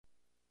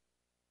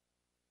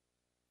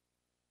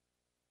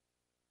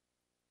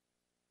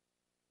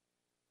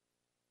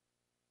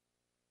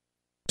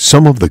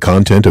Some of the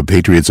content of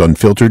Patriots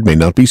Unfiltered may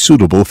not be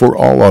suitable for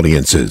all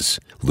audiences.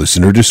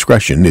 Listener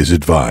discretion is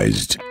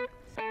advised.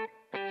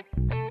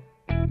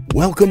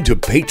 Welcome to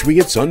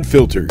Patriots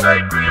Unfiltered.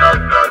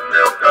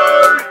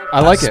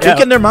 I like it.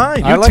 Speaking their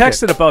mind. You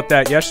texted about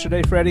that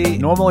yesterday, Freddie.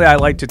 Normally, I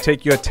like to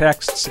take your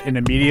texts and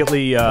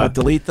immediately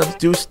delete them.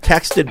 Deuce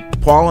texted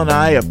Paul and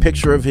I a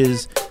picture of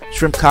his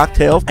shrimp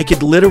cocktail. I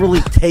could literally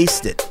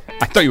taste it.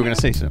 I thought you were going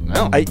to say something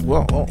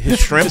else. His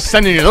shrimp. Just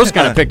sending you those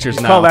kind of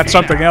pictures now. Call that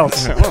something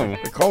else.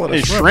 They call it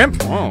a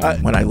shrimp.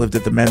 When I lived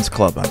at the men's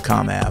club on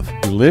Com Ave.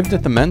 You lived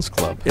at the men's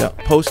club? Yeah.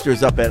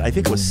 Posters up at, I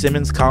think it was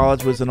Simmons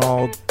College, was an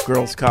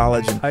all-girls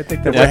college. And I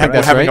think they that's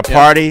were having a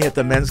party at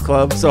the men's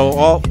club.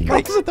 So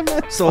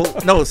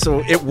so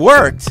it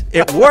worked.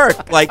 It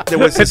worked. Like there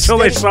was until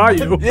they saw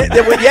you.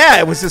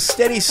 It was a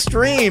steady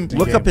stream.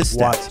 Look up his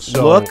stats.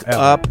 Look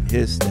up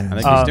his stats.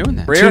 I think he's doing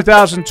that.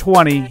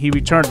 2020, he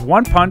returned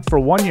one punt for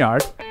 1 yard.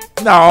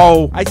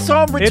 No, I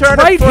saw him return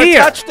right for here.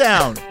 a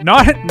touchdown.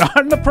 Not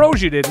in the pros,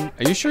 you didn't.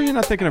 Are you sure you're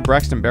not thinking of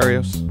Braxton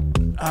Berrios?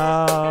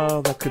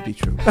 That could be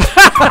true.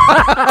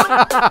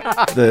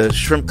 The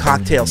shrimp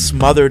cocktail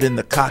smothered in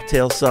the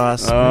cocktail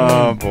sauce.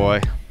 Oh,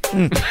 boy.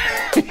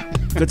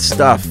 Good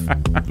stuff.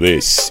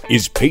 This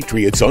is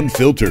Patriots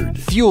Unfiltered.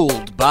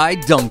 Fueled by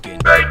Dunkin'.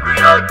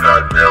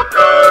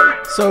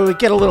 So we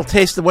get a little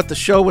taste of what the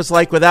show was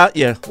like without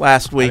you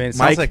last week, it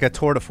Mike. sounds like a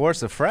tour de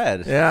force of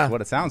Fred. Yeah. That's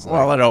what it sounds like.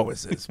 Well, it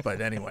always is, but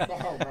anyway.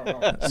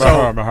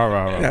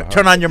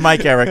 Turn on your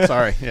mic, Eric.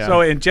 Sorry. Yeah. So,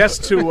 and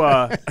just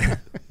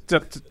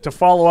to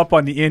follow up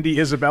on the Andy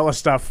Isabella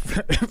stuff,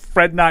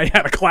 Fred and I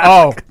had a classic.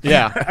 Oh,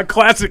 yeah. A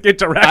classic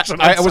interaction.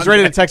 I was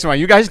ready to text him. Are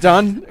you guys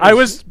done? I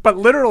was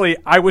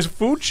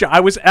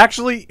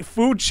actually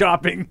food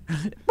shopping,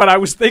 but I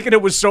was thinking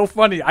it was so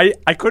funny.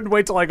 I couldn't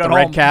wait till I got The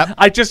home. red cap?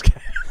 I just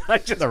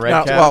The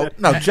red cap. Well,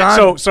 no,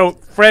 John. So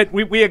Fred,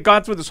 we had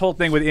gone through this whole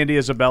thing with Andy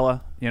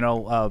Isabella.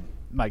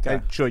 Mike,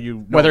 I'm sure you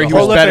know Whether the he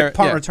whole- was better.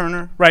 punt Yeah.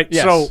 returner. right.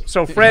 Yes.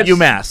 So Fred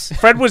UMass.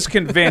 Fred was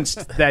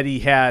convinced that he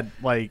had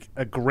like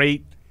a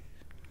great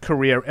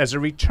career as a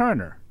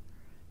returner,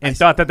 and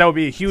thought that would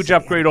be a huge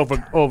upgrade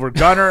over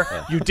Gunner.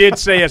 You did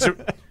say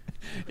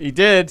He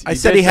did. I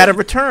said he had a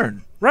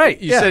return. right.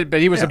 You said,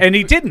 but he was and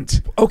he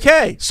didn't.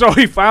 Okay. So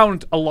he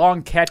found a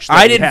long catch. That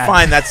I he didn't had,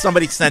 find that.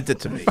 Somebody sent it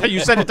to me.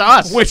 You sent it to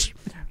us.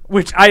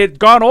 which I had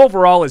gone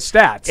over all his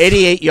stats.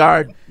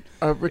 88-yard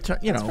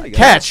return,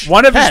 Catch.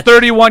 One of his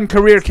 31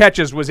 career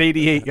catches was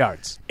 88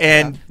 yards.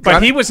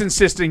 But He was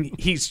insisting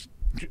he's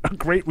a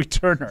great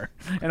returner.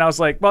 And I was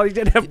like, well, he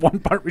did have one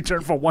punt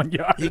return for 1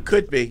 yard. he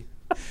could be.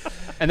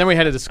 And then we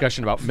had a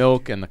discussion about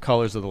milk and the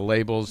colors of the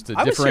labels to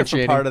I was here for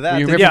differentiate. part of that. Were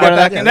you Did here you for part get of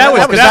back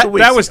that? in?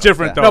 That was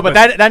different, though. No, but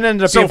that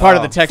ended up being part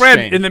of the text Fred,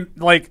 chain. in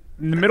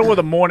the middle of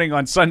the morning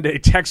on Sunday,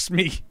 texts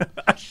me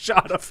a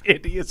shot of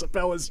Andy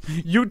Isabella's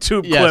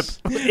YouTube Yes.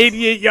 clip,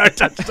 88-yard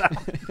touchdown.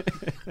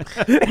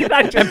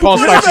 And Paul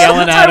starts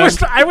yelling at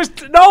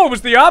him. No, it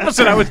was the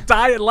opposite. I was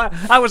dying.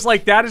 I was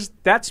like,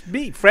 that's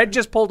me. Fred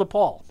just pulled a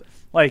Paul.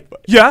 Like,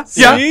 yeah.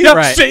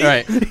 Right, see?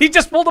 right. He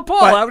just pulled a Paul.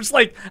 But- I was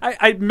like, I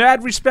had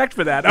mad respect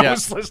for that. I Yeah.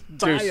 was just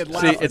dying See,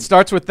 laughing. it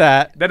starts with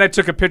that. Then I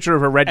took a picture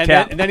of her red And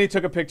cap. then he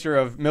took a picture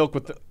of milk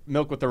with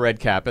the red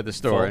cap at the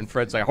store, and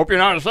Fred's like, "I hope you're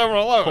not a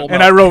 7-Eleven."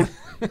 and I wrote,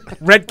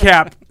 red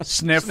cap,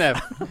 sniff.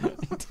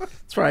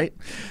 That's right.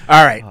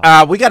 All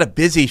right. We got a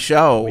busy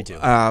show. We do.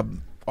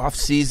 Off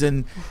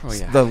season. Oh,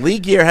 yeah. The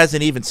league year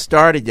hasn't even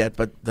started yet,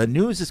 but the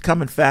news is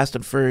coming fast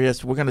and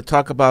furious. We're going to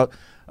talk about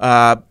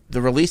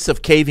the release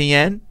of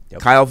KVN,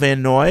 Kyle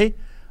Van Noy.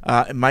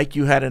 Mike,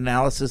 you had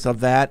analysis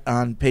of that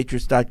on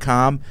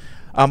Patriots.com.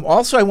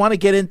 Also, I want to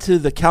get into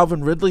the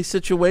Calvin Ridley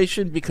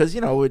situation because,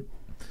 the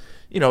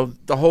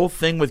whole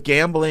thing with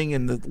gambling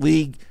and the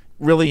league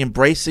really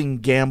embracing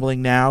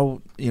gambling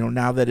now,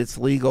 now that it's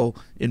legal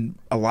in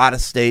a lot of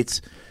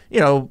states.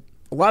 A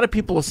lot of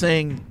people are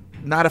saying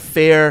not a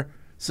fair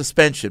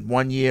suspension,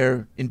 1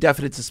 year,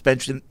 indefinite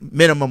suspension,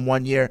 minimum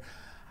 1 year.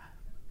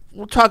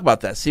 We'll talk about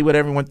that, see what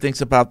everyone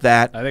thinks about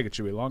that. I think it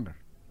should be longer.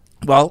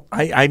 Well,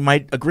 I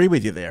might agree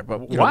with you there,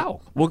 but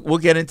we'll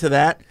get into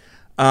that,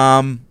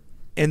 and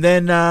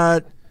then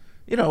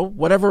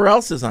whatever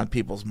else is on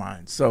people's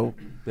minds. So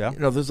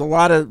there's a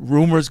lot of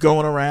rumors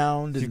going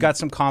around. You've got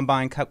some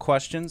combine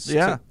questions.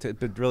 Yeah.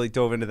 Really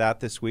dove into that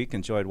this week.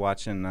 Enjoyed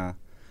watching.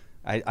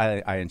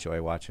 I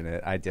enjoy watching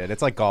it. I did.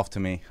 It's like golf to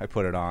me. I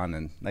put it on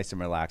and nice and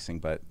relaxing.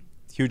 But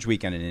huge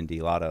weekend in Indy.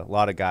 A lot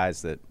of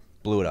guys that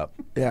blew it up.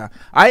 Yeah,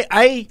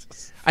 I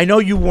know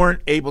you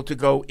weren't able to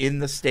go in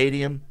the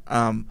stadium,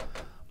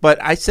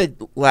 but I said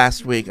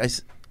last week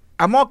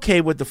I'm okay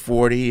with the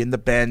 40 and the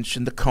bench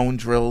and the cone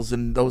drills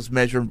and those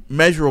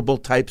measurable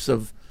types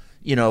of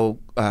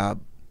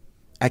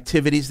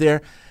activities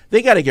there.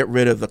 They got to get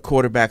rid of the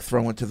quarterback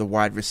throwing to the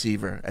wide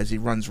receiver as he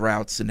runs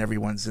routes and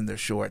everyone's in their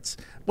shorts.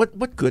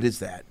 What good is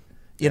that?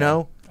 I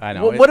know.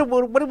 What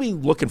are we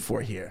looking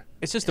for here?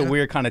 It's just a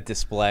weird kind of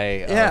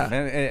display. Yeah.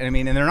 And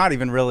they're not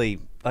even really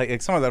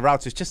like some of the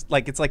routes, it's just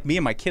like it's like me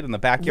and my kid in the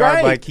backyard.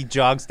 Right. Like he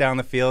jogs down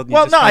the field. And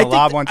Well, you just kinda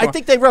lob one to I him.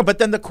 think they run, but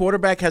then the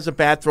quarterback has a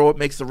bad throw. It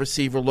makes the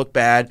receiver look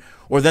bad,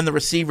 or then the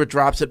receiver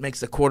drops it, makes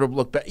the quarterback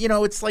look bad.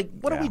 It's like,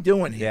 what are we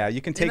doing here? Yeah,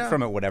 you can take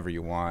from it whatever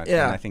you want.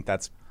 Yeah. And I think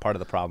that's part of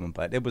the problem.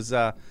 But it was,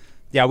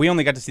 we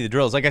only got to see the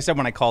drills. Like I said,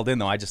 when I called in,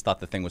 though, I just thought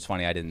the thing was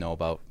funny. I didn't know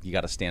about you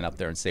got to stand up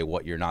there and say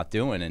what you're not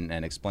doing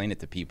and explain it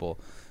to people.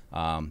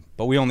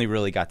 But we only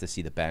really got to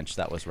see the bench.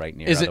 That was right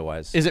near.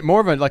 Otherwise, is it more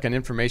of like an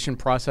information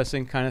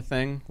processing kind of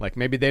thing? Like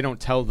maybe they don't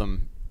tell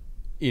them,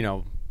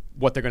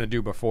 what they're going to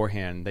do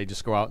beforehand. They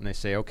just go out and they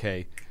say,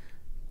 okay.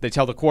 They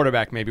tell the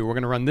quarterback maybe we're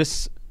going to run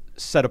this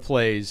set of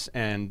plays,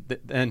 and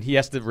then he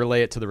has to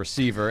relay it to the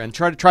receiver and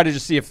try to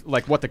just see if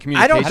what the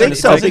communication. I don't think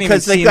is. so Doesn't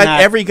because even they seem got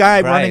that- every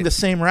guy right. running the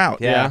same route.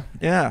 Yeah.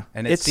 yeah.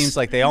 and it seems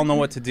like they all know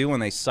what to do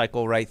and they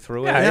cycle right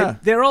through it. Yeah.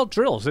 They're all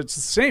drills. It's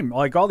the same,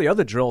 like all the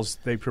other drills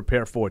they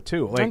prepare for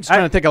too. Like, I'm just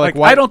trying to think of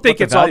I don't think what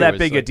the it's all value that is,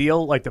 big a like-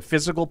 deal. Like the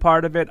physical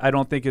part of it, I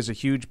don't think is a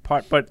huge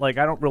part. But I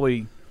don't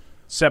really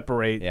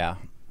separate Yeah.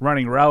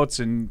 running routes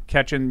and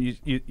catching.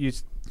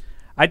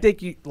 I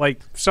think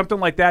something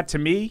like that to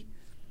me.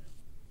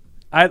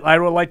 I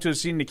would like to have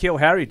seen N'Keal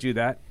Harry do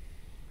that,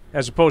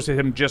 as opposed to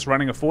him just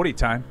running a 40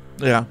 time.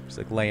 Yeah. Just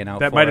like laying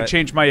out. That for might have it.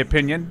 changed my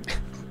opinion.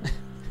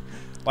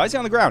 Why is he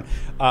on the ground?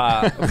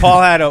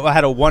 Paul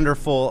had a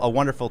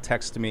wonderful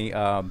text to me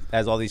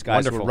as all these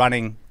guys were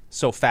running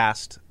so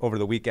fast over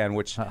the weekend,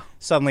 which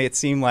suddenly it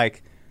seemed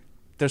like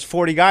there's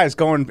 40 guys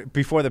going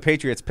before the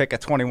Patriots pick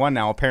at 21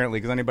 now, apparently,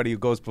 because anybody who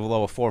goes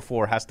below a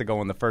 4.4 has to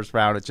go in the first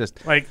round. It's just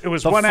It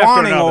was the one after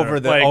fawning another. over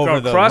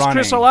the cross running.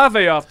 Chris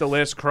Olave off the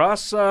list.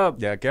 Cross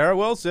Garrett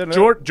Wilson,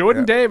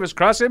 Jordan Davis.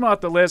 Cross him off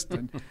the list.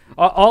 And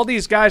all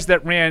these guys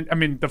that ran. I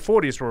mean, the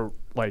 40s were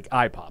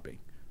eye popping,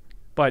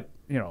 but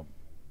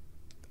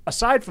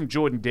aside from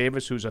Jordan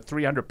Davis, who's a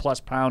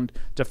 300+ pound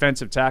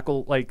defensive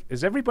tackle,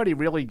 is everybody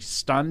really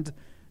stunned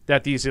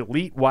that these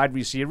elite wide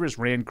receivers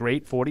ran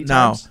great 40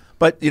 times? No,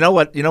 but you know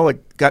what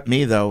got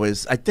me though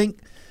is I think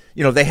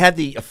they had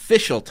the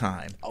official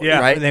time, Yeah.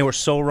 right? And they were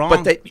so wrong.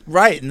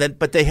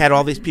 But they had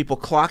all these people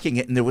clocking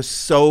it, and there was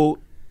so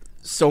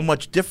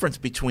much difference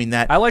between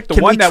that. I like the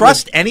Can one we that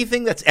trust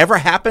anything that's ever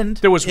happened?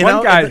 There was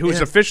one guy whose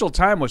Yeah. official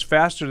time was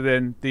faster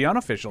than the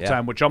unofficial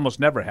time, which almost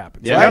never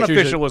happens. Yeah. The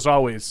unofficial was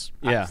always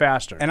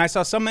faster. And I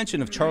saw some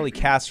mention of Charlie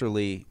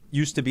Casserly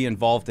used to be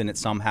involved in it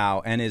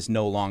somehow and is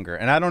no longer.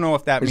 And I don't know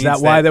if that means Is that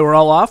why they were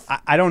all off?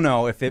 I don't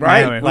know if it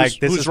Right. meant like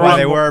this Who's is where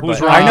they wrong- were. who's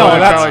But wrong I know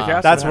with Charlie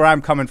Casserly? that's where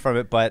I'm coming from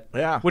it. But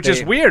Yeah. Which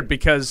is weird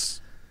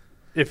because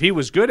if he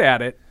was good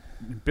at it,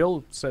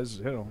 Bill says,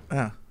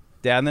 yeah,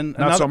 and then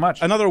Not so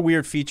much. Another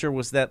weird feature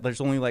was that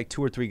there's only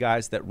 2 or 3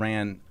 guys that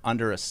ran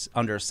under a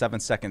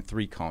 7-second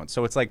 3 cone.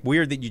 So it's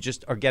weird that you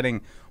just are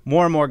getting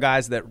more and more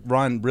guys that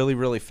run really,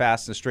 really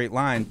fast in a straight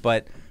line,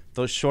 but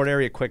those short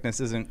area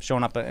quickness isn't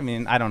showing up. I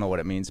mean, I don't know what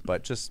it means,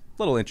 but just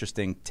little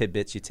interesting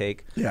tidbits you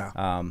take. Yeah.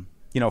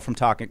 From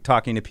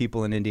talking to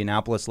people in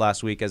Indianapolis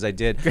last week, as I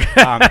did.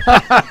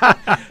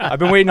 I've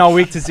been waiting all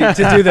week to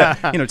do that.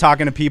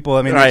 Talking to people.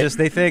 I mean, Right.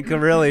 they think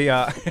really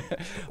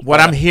What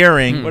I'm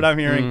hearing. what I'm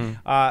hearing.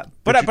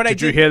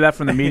 Did you hear that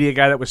from the media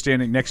guy that was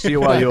standing next to you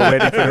while you were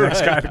waiting for the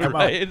next guy to come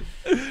out?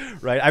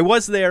 Right. I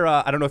was there.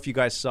 I don't know if you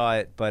guys saw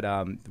it, but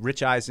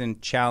Rich Eisen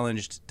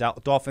challenged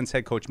Dolphins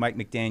head coach Mike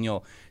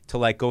McDaniel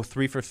to go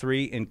 3 for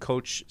 3 and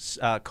coach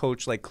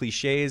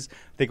cliches.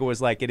 I think it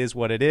was "It Is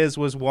What It Is"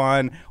 was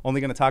one.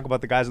 Only going to talk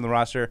about the guys on the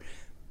roster.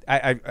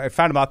 I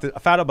found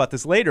out about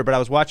this later, but I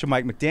was watching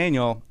Mike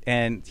McDaniel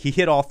and he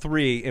hit all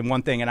 3 in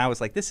one thing, and I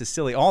was like, "This is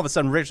silly." All of a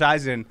sudden, Rich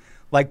Eisen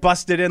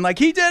busted in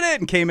he did it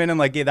and came in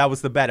and yeah, that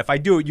was the bet. If I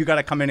do it, you got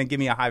to come in and give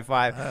me a high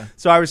five.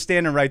 So I was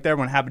standing right there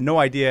when I had no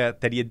idea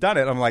that he had done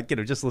it.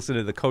 I'm just listen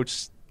to the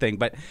coach thing,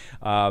 but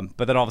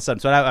then all of a sudden,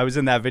 so I was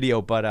in that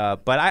video. But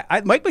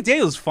Mike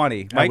McDaniel's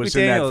funny. Mike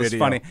McDaniel is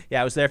funny.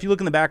 Yeah, I was there. If you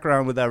look in the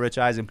background with Rich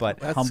Eisen, but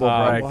humble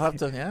brag. We'll have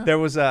to, yeah. there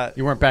was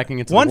You weren't backing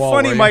into one the wall,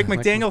 funny were you? Mike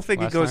McDaniel thing.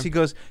 last He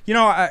goes,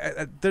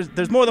 time?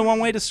 there's more than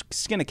one way to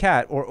skin a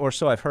cat, or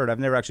so I've heard. I've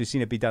never actually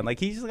seen it be done.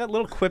 He's got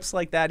little quips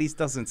like that. He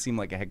doesn't seem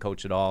like a head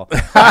coach at all.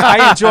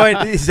 I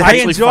enjoyed. He's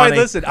actually funny.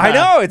 Listen, I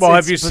know. It's, Well,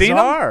 it's have you seen him?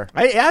 bizarre.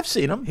 I've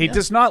seen him. He yeah.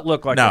 does not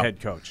look like No. a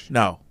head coach.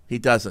 No, he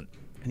doesn't.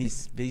 And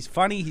he's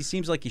funny. He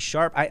seems like he's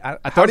sharp. I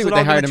I thought they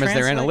hired him as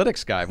their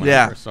analytics guy when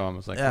Yeah. I first saw him. I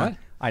was like, Yeah. what?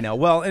 I know.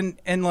 Well, and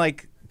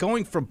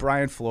going from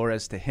Brian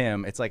Flores to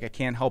him, it's I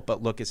can't help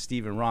but look at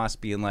Stephen Ross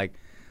being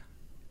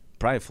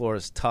Brian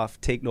Flores, tough,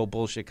 take no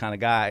bullshit kind of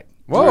guy.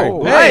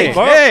 Whoa. Hey,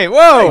 Hey,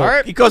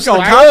 whoa. He goes to the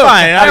Going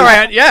combine. All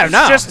right. Yeah, It's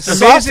no. just It's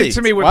amazing salty.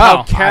 to me with Wow.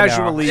 how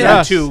casually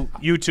Yes.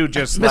 you two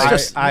just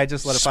Mr. I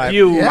just let it fly.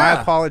 spew. I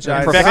Yeah.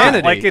 apologize.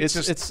 Profanity.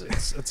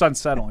 It's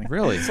unsettling.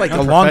 Really? It's like a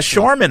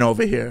unprofessional. longshoreman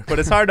over here. But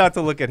it's hard not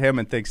to look at him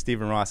and think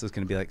Stephen Ross is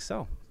going to be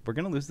so we're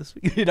going to lose this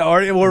week,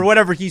 or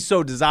whatever he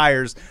so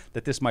desires,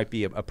 that this might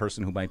be a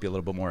person who might be a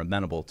little bit more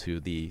amenable to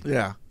the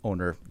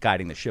owner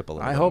guiding the ship a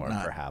little I bit hope more,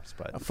 not. perhaps.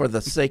 But For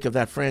the sake of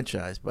that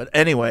franchise. But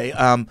anyway,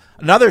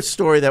 another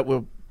story that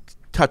we'll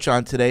touch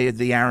on today is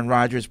the Aaron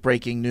Rodgers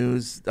breaking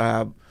news.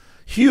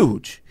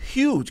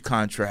 huge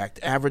contract,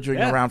 averaging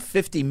around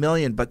 $50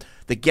 million, but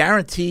the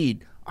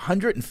guaranteed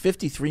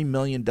 $153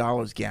 million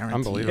guaranteed.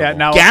 Unbelievable. Yeah,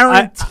 now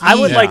Guaranteed. I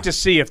would like to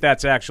see if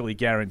that's actually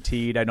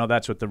guaranteed. I know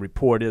that's what the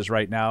report is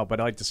right now, but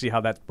I'd like to see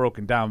how that's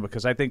broken down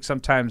because I think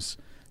sometimes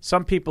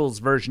some people's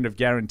version of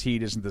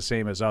guaranteed isn't the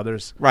same as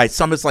others. Right.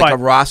 Some is like a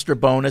roster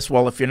bonus.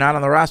 Well, if you're not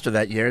on the roster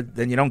that year,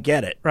 then you don't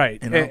get it.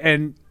 Right.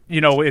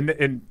 You know?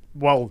 And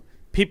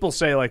people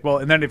say like, well,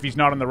 and then if he's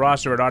not on the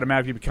roster, it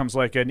automatically becomes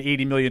like an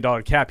 $80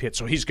 million cap hit,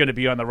 so he's going to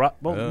be on the roster.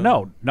 Well,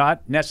 no,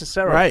 not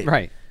necessarily.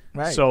 Right.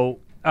 So,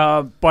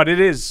 but it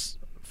is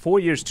 4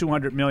 years,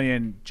 $200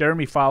 million.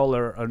 Jeremy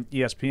Fowler on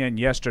ESPN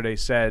yesterday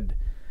said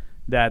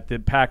that the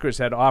Packers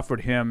had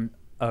offered him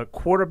a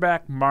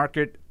quarterback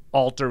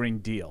market-altering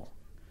deal,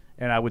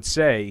 and I would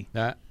say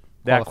that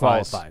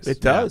qualifies. It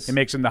does. It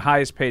makes him the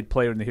highest-paid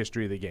player in the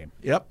history of the game.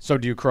 Yep. So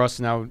do you cross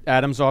now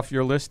Adams off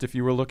your list if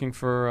you were looking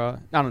for? I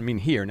don't mean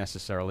here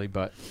necessarily,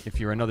 but if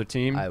you're another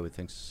team, I would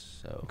think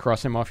so.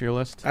 cross him off your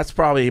list. That's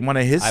probably one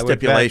of his I would bet,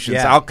 stipulations.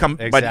 yeah, I'll come,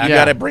 but exactly. you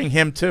got to bring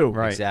him too.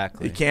 Right.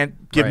 Exactly. You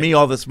can't give me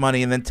all this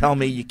money and then tell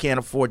me you can't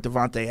afford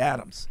Devontae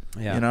Adams.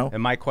 Yeah. You know.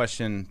 And my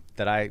question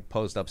that I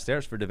posed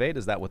upstairs for debate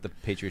is that what the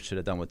Patriots should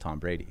have done with Tom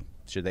Brady?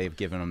 Should they have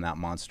given him that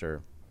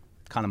monster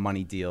kind of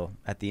money deal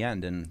at the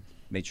end and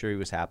made sure he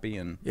was happy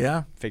and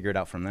figure it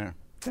out from there?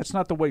 That's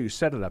not the way you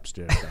said it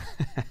upstairs,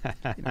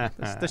 though.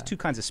 There's two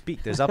kinds of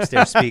speak. There's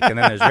upstairs speak and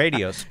then there's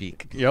radio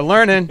speak. You're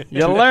learning.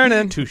 You're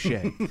learning.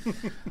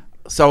 Touché.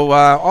 So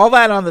all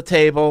that on the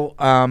table.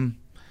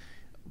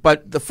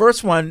 But the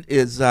first one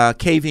is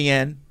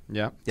KVN.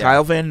 Yeah.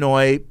 Kyle Van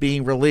Noy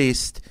being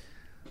released.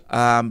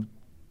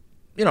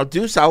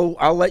 Deuce,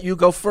 I'll let you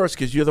go first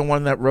because you're the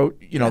one that wrote,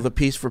 the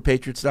piece for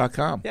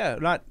Patriots.com.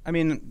 Yeah,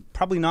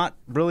 probably not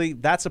really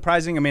that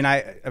surprising. I mean,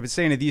 I've been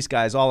saying to these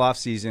guys all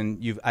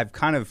offseason, I've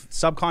kind of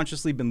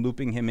subconsciously been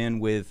looping him in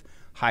with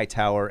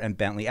Hightower and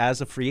Bentley as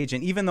a free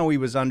agent, even though he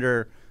was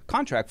under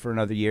contract for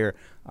another year.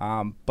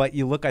 But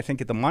you look, I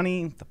think, at the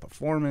money, the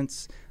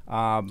performance.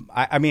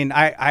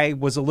 I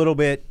was a little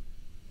bit,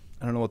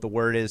 I don't know what the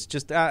word is,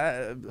 just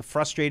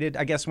frustrated,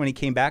 I guess, when he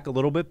came back a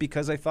little bit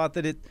because I thought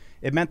that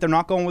it meant they're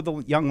not going with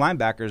the young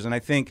linebackers. And I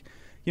think,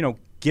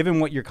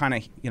 given what you're kind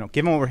of,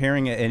 given what we're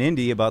hearing in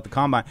Indy about the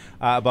combine,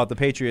 about the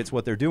Patriots,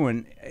 what they're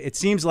doing, it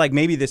seems like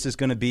maybe this is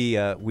going to be,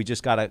 we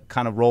just got to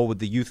kind of roll with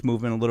the youth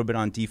movement a little bit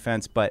on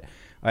defense, but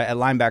at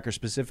linebacker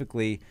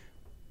specifically.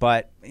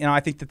 But, I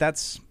think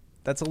that's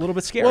a little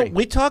bit scary. Well,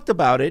 we talked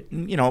about it.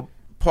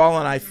 Paul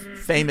and I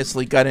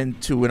famously got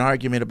into an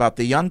argument about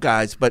the young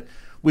guys, but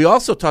we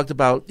also talked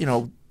about,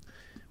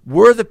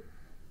 were the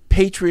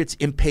Patriots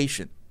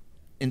impatient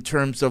in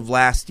terms of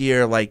last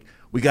year? Like,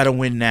 we got to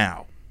win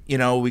now.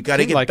 We got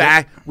to get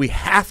back. We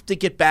have to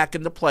get back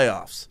in the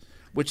playoffs,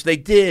 which they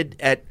did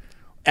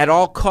at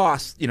all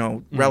costs,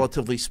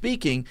 relatively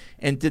speaking.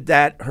 And did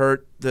that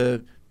hurt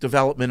the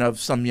development of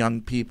some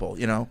young people?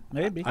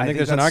 Maybe. I think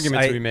there's an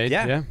argument to be made.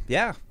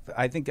 Yeah.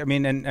 I think,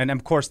 and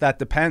of course that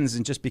depends.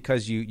 And just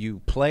because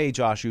you play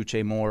Josh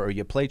Uche more or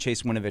you play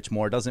Chase Winovich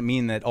more doesn't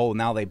mean that,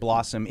 now they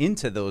blossom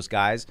into those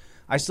guys.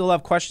 I still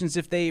have questions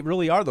if they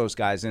really are those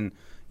guys. And,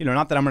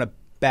 not that I'm going to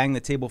bang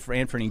the table for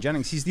Anthony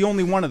Jennings. He's the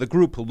only one of the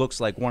group who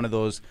looks like one of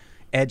those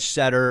edge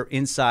setter,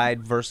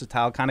 inside,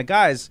 versatile kind of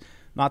guys.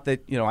 Not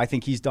that, I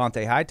think he's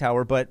Dante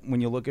Hightower, but when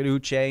you look at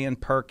Uche and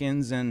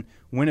Perkins and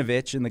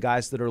Winovich and the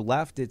guys that are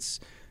left, it's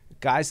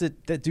guys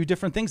that do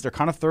different things. They're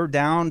kind of third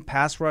down,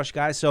 pass rush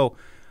guys. So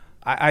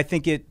I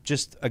think it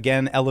just,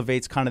 again,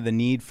 elevates kind of the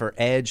need for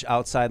edge,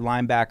 outside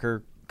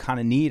linebacker kind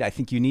of need. I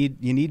think you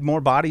need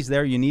more bodies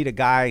there. You need a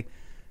guy.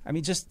 I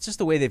mean, just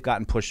the way they've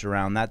gotten pushed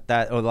around that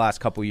over the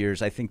last couple of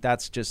years, I think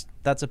that's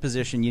a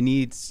position you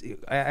need.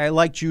 I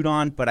like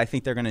Judon, but I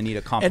think they're going to need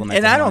a complement.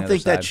 And I don't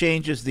think that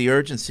changes the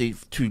urgency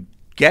to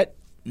get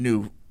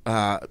new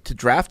to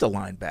draft a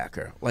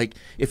linebacker. Like,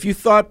 if you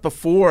thought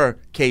before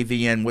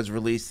KVN was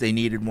released they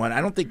needed one, I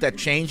don't think that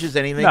changes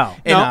anything.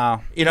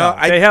 No.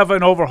 They have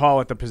an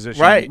overhaul at the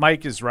position. Right.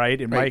 Mike is right,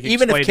 and Mike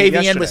even if explained it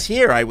KVN yesterday. was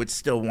here, I would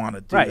still want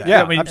to do that.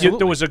 Yeah, I mean, absolutely.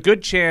 there was a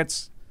good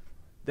chance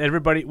that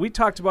everybody. We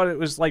talked about it. It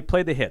was like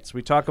play the hits.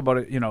 We talk about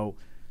it.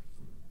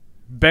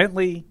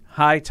 Bentley,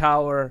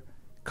 Hightower,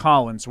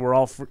 Collins were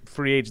all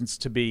free agents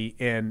to be,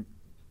 and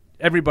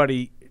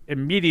everybody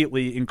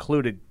immediately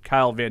included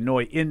Kyle Van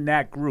Noy in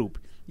that group,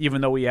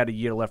 even though he had a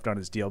year left on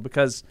his deal,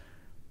 because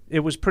it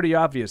was pretty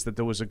obvious that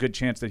there was a good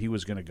chance that he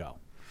was going to go.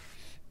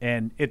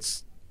 And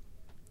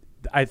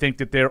I think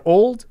that they're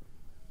old.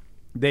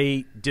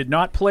 They did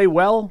not play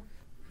well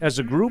as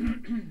a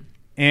group.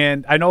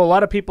 And I know a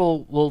lot of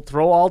people will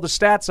throw all the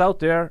stats out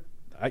there.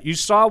 You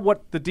saw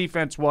what the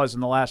defense was in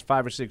the last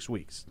 5 or 6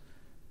 weeks.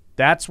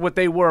 That's what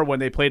they were when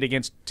they played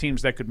against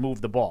teams that could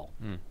move the ball.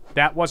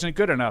 That wasn't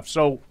good enough.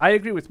 So I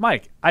agree with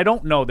Mike. I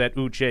don't know that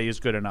Uche is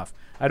good enough.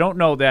 I don't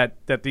know that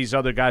these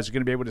other guys are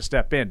going to be able to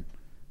step in.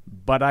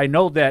 But I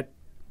know that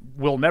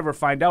we'll never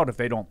find out if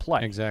they don't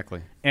play.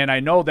 Exactly. And I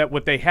know that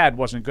what they had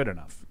wasn't good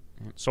enough.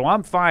 So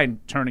I'm fine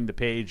turning the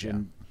page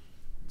and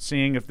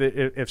seeing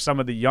if some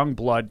of the young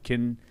blood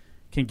can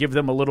can give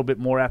them a little bit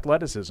more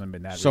athleticism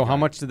in that. So how regard.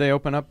 much did they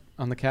open up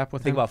on the cap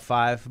with I think him?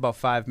 about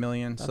 $5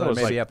 million. So That was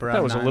maybe like- up around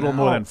that was a 9 little now.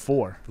 more than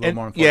 4. A little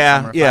more than 4. Yeah,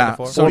 somewhere, 5 yeah. to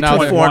 4. So now between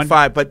they're 4 and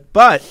one. 5,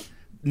 but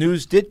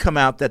news did come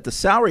out that the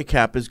salary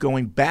cap is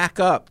going back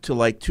up to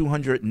like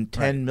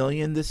 $210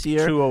 million this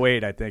year.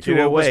 208, I think.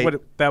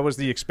 208. That was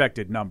the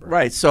expected number.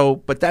 Right. So,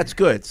 but that's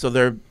good. So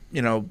they're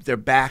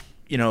back,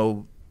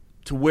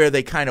 to where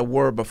they kind of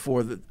were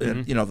before the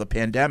the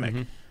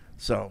pandemic.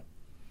 So,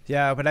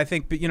 Yeah, but I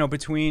think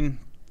between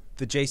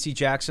the J.C.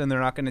 Jackson, they're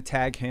not going to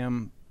tag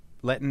him.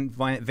 Letting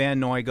Van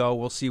Noy go,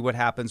 we'll see what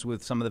happens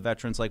with some of the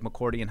veterans like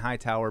McCourty and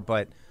Hightower.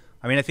 But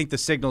I mean, I think the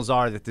signals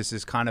are that this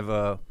is kind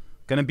of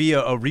going to be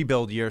a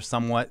rebuild year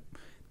somewhat.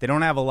 They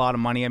don't have a lot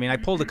of money. I mean, I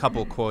pulled a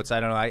couple of quotes. I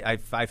don't know.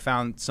 I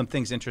found some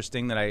things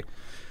interesting that I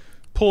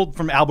pulled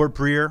from Albert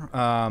Breer.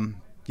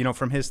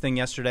 From his thing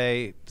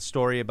yesterday, the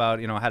story about,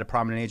 I had a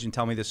prominent agent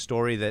tell me this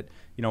story that,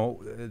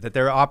 that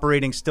they're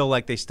operating still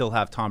like they still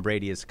have Tom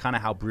Brady is kind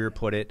of how Breer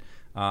put it.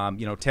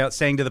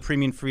 Saying to the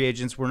premium free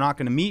agents, we're not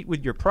going to meet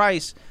with your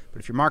price,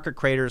 but if your market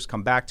creators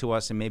come back to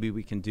us and maybe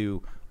we can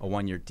do a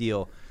 1-year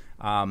deal.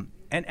 And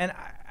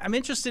I'm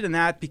interested in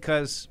that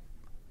because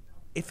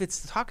if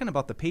it's talking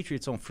about the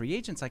Patriots' own free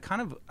agents, I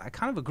kind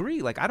of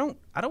agree. Like I don't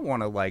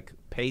want to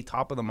pay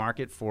top of the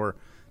market for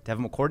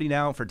Devin McCourty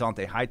now, for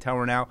Dante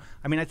Hightower now.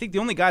 I mean, I think the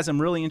only guys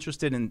I'm really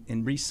interested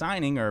in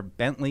re-signing are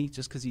Bentley,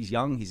 just because he's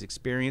young, he's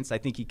experienced. I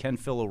think he can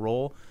fill a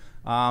role.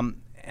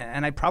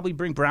 And I'd probably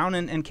bring Brown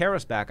and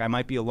Karras back. I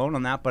might be alone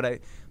on that,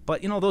 but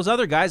those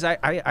other guys, I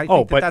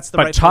think that's the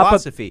right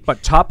philosophy.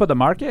 But top of the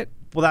market?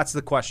 Well, that's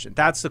the question.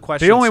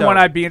 The only one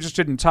I'd be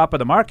interested in top of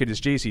the market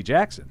is J.C.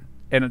 Jackson,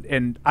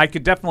 and I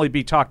could definitely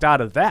be talked out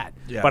of that.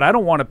 Yeah. But I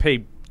don't want to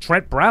pay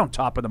Trent Brown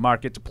top of the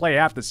market to play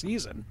half the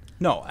season.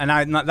 No, and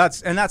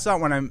that's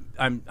not what I'm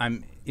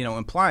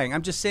implying.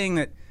 I'm just saying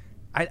that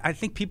I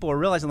think people are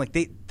realizing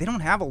they don't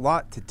have a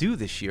lot to do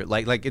this year,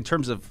 like in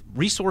terms of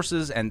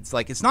resources, and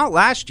it's not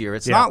last year.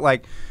 It's not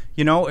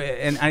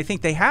and I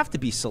think they have to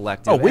be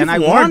selective. And I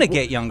want to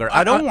get younger.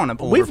 I don't want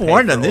to. We've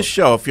warned on this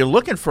show, if you're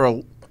looking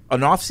for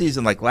an off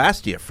season like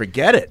last year,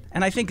 forget it.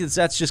 And I think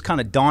that's just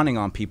kind of dawning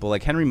on people.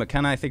 Like Henry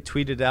McKenna, I think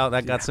tweeted out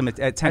that got some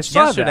attention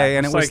saw yesterday, that.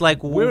 and It's it was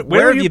like,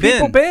 where have you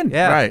people been?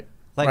 Yeah, Right.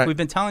 Right. We've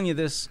been telling you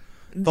this.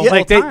 The Yeah,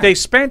 whole time. They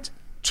spent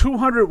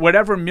 200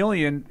 whatever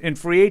million in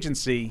free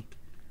agency,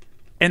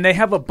 and they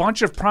have a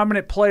bunch of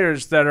prominent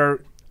players that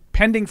are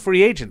pending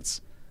free agents.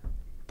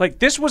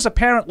 This was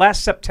apparent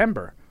last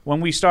September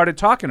when we started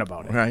talking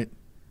about it. Right.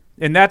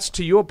 And that's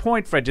to your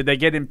point, Fred. Did they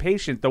get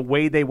impatient the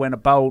way they went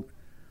about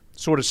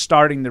sort of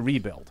starting the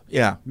rebuild?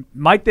 Yeah.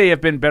 Might they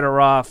have been better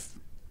off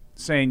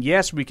saying,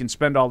 yes, we can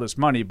spend all this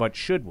money, but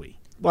should we?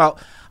 Well,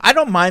 I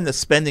don't mind the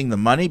spending the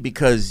money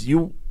because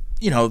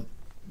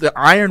the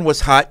iron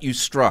was hot, you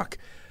struck.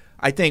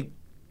 I think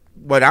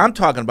what I'm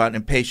talking about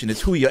impatient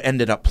is who you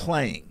ended up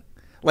playing.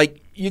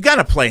 You got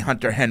to play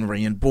Hunter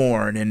Henry and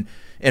Bourne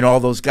and all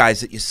those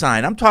guys that you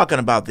sign. I'm talking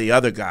about the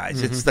other guys.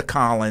 Mm-hmm. It's the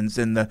Collins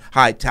and the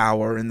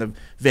Hightower and the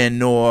Van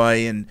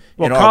Noy and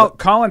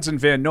Collins and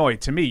Van Noy,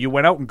 to me, you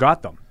went out and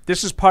got them.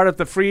 This is part of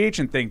the free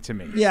agent thing to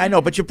me. Yeah, I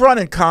know, but you brought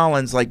in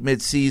Collins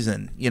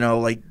mid-season.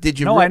 Did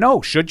you? No, I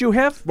know. Should you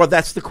have? Well,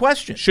 that's the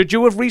question. Should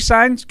you have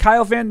re-signed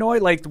Kyle Van Noy?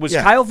 Was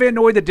Kyle Van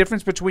Noy the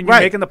difference between you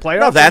making the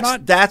playoffs No, or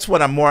not? that's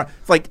what I'm more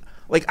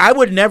I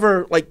would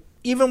never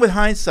even with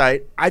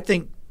hindsight, I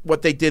think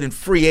what they did in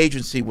free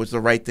agency was the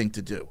right thing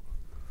to do.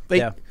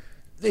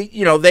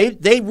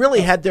 They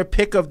really had their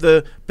pick of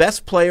the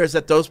best players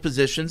at those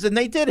positions, and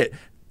they did it.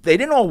 They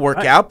didn't all work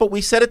out, but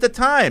we said at the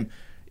time,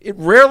 it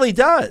rarely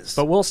does.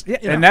 But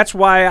and that's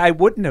why I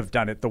wouldn't have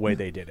done it the way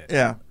they did it.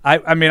 Yeah.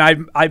 I mean,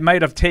 I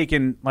might have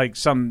taken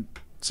some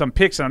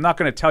picks, and I'm not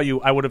going to tell you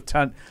I would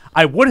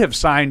have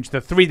signed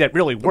the 3 that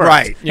really worked,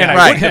 right? And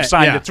I wouldn't have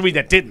signed the 3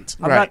 that didn't.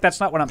 That's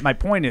not what my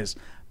point is.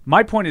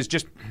 My point is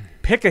just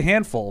pick a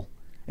handful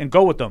and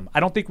go with them.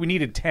 I don't think we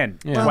needed 10,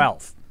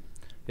 12.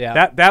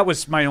 Yeah, that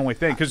was my only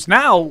thing. Because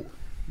now,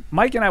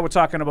 Mike and I were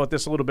talking about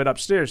this a little bit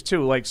upstairs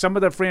too. Some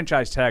of the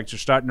franchise tags are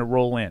starting to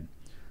roll in.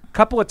 A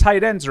couple of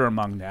tight ends are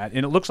among that,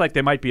 and it looks like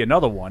there might be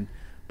another one.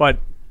 But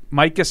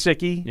Mike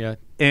Gesicki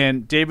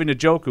and David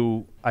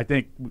Njoku, I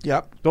think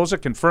those are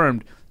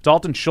confirmed.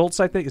 Dalton Schultz,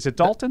 I think. Is it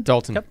Dalton?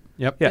 Dalton.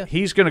 Yep. Yeah,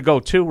 he's going to go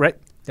too, right?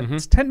 Mm-hmm.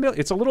 It's $10 million.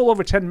 It's a little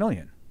over $10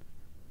 million.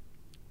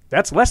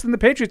 That's less than the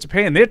Patriots are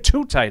paying. They're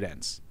 2 tight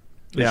ends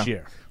this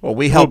year. Well,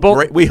 we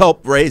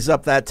helped raise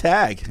up that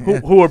tag.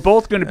 Who are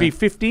both going to be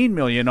 $15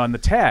 million on the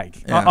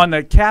tag on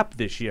the cap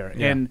this year,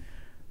 and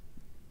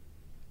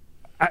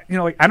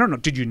I don't know.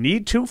 Did you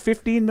need 2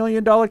 $15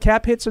 million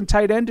cap hits in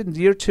tight end in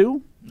year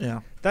 2? Yeah,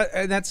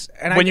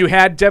 when you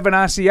had Devin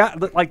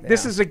Asiasi.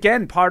 This is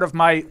again part of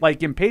my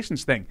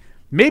impatience thing.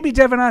 Maybe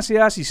Devin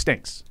Asiasi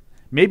stinks.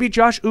 Maybe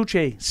Josh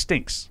Uche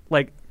stinks.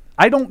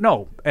 I don't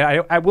know.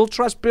 I will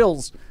trust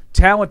Bill's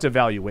talent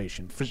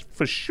evaluation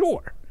for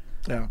sure.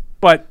 Yeah,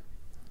 but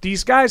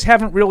these guys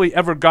haven't really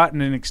ever gotten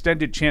an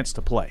extended chance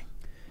to play.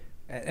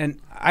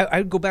 And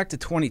I'd go back to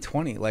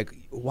 2020. Like,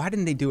 why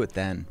didn't they do it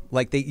then?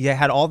 Like, you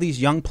had all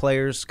these young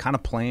players kind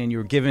of playing. You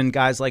were giving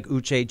guys like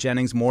Uche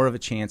Jennings more of a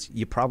chance.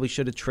 You probably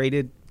should have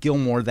traded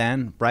Gilmore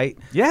then, right?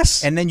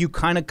 Yes. And then you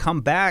kind of come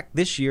back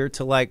this year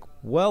to like,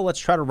 well, let's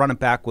try to run it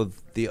back with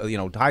the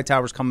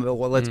Hightower's coming.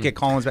 Well, let's get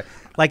Collins back.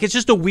 Like, it's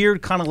just a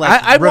weird kind of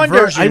like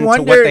reversion to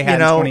what they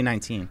had in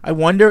 2019. I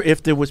wonder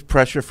if there was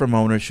pressure from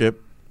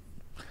ownership.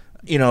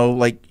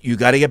 Like, you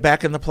got to get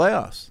back in the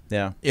playoffs.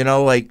 Yeah.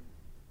 Like,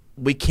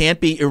 we can't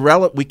be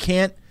irrelevant. We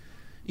can't,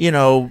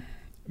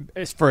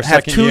 It's for a have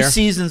second two year.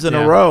 seasons in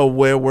a row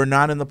where we're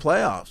not in the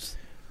playoffs.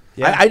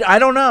 Yeah. I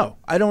don't know.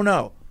 I don't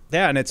know.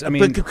 Yeah, and it's, I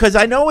mean, because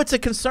I know it's a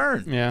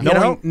concern.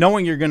 Yeah.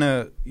 Knowing you're going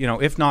to,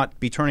 if not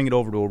be turning it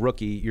over to a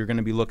rookie, you're going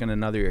to be looking at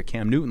another year.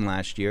 Cam Newton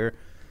last year,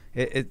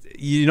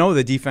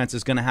 the defense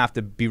is going to have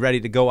to be ready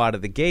to go out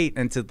of the gate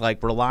and to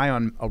like rely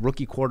on a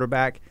rookie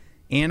quarterback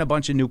and a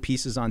bunch of new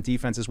pieces on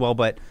defense as well.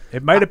 But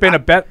it might have been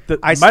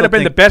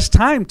the best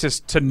time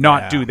to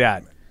not do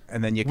that.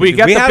 And then we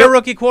had a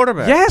rookie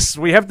quarterback. Yes,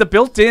 we have the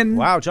built-in.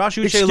 Wow, Josh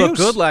Uche looked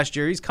good last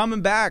year. He's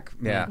coming back.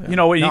 Yeah,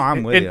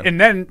 I'm with you. And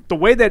then the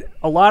way that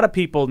a lot of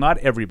people, not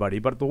everybody,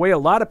 but the way a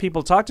lot of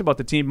people talked about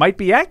the team might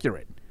be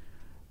accurate.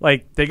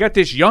 Like, they got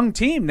this young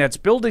team that's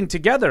building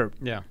together.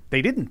 Yeah,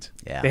 they didn't.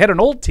 Yeah. They had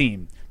an old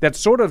team that's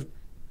sort of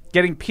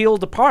getting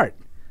peeled apart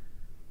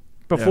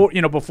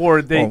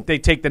before they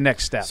take the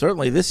next step.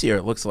 Certainly, this year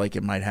it looks like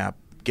it might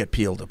get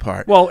peeled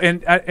apart. Well,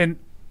 and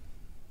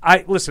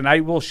I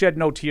will shed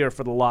no tear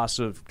for the loss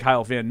of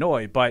Kyle Van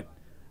Noy, but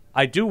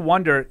I do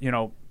wonder,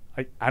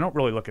 I don't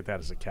really look at that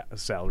as a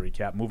salary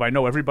cap move. I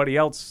know everybody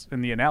else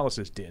in the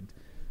analysis did,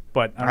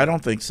 but I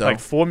don't think so. Like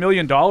 $4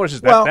 million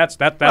is that? Well, that's.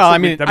 Well,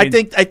 I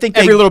think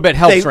every little bit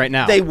helps right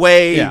now. They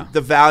weigh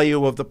the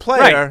value of the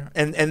player,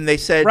 right. and they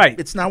said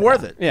it's not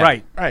worth it. Yeah.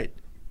 Right.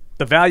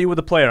 The value of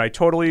the player. I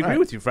totally agree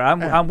with you.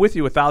 I'm with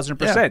you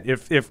 1,000%. Yeah.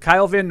 If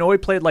Kyle Van Noy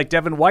played like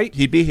Devin White,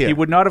 he'd be here. He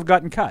would not have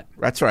gotten cut.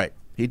 That's right.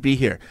 He'd be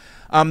here.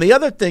 The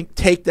other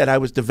take that I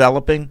was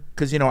developing,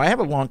 because I have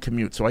a long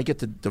commute, so I get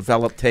to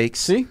develop takes.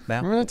 See,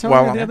 remember that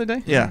telling me the other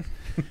day? Yeah,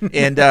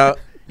 and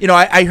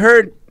I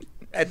heard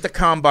at the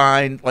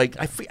combine, like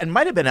it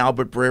might have been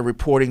Albert Breer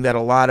reporting that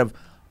a lot of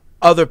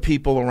other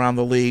people around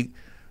the league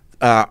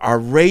are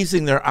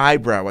raising their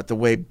eyebrow at the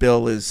way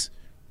Bill is,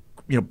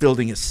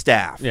 building his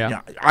staff.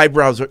 Yeah,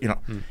 eyebrows are,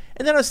 And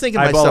then I was thinking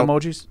to eyeball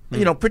myself,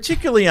 emojis.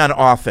 Particularly on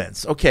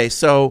offense. Okay,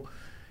 so.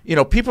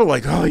 People are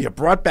like, oh, you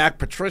brought back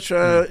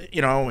Patricia,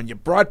 and you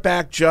brought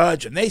back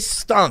Judge, and they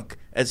stunk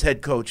as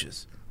head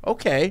coaches.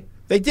 Okay,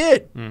 they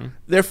did.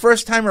 Their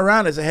first time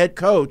around as a head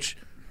coach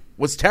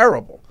was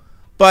terrible.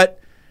 But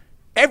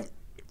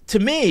to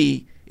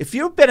me, if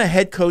you've been a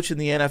head coach in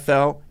the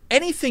NFL,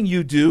 anything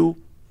you do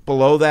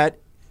below that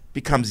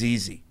becomes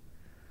easy.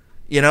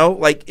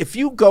 Like if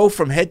you go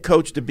from head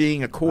coach to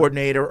being a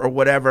coordinator or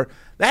whatever,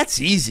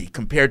 that's easy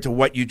compared to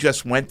what you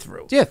just went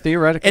through. Yeah,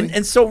 theoretically.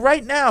 And so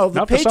right now,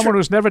 not for someone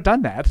who's never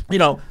done that.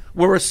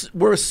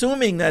 We're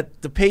assuming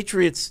that the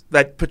Patriots,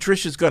 that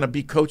Patricia's going to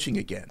be coaching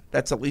again.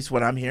 That's at least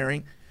what I'm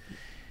hearing.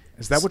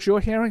 Is that what you're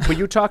hearing? Were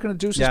you talking to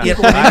Deuce's Yeah.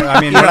 people? I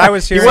mean, what I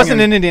was hearing. He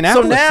wasn't in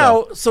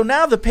Indianapolis. So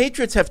now the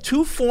Patriots have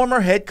two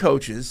former head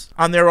coaches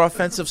on their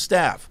offensive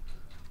staff.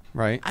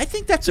 Right. I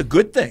think that's a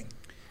good thing.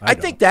 I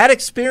think that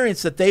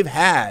experience that they've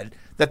had,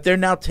 that they're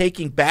now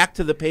taking back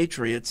to the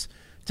Patriots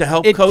to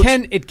help coach.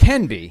 It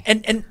can be.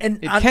 And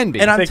it can be.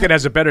 And I think it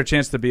has a better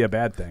chance to be a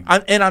bad thing.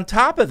 And on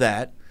top of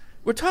that,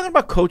 we're talking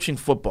about coaching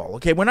football.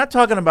 Okay, we're not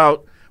talking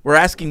about we're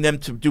asking them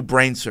to do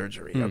brain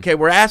surgery. Okay,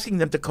 we're asking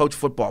them to coach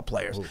football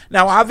players.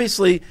 Now,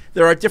 obviously,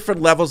 there are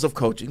different levels of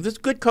coaching. There's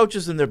good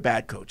coaches and there are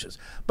bad coaches.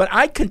 But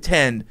I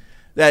contend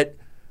that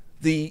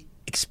the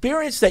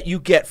experience that you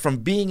get from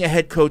being a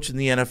head coach in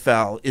the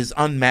NFL is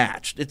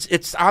unmatched.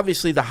 It's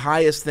obviously the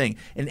highest thing,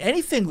 and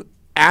anything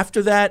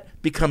after that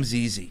becomes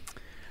easy.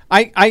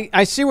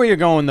 I see where you're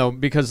going though,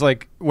 because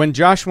like when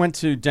Josh went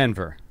to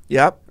Denver,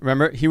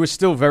 remember he was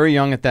still very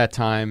young at that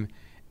time.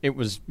 It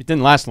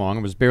didn't last long.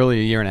 It was barely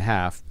a year and a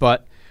half.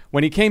 But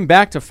when he came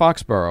back to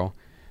Foxborough,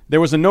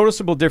 there was a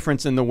noticeable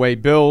difference in the way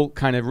Bill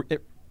kind of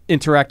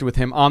interacted with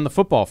him on the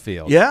football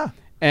field. Yeah,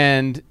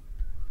 and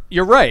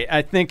you're right.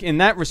 I think in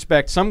that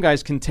respect, some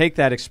guys can take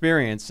that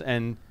experience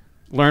and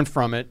learn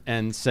from it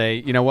and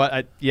say, you know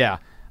what,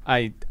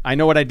 I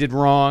know what I did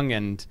wrong,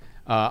 and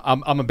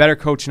I'm a better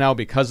coach now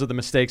because of the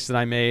mistakes that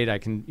I made. I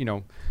can,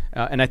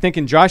 and I think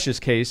in Josh's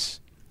case,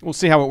 we'll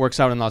see how it works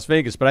out in Las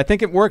Vegas, but I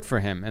think it worked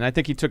for him, and I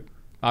think he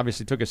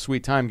obviously took a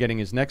sweet time getting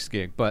his next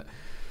gig. But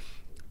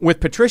with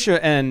Patricia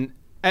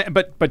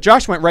but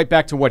Josh went right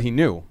back to what he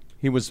knew.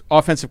 He was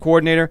offensive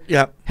coordinator,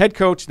 head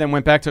coach, then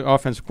went back to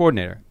offensive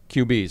coordinator.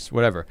 QBs,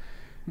 whatever.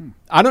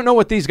 I don't know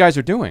what these guys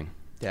are doing.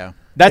 Yeah.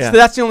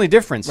 That's the only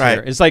difference right.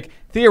 here. It's like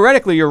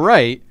theoretically you're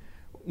right,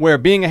 where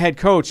being a head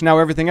coach, now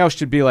everything else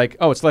should be like,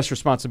 oh, it's less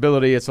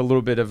responsibility, it's a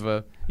little bit of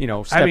a,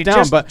 step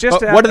down. But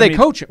what are they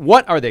coaching?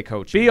 What are they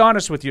coaching? Be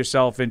honest with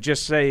yourself and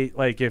just say,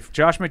 like, if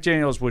Josh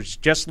McDaniels was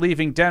just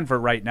leaving Denver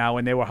right now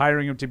and they were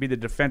hiring him to be the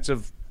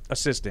defensive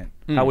assistant,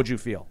 how would you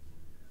feel?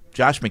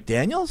 Josh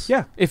McDaniels?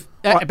 Yeah. If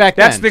back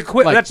that's then,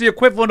 that's the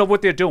equivalent of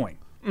what they're doing.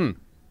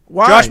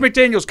 Why? Josh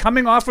McDaniels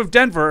coming off of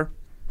Denver,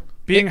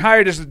 being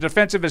hired as the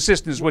defensive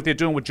assistant is what they're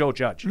doing with Joe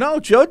Judge. No,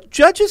 Joe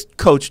Judge has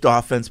coached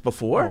offense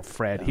before. Oh,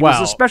 Fred. He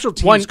was a special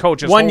teams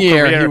coach his one whole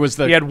year, career. he was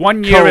the had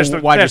 1 year as the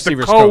wide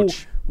receivers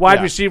coach. Wide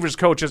Yeah. receivers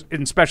coach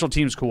and special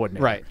teams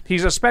coordinator. Right.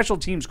 He's a special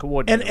teams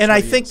coordinator. And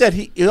I think that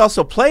he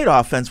also played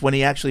offense when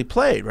he actually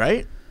played,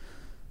 right?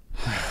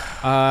 No,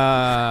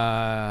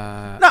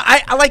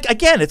 I like,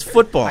 again, it's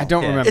football. I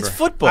don't remember. It's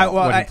football.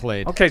 What he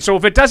played. Okay, so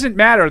if it doesn't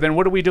matter, then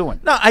what are we doing?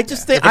 No, I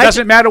just think If it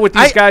doesn't matter what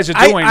these guys are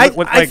doing,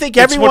 I think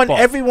it's football.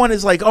 everyone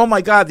is like, oh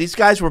my God, these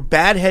guys were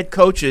bad head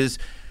coaches.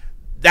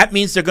 That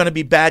means they're going to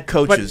be bad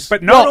coaches.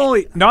 But not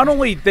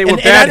only they were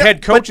bad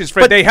head coaches,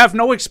 Fred, they have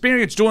no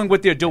experience doing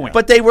what they're doing.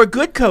 But they were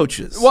good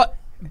coaches. What?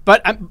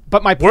 But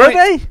my point. Were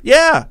they?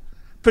 Yeah.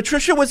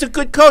 Patricia was a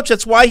good coach.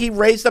 That's why he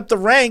raised up the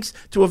ranks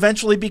to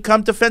eventually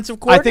become defensive I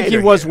coordinator.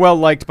 think he was here. well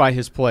liked by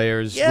his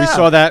players. Yeah. We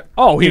saw that.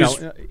 Oh, he you was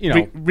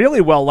know,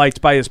 really well liked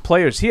by his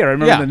players here. I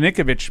remember the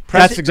Ninkovich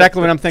press. That's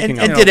exactly what I'm thinking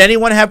And of. did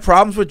anyone have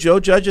problems with Joe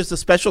Judge as the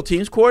special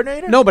teams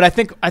coordinator? No, but I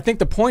think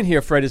the point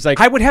here, Fred, is like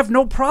I would have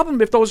no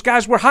problem if those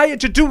guys were hired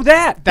to do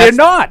that. They're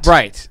not.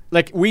 Right.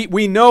 Like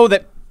we know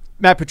that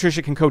Matt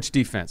Patricia can coach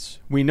defense.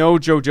 We know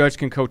Joe Judge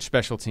can coach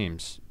special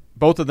teams.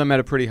 Both of them at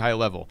a pretty high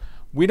level.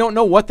 We don't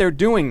know what they're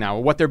doing now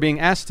or what they're being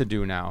asked to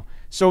do now.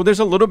 So there's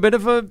a little bit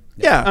of a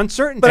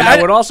uncertainty. But I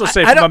would also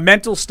say, from a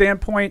mental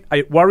standpoint,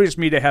 it worries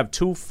me to have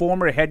two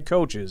former head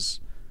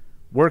coaches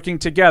working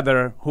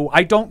together who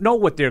I don't know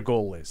what their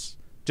goal is.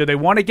 Do they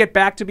want to get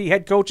back to be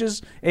head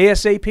coaches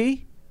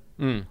ASAP?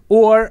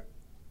 Or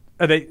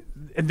are they,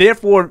 and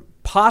therefore,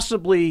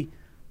 possibly,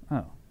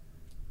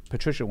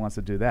 Patricia wants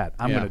to do that.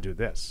 I'm going to do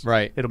this.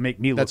 Right. It'll make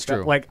me look That's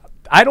true. like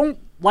I don't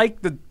like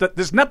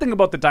there's nothing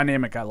about the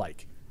dynamic I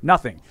like.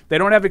 Nothing. They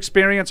don't have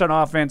experience on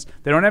offense.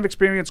 They don't have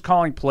experience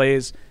calling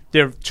plays.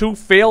 They're two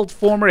failed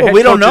former head coaches.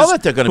 We don't know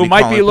that they're going to be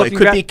might calling be plays. looking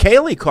Could be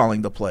Kaylee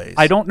calling the plays.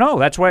 I don't know.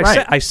 That's why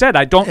I said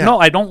I don't know.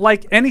 I don't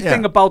like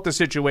anything about the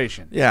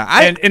situation. Yeah,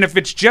 and if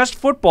it's just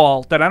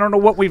football, then I don't know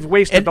what we've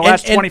wasted the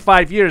last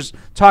 25 years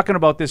talking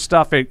about this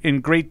stuff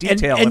in great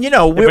detail. And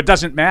if it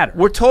doesn't matter.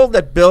 We're told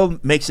that Bill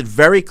makes it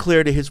very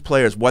clear to his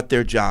players what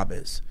their job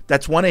is.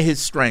 That's one of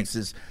his strengths.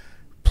 Is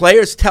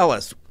players tell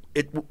us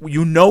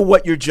you know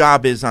what your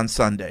job is on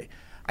Sunday.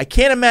 I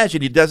can't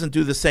imagine he doesn't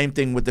do the same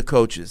thing with the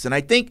coaches. And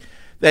I think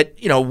that,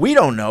 we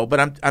don't know,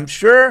 but I'm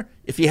sure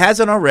if he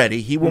hasn't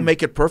already, he will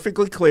make it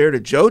perfectly clear to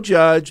Joe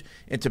Judge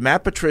and to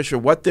Matt Patricia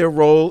what their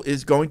role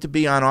is going to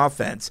be on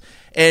offense.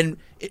 And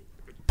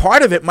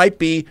part of it might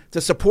be to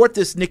support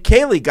this Nick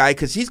Kaylee guy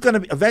because he's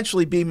going to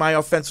eventually be my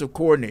offensive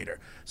coordinator.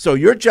 So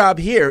your job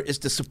here is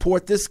to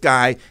support this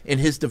guy in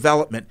his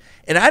development.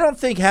 And I don't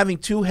think having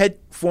two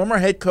former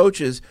head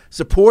coaches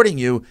supporting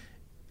you,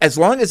 as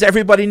long as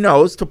everybody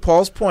knows, to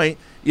Paul's point,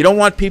 you don't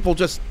want people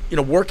just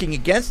working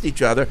against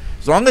each other.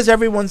 As long as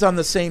everyone's on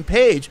the same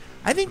page,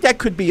 I think that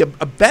could be a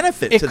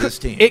benefit to this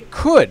team. It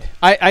could.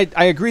 I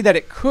agree that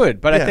it could,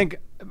 but I think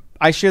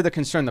I share the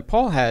concern that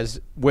Paul has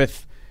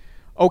with,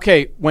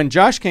 when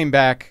Josh came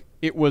back,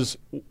 it was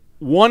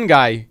one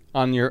guy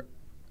on your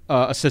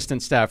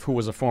assistant staff who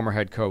was a former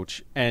head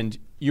coach, and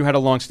you had a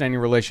long-standing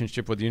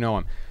relationship with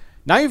him.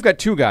 Now you've got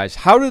two guys.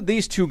 How do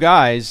these two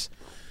guys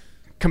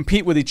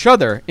compete with each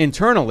other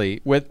internally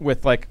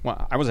with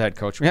I was a head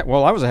coach. Yeah,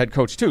 well, I was a head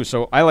coach too,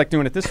 so I like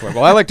doing it this way.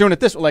 Well, I like doing it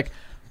this way. Like,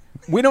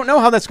 we don't know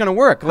how that's going to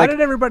work. How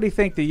did everybody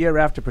think the year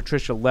after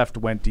Patricia left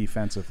went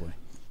defensively?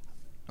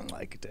 I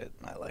liked it.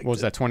 What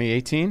was that,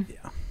 2018?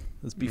 Yeah.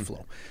 Let's be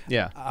flow.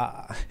 Yeah.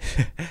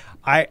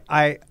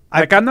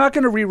 I'm not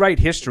going to rewrite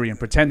history and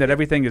pretend that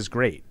everything is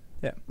great.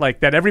 Yeah.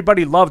 Like that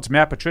everybody loved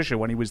Matt Patricia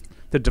when he was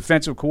the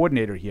defensive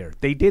coordinator here.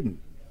 They didn't.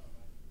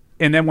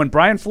 And then when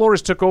Brian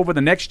Flores took over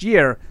the next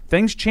year,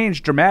 things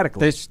changed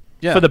dramatically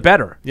for the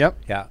better. Yep.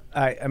 Yeah.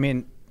 I mean,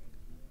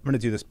 I'm going to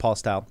do this Paul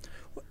style.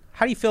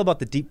 How do you feel about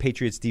the deep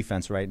Patriots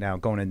defense right now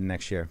going into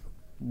next year?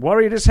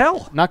 Worried as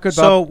hell. Not good.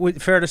 So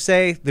fair to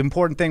say the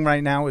important thing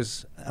right now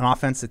is an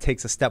offense that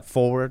takes a step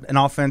forward, an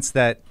offense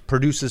that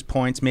produces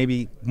points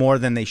maybe more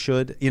than they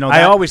should.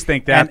 I always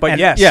think that, but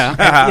yes.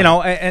 Yeah.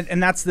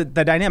 And that's the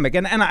dynamic.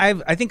 And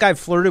I think I've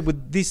flirted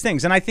with these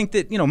things. And I think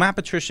that, Matt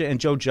Patricia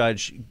and Joe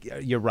Judge,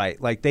 you're right.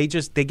 Like they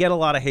get a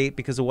lot of hate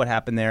because of what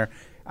happened there.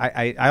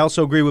 I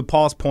also agree with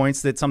Paul's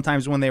points that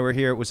sometimes when they were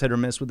here, it was hit or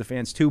miss with the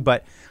fans too.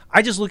 But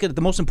I just look at it.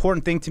 The most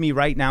important thing to me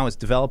right now is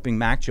developing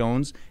Mac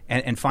Jones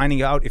and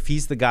finding out if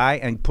he's the guy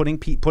and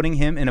putting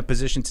him in a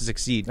position to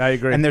succeed. I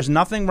agree. And there's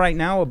nothing right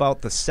now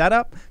about the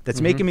setup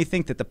that's making me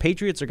think that the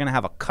Patriots are going to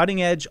have a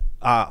cutting edge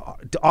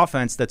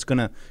offense that's going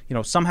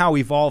to somehow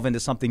evolve into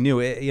something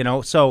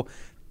new. So.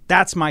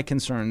 That's my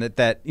concern,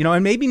 that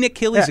and maybe Nick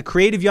Kaylee's a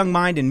creative young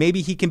mind, and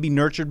maybe he can be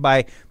nurtured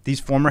by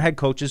these former head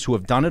coaches who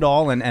have done it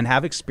all and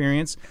have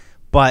experience.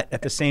 But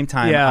at the same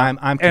time,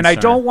 I'm concerned. And I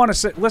don't want to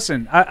sit.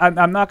 Listen,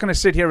 I'm not going to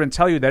sit here and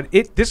tell you that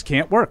this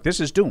can't work. This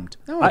is doomed.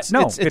 No,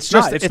 it's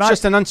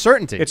just an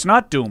uncertainty. It's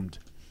not doomed.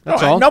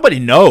 That's all. Nobody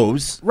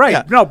knows. Right.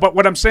 Yeah. No, but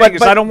what I'm saying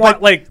is I don't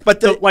want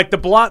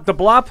the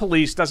blah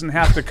police doesn't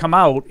have to come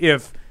out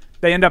if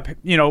they end up,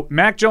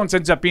 Mac Jones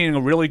ends up being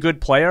a really good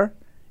player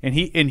and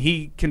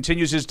he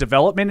continues his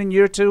development in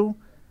year 2.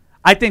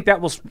 I think that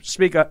will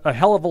speak a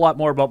hell of a lot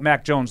more about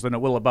Mac Jones than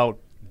it will about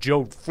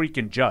Joe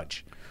freaking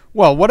Judge.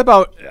 Well, what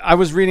about I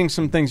was reading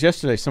some things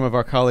yesterday, some of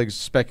our colleagues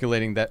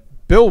speculating that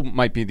Bill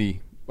might be the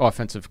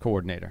offensive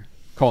coordinator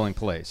calling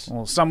plays.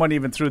 Well, someone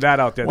even threw that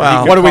out there.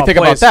 Well, what do we think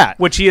about that?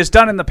 Which he has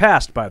done in the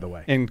past, by the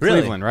way. In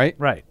Cleveland, right?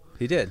 Right.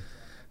 He did.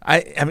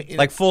 I mean,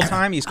 Like full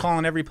time, he's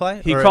calling every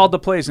play. He called the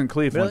plays in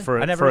Cleveland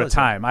Really? I never for a realized that.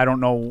 time. I don't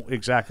know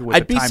exactly what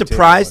I'd the be timetable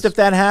surprised was. if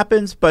that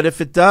happens, but if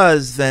it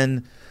does,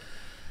 then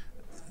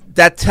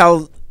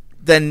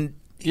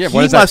Yeah, he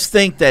what does that- must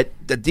think that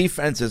the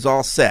defense is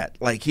all set.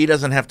 Like he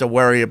doesn't have to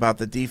worry about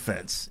the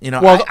defense.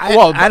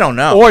 I don't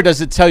know. Or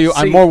does it tell you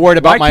I'm See, more worried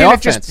about why my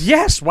can't it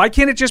offense? why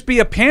can't it just be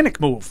a panic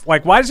move?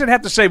 Like, why does it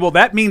have to say, well,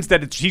 that means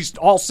that he's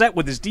all set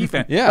with his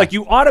defense? Yeah. Like,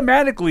 you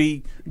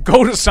automatically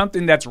go to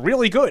something that's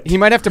really good. He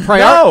might have to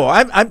No,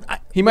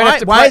 He might have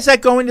to why is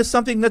that going to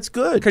something that's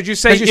good? Because you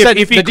say 'Cause you said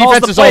if he the calls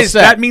defense the is all plays,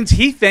 set. that means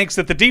he thinks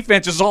that the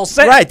defense is all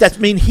set. Right, that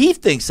means he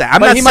thinks that. I'm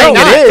But not he saying might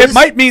not. it is. It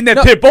might mean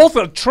that they're both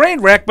a train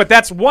wreck, but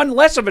that's one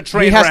less of a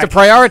train He wreck. has to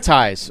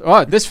prioritize.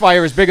 Oh, this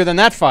fire is bigger than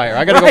that fire.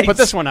 I got to Right. go put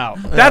this one out.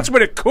 That's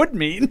what it could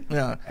mean.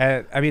 Yeah.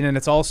 And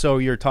it's also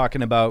you're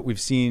talking about. We've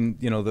seen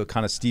the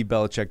kind of Steve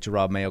Belichick,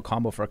 Gerard Mayo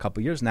combo for a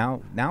couple of years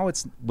now. Now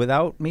it's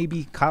without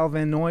maybe Kyle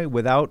Van Noy,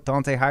 without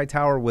Dante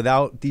Hightower,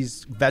 without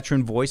these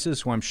veteran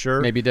voices who I'm sure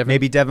Maybe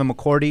Devin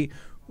McCourty,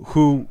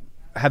 who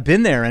have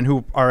been there and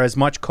who are as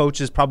much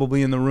coaches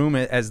probably in the room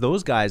as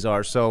those guys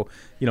are. So,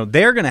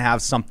 they're going to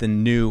have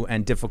something new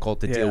and difficult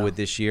to deal with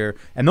this year.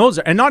 And those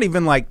are, and not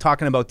even like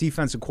talking about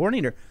defensive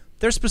coordinator.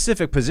 They're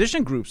specific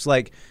position groups.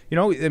 Like,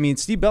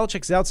 Steve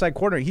Belichick's the outside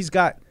coordinator. He's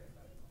got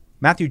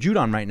Matthew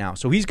Judon right now.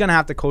 So he's going to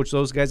have to coach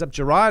those guys up.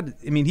 Gerard,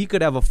 he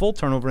could have a full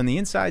turnover in the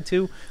inside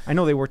too. I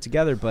know they work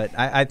together, but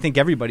I think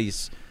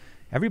everybody's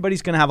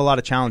going to have a lot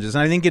of challenges.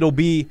 And I think it'll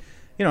be,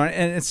 and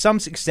at some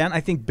extent, I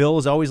think Bill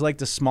has always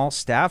liked a small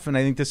staff, and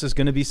I think this is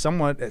going to be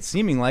somewhat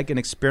seeming like an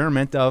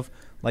experiment of,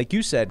 like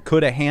you said,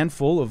 could a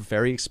handful of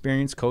very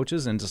experienced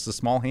coaches and just a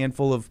small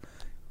handful of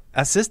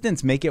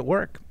assistants make it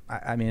work?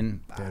 I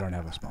mean, They don't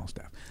have a small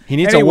staff. He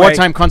needs Anyway, a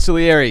wartime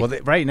consigliere. well,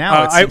 right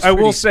now, I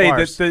will say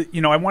that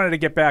I wanted to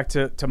get back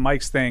to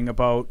Mike's thing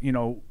about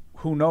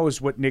who knows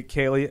what Nick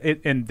Caley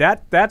and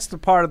that's the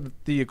part of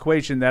the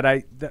equation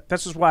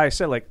that's just why I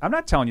said, like, I'm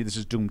not telling you this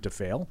is doomed to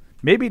fail.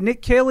 Maybe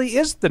Nick Caley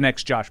is the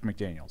next Josh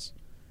McDaniels,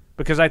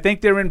 because I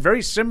think they're in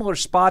very similar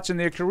spots in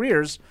their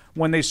careers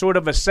when they sort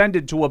of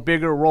ascended to a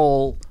bigger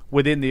role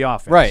within the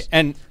offense. Right,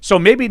 and so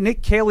maybe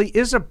Nick Caley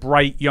is a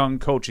bright young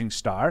coaching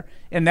star,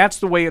 and that's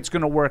the way it's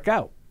going to work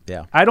out.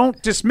 Yeah. I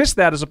don't dismiss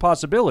that as a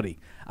possibility.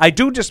 I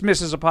do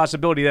dismiss as a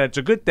possibility that it's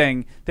a good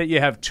thing that you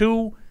have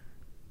two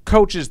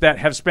coaches that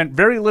have spent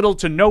very little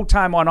to no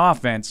time on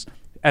offense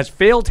as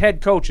failed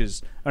head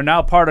coaches are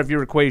now part of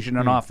your equation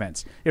on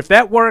offense. If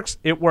that works,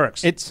 it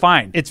works. It's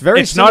fine. It's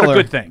very It's similar. not a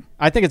good thing.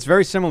 I think it's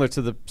very similar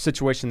to the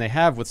situation they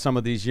have with some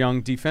of these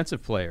young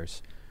defensive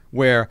players,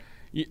 where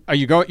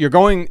you're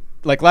going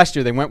like last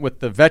year. They went with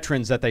the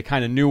veterans that they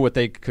kind of knew what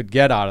they could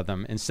get out of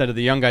them instead of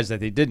the young guys that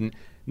they didn't.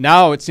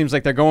 Now it seems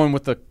like they're going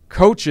with the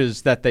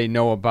coaches that they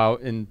know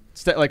about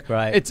instead. Like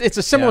Right. it's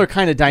a similar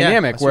kind of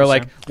dynamic that's where, what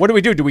I'm like, what do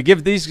we do? Do we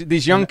give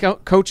these young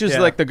coaches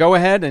like the go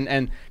ahead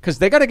and because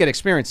they got to get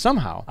experience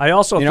somehow? I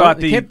also You know, thought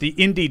they can't- the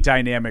indie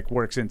dynamic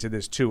works into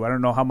this too. I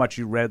don't know how much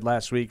you read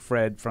last week,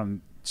 Fred,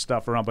 from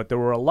stuff around, but there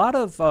were a lot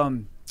of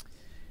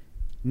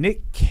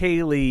Nick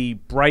Caley,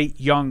 bright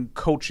young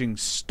coaching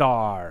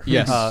star,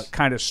 Yes.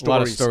 kind of A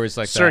lot of stories, stories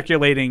like that.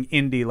 circulating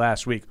Indy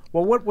last week.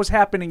 Well, what was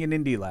happening in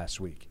Indy last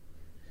week?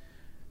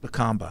 The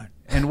combine.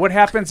 And what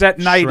happens at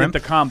night Shrimp.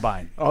 at the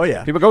combine? Oh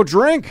yeah. People go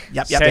drink.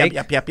 Yep. Steak.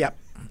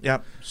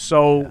 Yep.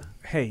 So,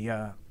 hey,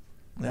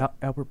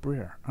 Albert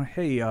Breer.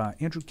 Hey,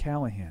 Andrew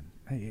Callahan.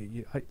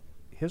 Hey,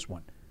 here's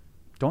one.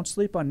 Don't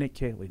sleep on Nick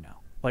Caley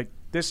now. Like,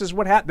 this is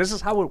what this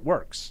is how it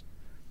works.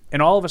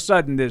 And all of a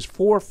sudden, there's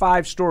 4 or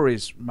 5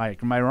 stories,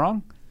 Mike. Am I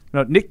wrong?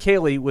 No, Nick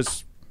Caley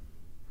was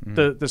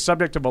the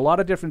subject of a lot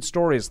of different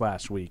stories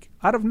last week,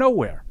 out of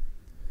nowhere.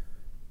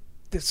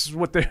 This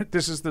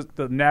is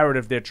the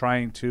narrative they're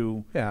trying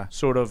to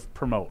sort of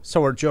promote.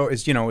 So are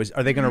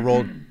they going to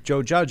roll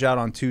Joe Judge out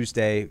on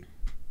Tuesday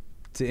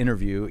to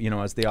interview,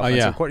 as the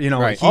offensive coordinator?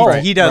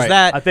 Right. He does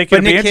that. I think but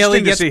it'll be Nick Caley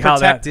interesting to gets see how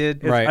that.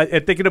 protected. Right. I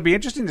think it'll be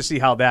interesting to see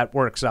how that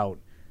works out.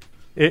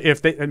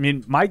 If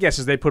they, my guess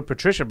is they put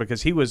Patricia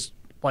because he was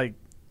like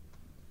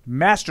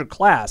master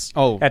class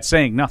at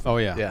saying nothing. Oh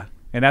yeah. Yeah.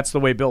 And that's the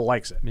way Bill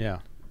likes it. Yeah.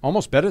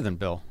 Almost better than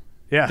Bill.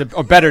 Yeah.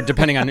 Or better,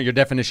 depending on your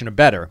definition of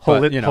better.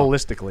 But,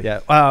 Holistically.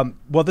 Yeah.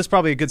 Well, this is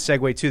probably a good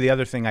segue to the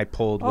other thing I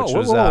pulled, which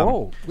was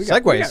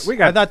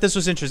segues. I thought this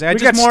was interesting. I we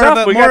just got more stuff.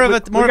 of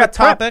We a got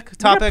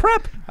topic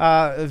prep.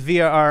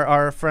 via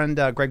our friend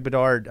Greg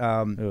Bedard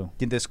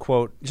did this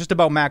quote just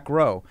about Matt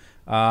Groh.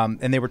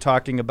 And they were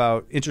talking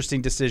about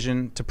interesting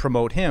decision to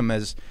promote him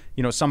as,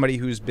 somebody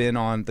who's been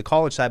on the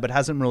college side but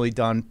hasn't really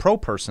done pro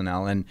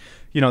personnel. And,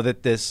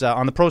 that this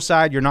on the pro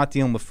side, you're not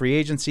dealing with free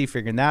agency,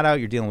 figuring that out.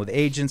 You're dealing with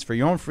agents for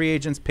your own free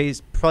agents,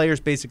 players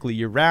basically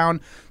year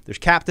round. There's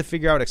cap to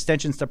figure out,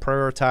 extensions to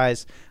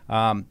prioritize.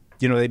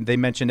 They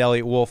mentioned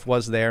Elliott Wolf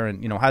was there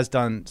and, has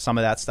done some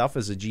of that stuff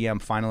as a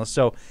GM finalist.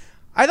 So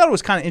I thought it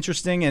was kind of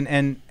interesting,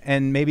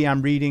 and maybe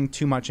I'm reading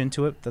too much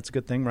into it. That's a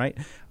good thing, right?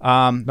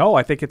 No,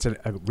 I think it's a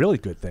really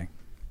good thing.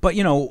 But,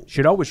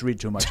 should always read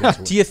too much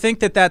into it. Do you think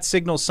that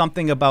signals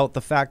something about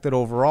the fact that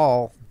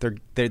overall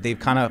they've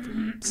kind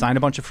of signed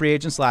a bunch of free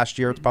agents last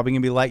year? It's probably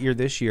going to be a light year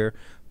this year.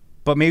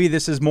 But maybe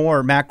this is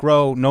more Matt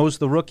Groh knows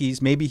the rookies.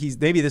 Maybe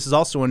this is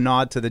also a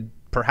nod to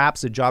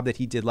perhaps the job that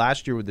he did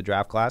last year with the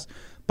draft class.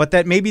 But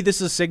that maybe this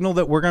is a signal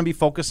that we're going to be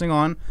focusing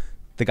on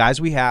the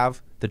guys we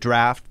have, the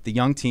draft, the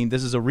young team.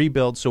 This is a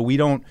rebuild, so we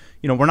don't,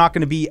 we're not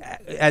going to be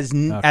as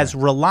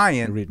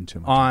reliant You're reading too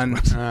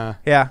much on.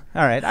 Yeah,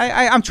 all right.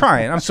 I'm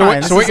trying. So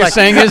trying. what you're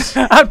saying is,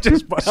 I'm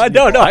just. I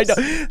know.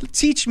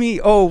 Teach me.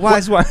 Oh,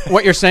 wise one.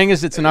 What you're saying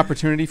is, it's an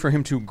opportunity for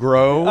him to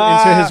grow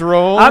into his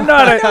role. I'm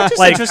not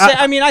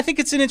I think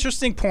it's an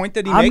interesting point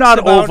that he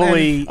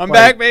makes. I'm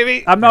back,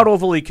 baby. I'm not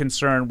overly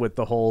concerned with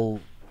the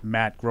whole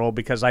Matt Groh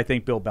because I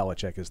think Bill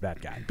Belichick is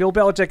that guy. Bill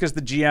Belichick is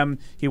the GM.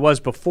 He was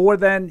before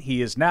then.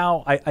 He is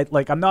now.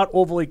 I'm not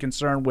overly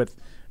concerned with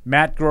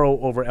Matt Groh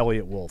over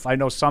Elliott Wolf. I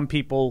know some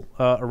people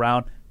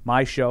around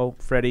my show,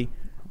 Freddie.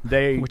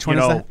 Which one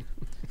is that?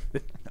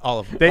 All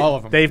of them. All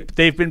of them.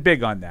 They've been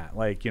big on that.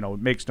 it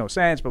makes no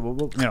sense, but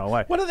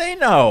what do they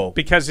know?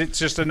 Because it's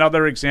just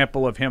another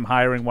example of him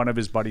hiring one of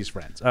his buddy's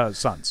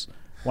sons,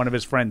 one of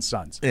his friend's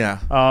sons. Yeah.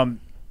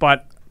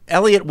 But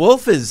Elliott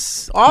Wolf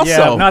is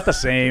also not the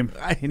same.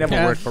 He never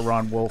worked for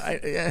Ron Wolf.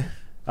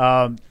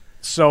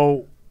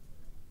 So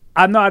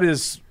I'm not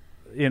as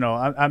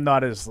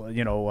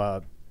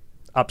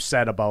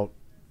upset about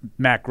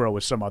Matt Groh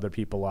as some other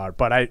people are.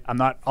 But I'm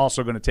not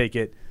also going to take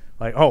it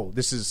like, oh,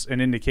 this is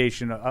an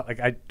indication.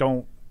 I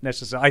don't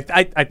necessarily.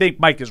 I think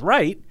Mike is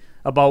right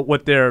about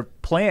what their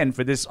plan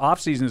for this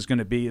offseason is going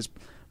to be is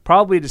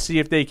probably to see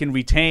if they can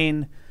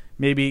retain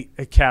maybe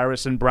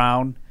Karras and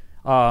Brown.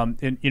 And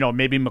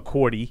maybe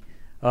McCourty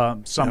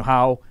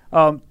somehow,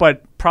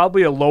 but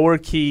probably a lower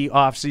key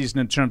offseason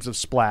in terms of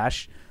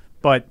splash,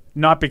 but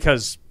not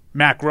because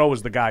Matt Groh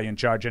is the guy in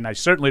charge, and I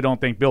certainly don't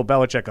think Bill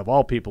Belichick, of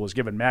all people, has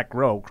given Matt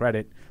Groh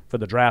credit for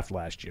the draft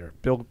last year.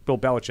 Bill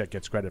Belichick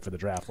gets credit for the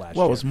draft last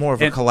year. Well, it was more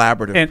of a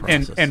collaborative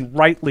process. And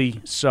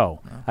rightly so.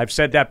 Yeah. I've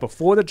said that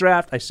before the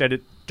draft. I said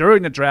it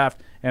during the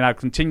draft, and I'll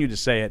continue to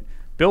say it.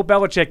 Bill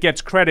Belichick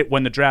gets credit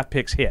when the draft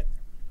picks hit.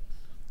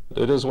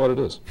 It is what it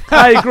is.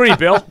 I agree,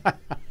 Bill.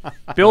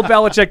 Bill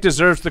Belichick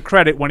deserves the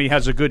credit when he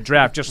has a good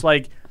draft, just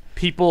like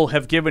people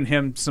have given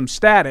him some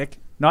static,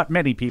 not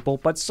many people,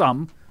 but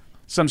some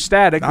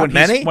static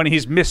when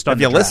he's missed on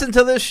the draft. Have you listened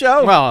to this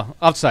show? Well,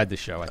 outside the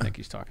show, I think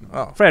he's talking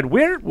about. Oh. Fred,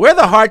 we're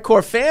the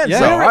hardcore fans.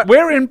 Yeah,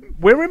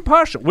 we're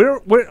impartial.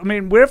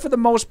 We're for the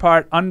most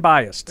part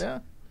unbiased. Yeah.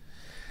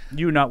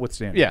 You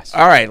notwithstanding. Yes.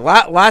 All right,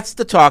 lots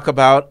to talk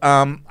about.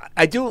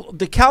 I do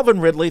the Calvin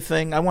Ridley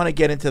thing. I want to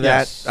get into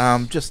that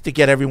just to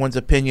get everyone's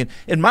opinion.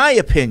 In my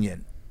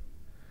opinion,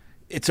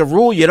 it's a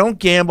rule you don't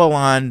gamble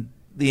on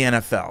the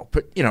NFL.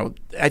 But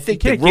I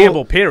think you can't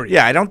gamble. Period.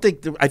 Yeah,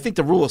 I think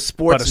the rule of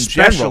sports, but in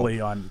general,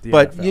 especially on the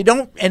but NFL. You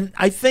don't. And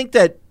I think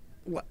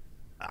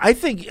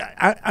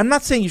I'm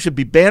not saying you should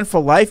be banned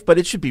for life, but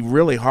it should be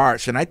really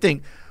harsh. And I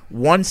think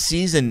one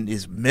season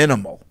is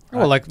minimal.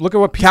 Well, look at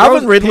what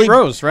Calvin Ridley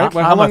Rose, right?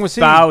 How long was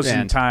he? I'm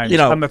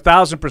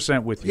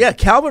 1,000% with you. Yeah,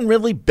 Calvin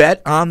Ridley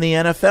bet on the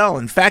NFL.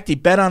 In fact, he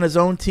bet on his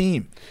own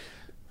team.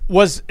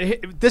 Was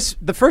this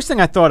the first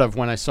thing I thought of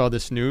when I saw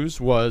this news?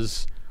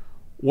 Was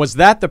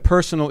that the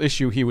personal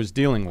issue he was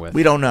dealing with?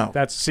 We don't know.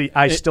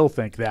 I still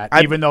think that,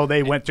 even though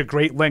they went to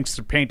great lengths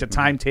to paint a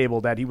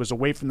timetable that he was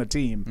away from the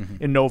team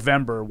in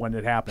November when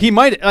it happened. He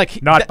might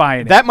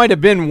buying it. That might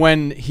have been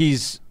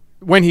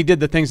when he did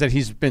the things that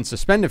he's been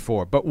suspended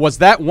for. But was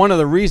that one of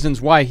the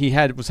reasons why he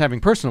was having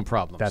personal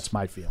problems? That's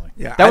my feeling.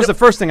 Yeah, that was the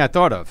first thing I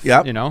thought of.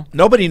 Yeah,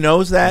 nobody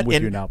knows that. I'm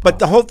with you now, but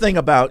the whole thing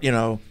about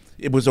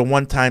it was a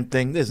one-time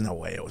thing. There's no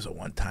way it was a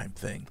one-time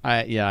thing.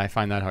 I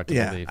find that hard to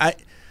believe.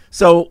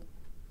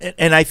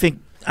 And I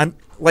think I'm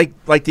like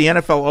the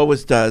NFL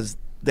always does.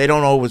 They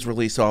don't always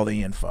release all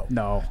the info.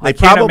 No, I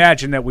can't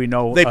imagine that we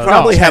know. They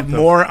probably have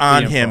more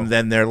on him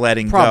than they're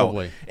letting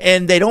go.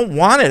 And they don't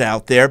want it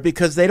out there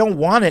because they don't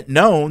want it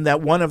known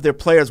that one of their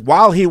players,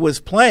 while he was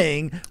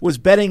playing, was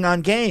betting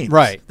on games.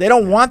 Right. They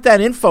don't want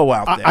that info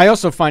out there. I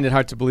also find it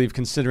hard to believe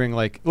considering,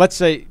 let's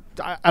say,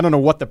 I don't know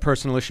what the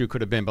personal issue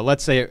could have been, but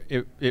let's say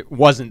it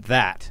wasn't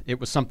that. It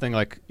was something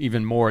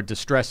even more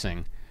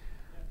distressing.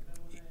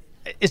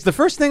 Is the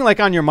first thing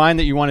on your mind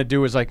that you want to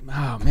do is oh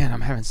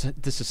man,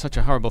 this is such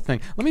a horrible thing.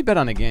 Let me bet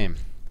on a game.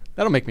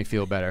 That'll make me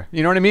feel better.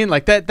 You know what I mean?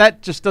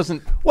 That just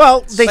doesn't.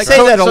 Well, they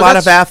say that a lot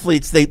of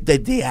athletes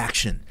the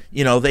action.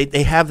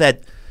 They have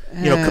that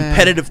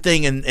competitive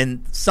thing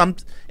and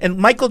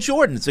Michael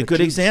Jordan is a good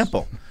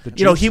example.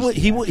 You know, he was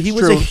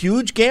a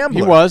huge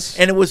gambler. He was.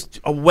 And it was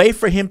a way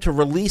for him to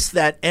release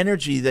that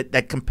energy,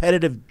 that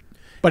competitive.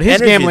 But his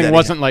energy gambling that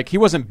wasn't like he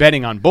wasn't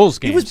betting on Bulls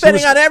games. He was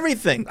betting on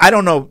everything. I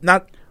don't know,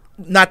 not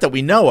that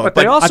we know of. But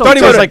But they also I thought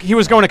he was to- like he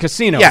was going to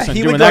casinos. yeah, and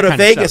he doing would go that to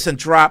kind of Vegas stuff. and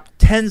drop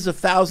tens of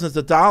thousands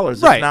of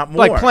dollars, right, if not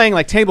more. like playing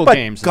like table But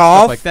games, golf, and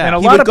stuff like that. And a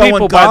He lot would of go in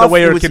people, by the golf,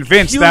 way, it are was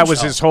convinced huge that was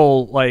though. his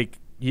whole like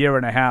year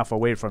and a half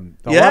away from.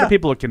 A Yeah. lot of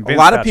people are convinced. A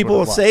lot of that's people what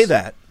will it was. say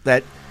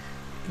that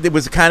there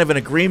was kind of an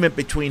agreement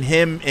between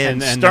him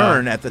and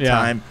Stern at the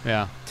time.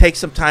 Yeah. Take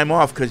some time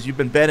off because you've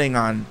been betting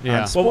on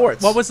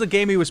sports. What was the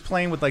game he was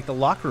playing with like the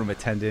locker room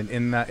attendant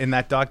in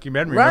that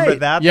documentary? Right. Remember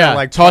that? Yeah, They're,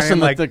 like tossing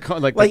playing, the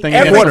like thing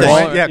against everything. the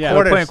wall. Yeah, They're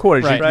quarters. playing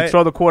quarters. You- Right. You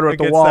throw the quarter at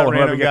the Against wall, that and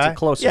whoever random gets guy? it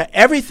closer. Yeah,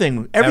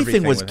 everything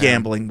Everything was with him.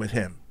 gambling with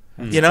him.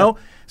 You know,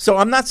 so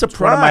I'm not One of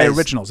surprised. my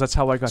originals. That's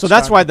how I got. So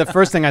that's why started. the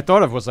first thing I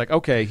thought of was like,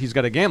 okay, he's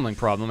got a gambling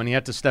problem, and he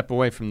had to step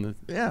away from the,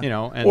 Yeah, you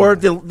know, and or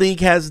the league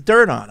has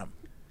dirt on him.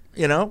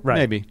 You know, Right.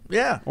 maybe.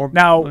 Yeah. Or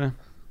Now,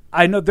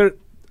 I know there.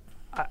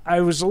 I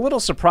was a little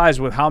surprised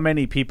with how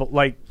many people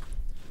like.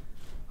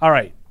 All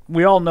right,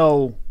 we all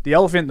know the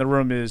elephant in the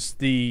room is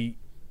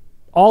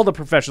all the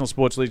professional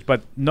sports leagues,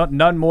 but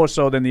none more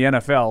so than the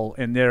NFL,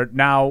 and they're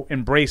now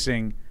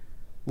embracing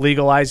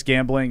legalized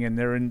gambling, and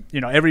they're in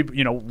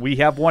we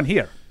have one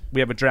here. We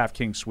have a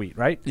DraftKings suite,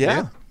 right?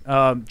 Yeah.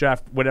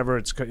 Draft whatever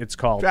it's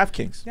called.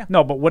 DraftKing's. Yeah.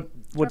 No, but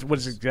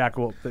what's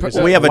exactly? Is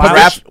we it have a lounge?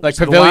 draft like Is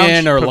it a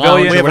pavilion or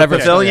lounge We or have whatever. a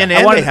pavilion I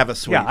and wanted- they have a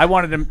suite. Yeah, I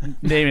wanted to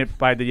name it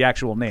by the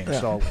actual name,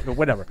 so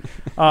whatever.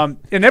 And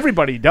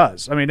everybody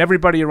does. I mean,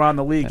 everybody around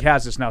the league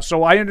has this now.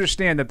 So I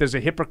understand that there's a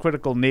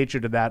hypocritical nature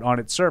to that on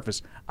its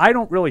surface. I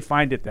don't really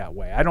find it that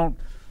way. I don't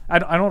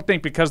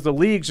think because the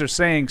leagues are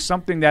saying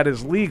something that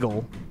is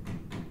legal,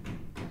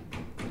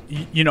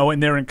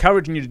 and they're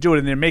encouraging you to do it,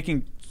 and they're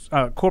making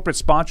corporate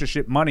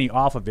sponsorship money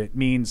off of it,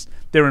 means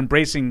they're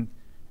embracing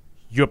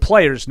your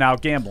players now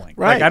gambling.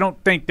 Right. Like, I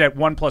don't think that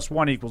 1 +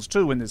 1 =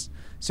 2 in this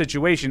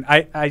situation.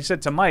 I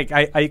said to Mike,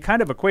 I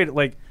kind of equate it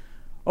like,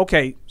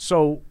 okay,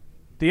 so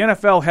the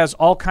NFL has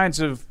all kinds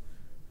of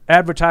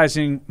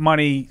advertising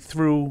money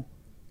through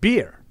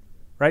beer,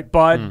 right?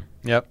 Bud,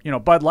 Yep.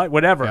 Bud Light,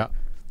 whatever. Yeah.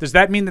 Does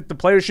that mean that the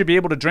players should be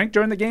able to drink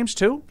during the games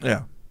too?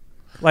 Yeah.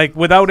 Like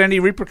without any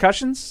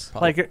repercussions?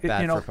 Bad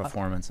for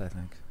performance, I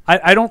think.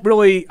 I don't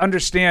really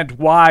understand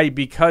why,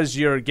 because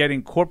you're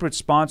getting corporate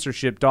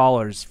sponsorship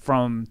dollars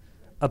from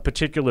a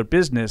particular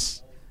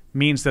business,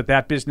 means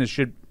that business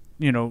should,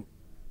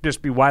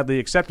 just be widely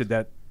accepted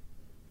that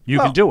you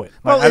can do it.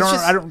 Well, Like, it's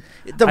I don't.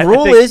 the I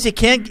rule think- is you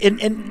can't,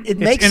 and it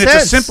makes and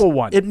sense. it's a simple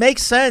one. It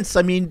makes sense.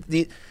 I mean,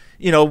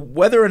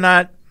 whether or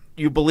not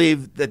you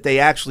believe that they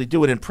actually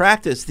do it in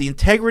practice, the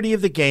integrity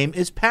of the game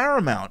is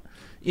paramount.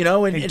 And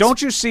And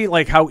don't you see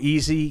like how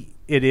easy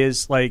it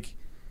is? Like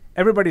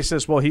everybody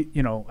says, well,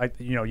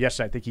 yes,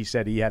 I think he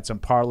said he had some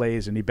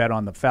parlays and he bet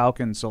on the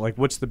Falcons. So like,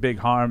 what's the big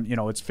harm?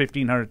 It's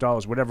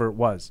 $1,500, whatever it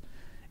was.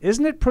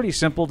 Isn't it pretty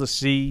simple to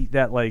see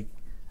that like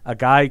a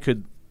guy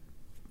could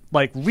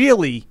like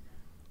really,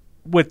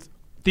 with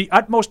the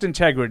utmost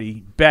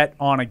integrity, bet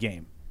on a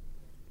game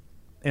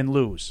and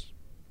lose,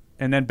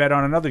 and then bet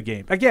on another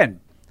game again?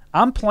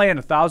 I'm playing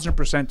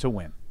 1,000% to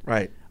win.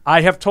 right.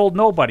 I have told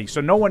nobody,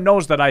 so no one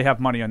knows that I have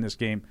money on this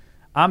game.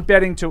 I'm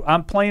playing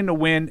to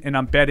win, and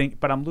I'm betting,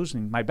 but I'm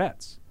losing my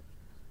bets.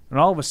 And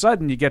all of a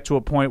sudden, you get to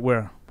a point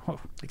where You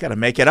got to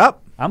make it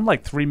up. I'm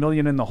like $3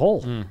 million in the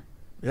hole.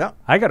 Yeah.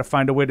 I got to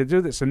find a way to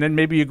do this, and then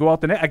maybe you go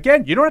out the net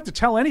again. You don't have to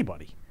tell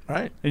anybody,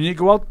 Right. and you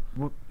go out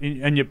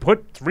and you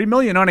put $3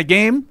 million on a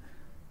game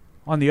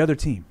on the other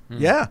team.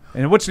 Yeah.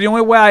 And what's the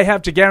only way I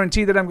have to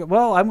guarantee that I'm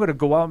going to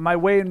go out my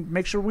way and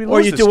make sure we lose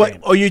Or you this do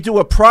game. you do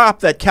a prop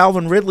that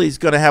Calvin Ridley's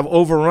going to have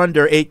over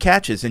under 8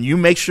 catches, and you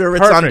make sure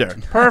it's Perfect.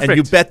 under. Perfect. And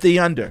you bet the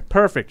under.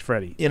 Perfect,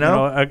 Freddie. You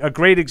know? A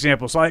great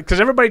example. So, because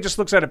everybody just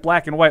looks at it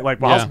black and white,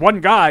 like, well, Yeah. it's one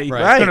guy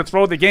Right. going to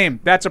throw the game.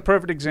 That's a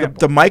perfect example.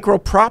 The micro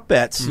prop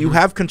bets you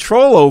have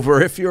control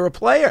over if you're a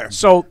player.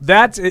 So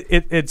that's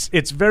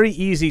it's very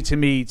easy to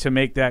me to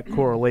make that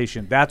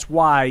correlation. That's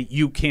why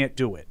you can't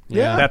do it.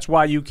 Yeah. That's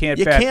why you can't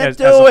You bet can't as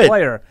do a it.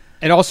 player.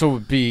 It also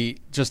would be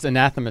just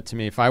anathema to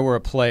me if I were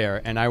a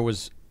player and I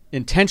was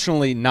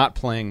intentionally not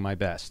playing my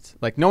best.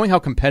 Like knowing how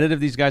competitive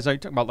these guys are. You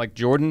talk about like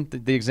Jordan,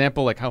 the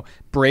example, like how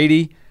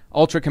Brady,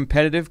 ultra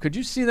competitive. Could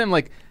you see them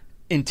like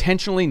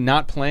intentionally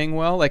not playing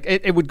well? Like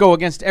it would go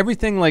against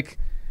everything like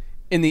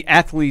in the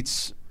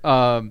athlete's,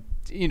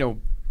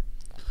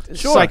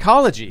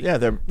 psychology. Yeah,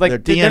 their like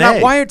DNA. they're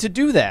not wired to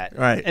do that.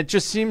 Right. It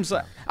just seems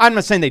like I'm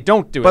not saying they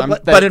don't do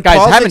it. But in guys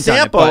Paul's haven't done it,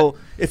 example,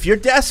 but if you're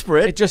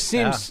desperate, it just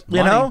seems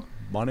you know,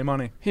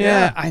 Money.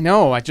 Yeah, I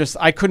know.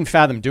 I couldn't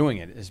fathom doing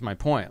it. Is my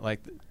point.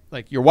 Like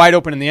you're wide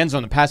open in the end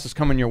zone. The pass is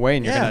coming your way,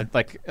 and you're Yeah.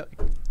 gonna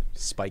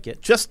Spike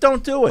it. just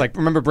don't do it. like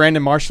remember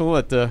Brandon Marshall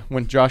at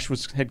when Josh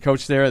was head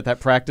coach there at that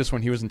practice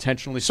when he was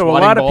intentionally So a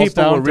swatting lot of balls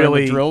people down were during the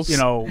really, drills,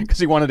 because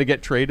he wanted to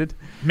get traded.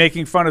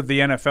 Making fun of the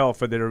NFL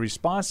for their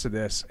response to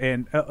this.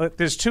 And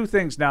there's two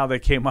things now that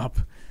came up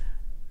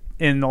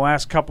in the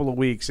last couple of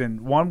weeks. And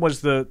one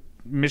was the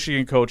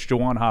Michigan coach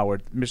Juwan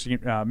Howard,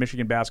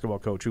 Michigan basketball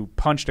coach, who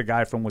punched a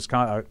guy from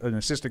Wisconsin, an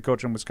assistant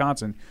coach from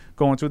Wisconsin,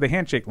 going through the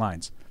handshake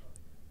lines.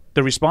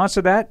 The response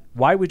to that,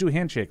 why we do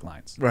handshake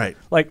lines? Right.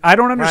 Like, I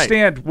don't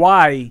understand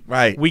why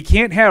we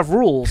can't have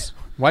rules.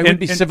 Why would it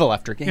be civil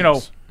after games? You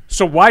know,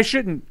 so why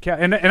shouldn't –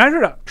 and I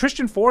heard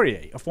Christian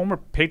Fourier, a former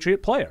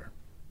Patriot player,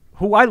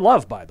 who I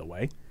love, by the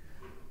way,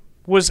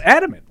 was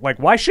adamant. Like,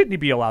 why shouldn't he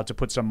be allowed to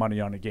put some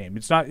money on a game?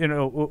 It's not,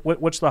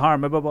 what's the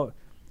harm? Blah, blah, blah.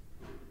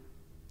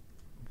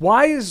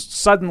 Why is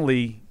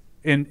suddenly,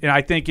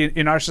 I think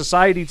in our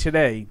society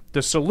today,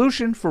 the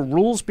solution for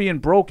rules being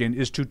broken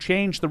is to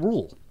change the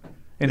rule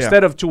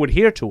instead of to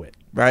adhere to it?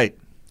 Right.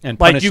 And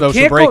punish those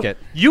who break it.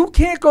 You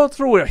can't go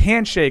through a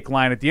handshake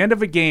line at the end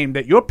of a game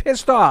that you're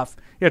pissed off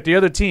at the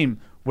other team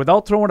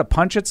without throwing a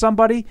punch at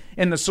somebody.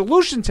 And the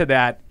solution to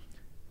that,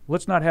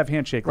 let's not have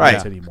handshake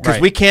lines anymore. Because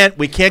we can't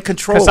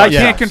control. Because I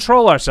can't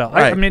control ourselves.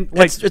 Right. I mean,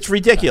 like it's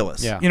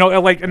ridiculous. Yeah. You know,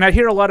 like, and I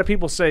hear a lot of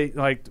people say,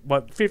 like,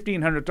 what,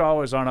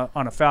 $1,500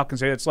 on a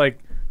Falcons. It's like,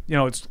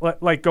 it's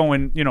like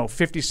going,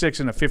 56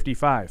 and a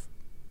 55.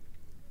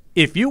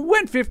 If you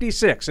went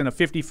 56 and a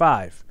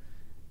 55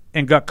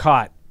 and got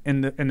caught,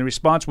 and the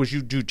response was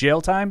you do jail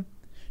time,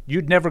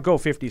 you'd never go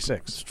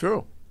 56. It's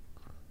true.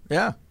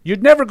 Yeah.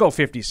 You'd never go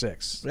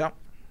 56. Yeah.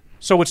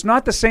 So it's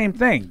not the same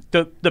thing.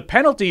 The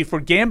penalty for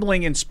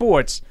gambling in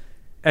sports,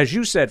 as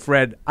you said,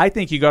 Fred, I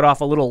think you got off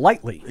a little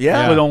lightly with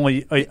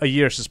only a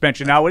year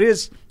suspension. Now, it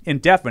is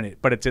indefinite,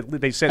 but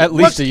they said at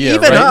least a year.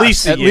 Even right?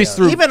 us, at least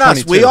through even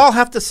us, 22. we all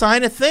have to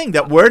sign a thing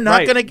that we're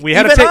not going to. We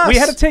had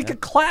to take a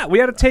class. We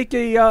had to take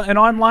an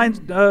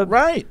online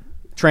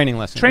training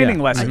lesson.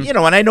 lesson.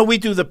 And I know we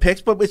do the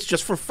picks, but it's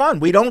just for fun.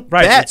 We don't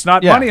bet. It's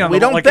not money on we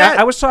don't like bet.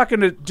 I was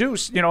talking to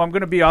Deuce. I'm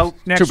going to be out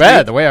next Too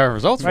bad week. the way our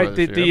results were. Right,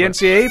 the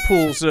NCAA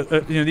pools, the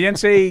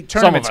NCAA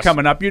tournament's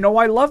coming up.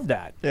 I love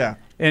that. Yeah.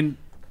 And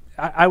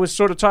I was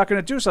sort of talking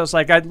to Deuce. I was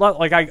like,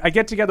 I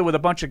get together with a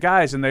bunch of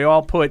guys, and they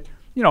all put,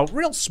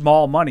 real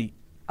small money.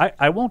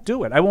 I won't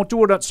do it. I won't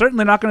do it.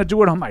 Certainly not going to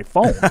do it on my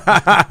phone.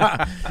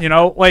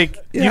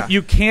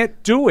 You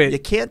can't do it. You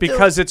can't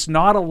because it's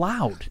not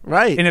allowed.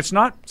 Right. And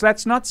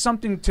that's not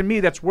something to me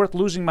that's worth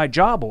losing my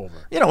job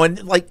over.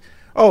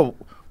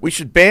 We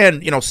should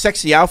ban,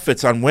 sexy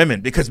outfits on women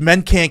because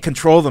men can't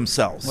control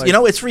themselves.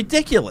 It's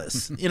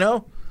ridiculous,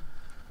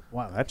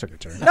 Wow, that took a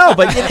turn. No,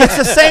 but it's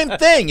the same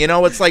thing.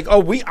 It's like,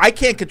 I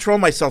can't control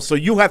myself, so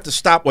you have to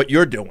stop what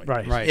you're doing.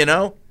 Right.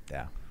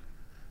 Yeah.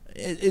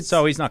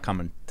 So he's not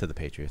coming to the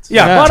Patriots.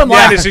 Yeah, bottom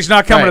line is he's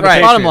not coming to the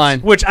Patriots. Bottom line.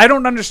 Which I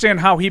don't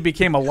understand how he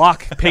became a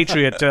lock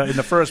Patriot in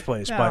the first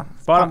place. But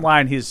bottom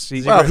line, he's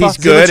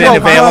good and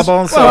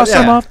available. Cross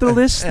him off the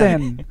list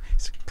then.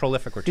 He's a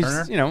prolific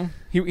returner.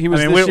 He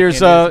was this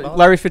year's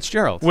Larry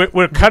Fitzgerald.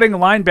 We're cutting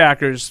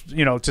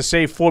linebackers, to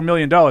save $4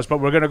 million,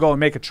 but we're going to go and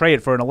make a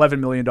trade for an $11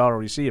 million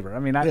receiver. I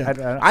mean,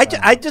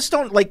 I just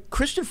don't like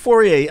Christian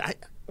Fourier.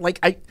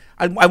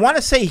 I want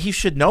to say he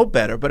should know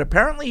better, but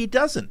apparently he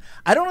doesn't.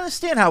 I don't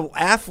understand how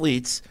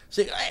athletes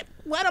say, hey,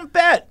 let him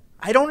bet.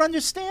 I don't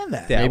understand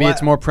that. Maybe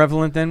it's more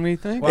prevalent than we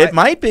think. It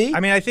might be. I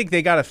mean, I think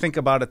they got to think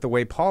about it the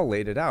way Paul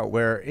laid it out,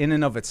 where in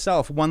and of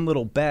itself, one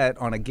little bet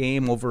on a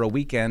game over a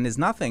weekend is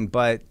nothing,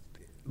 but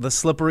the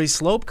slippery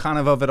slope kind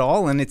of it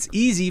all, and it's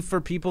easy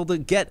for people to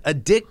get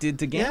addicted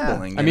to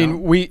gambling. I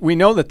mean, we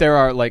know that there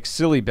are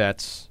silly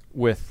bets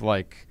with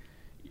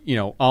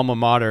alma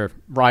mater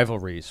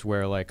rivalries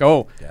where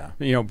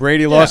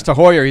Brady lost to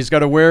Hoyer. He's got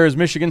to wear his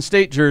Michigan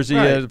State jersey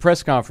at the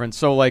press conference.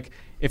 So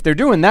if they're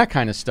doing that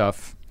kind of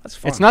stuff,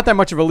 it's not that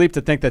much of a leap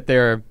to think that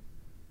they're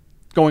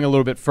going a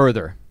little bit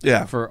further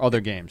for other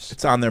games.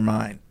 It's on their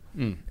mind.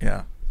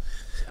 Yeah.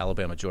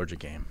 Alabama-Georgia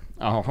game.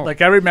 Oh.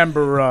 I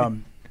remember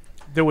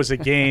there was a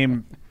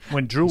game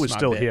when Drew was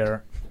still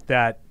here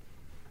that,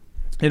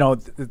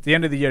 at the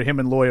end of the year, him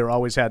and Lawyer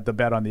always had the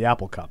bet on the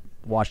Apple Cup,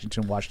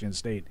 Washington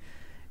State.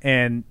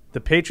 And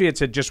the Patriots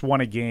had just won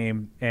a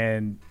game,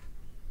 and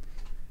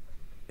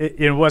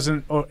it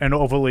wasn't an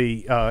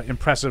overly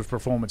impressive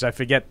performance. I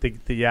forget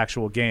the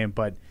actual game,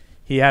 but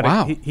he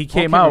had he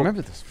came out.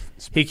 Remember this.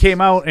 He came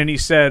out and he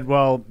said,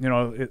 "Well,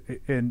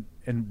 in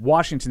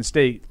Washington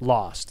State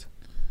lost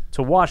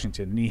to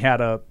Washington, and he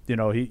had I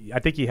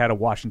think he had a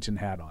Washington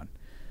hat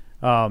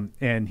on,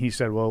 and he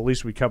said, well, at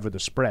least we covered the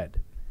spread."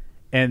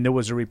 And there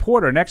was a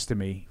reporter next to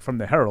me from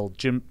the Herald,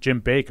 Jim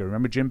Baker.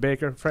 Remember Jim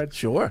Baker, Fred?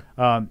 Sure.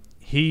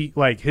 He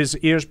his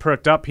ears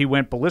perked up. He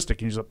went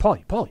ballistic, and he's like,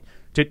 "Paulie,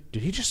 did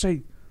he just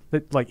say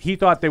that?" He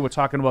thought they were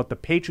talking about the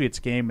Patriots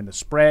game and the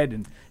spread,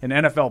 and an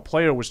NFL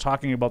player was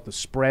talking about the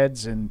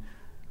spreads, and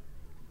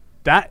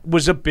that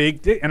was a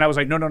big thing. And I was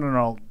like,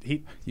 no.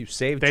 You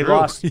saved Drew.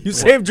 Lost. You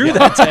saved Drew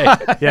that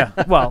day. Yeah.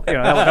 Well,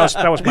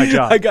 that was my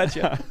job. I got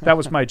you. That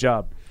was my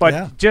job.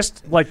 But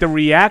just the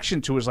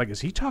reaction to it was like, is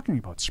he talking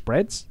about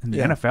spreads in the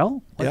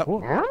NFL?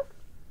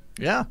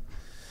 Yeah.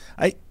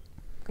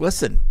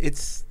 Listen,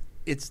 it's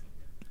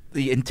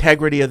the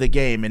integrity of the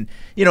game, and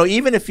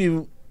even if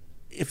you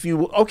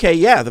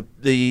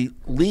the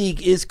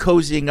league is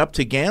cozying up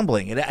to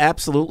gambling, it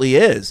absolutely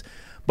is,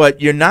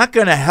 but you're not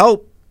going to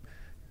help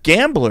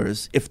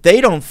gamblers if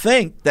they don't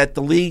think that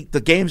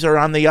the games are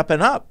on the up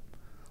and up.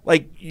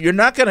 Like, you're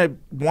not going to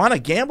want to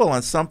gamble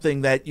on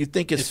something that you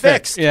think is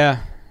fixed.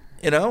 Yeah.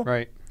 You know?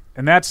 Right.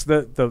 And that's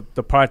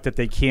the part that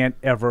they can't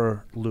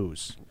ever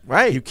lose.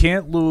 Right. You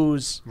can't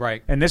lose.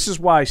 Right. And this is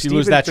why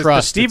lose that the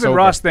trust, Stephen it's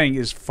Ross over. thing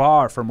is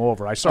far from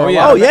over. I saw Oh, a yeah.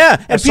 lot Oh, of that.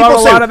 yeah. I And saw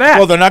people a say, lot of that.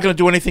 well, they're not going to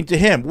do anything to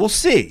him. We'll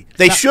see.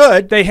 They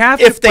should. They have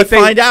if to, they but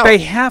find out. They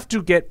have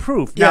to get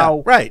proof. Yeah,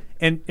 Now, right.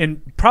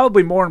 And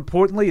probably more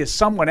importantly is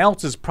someone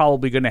else is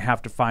probably going to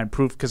have to find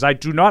proof, because I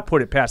do not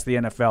put it past the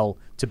NFL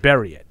to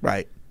bury it.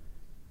 Right.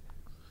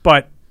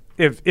 But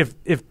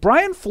if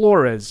Brian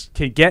Flores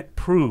can get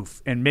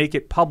proof and make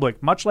it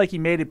public, much like he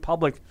made it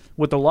public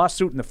with the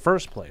lawsuit in the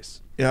first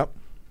place, Yep.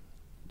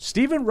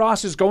 Stephen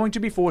Ross is going to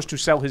be forced to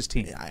sell his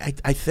team.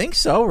 I think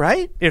so,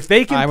 right? If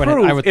they can I would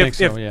prove, think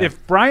so, yeah.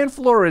 if Brian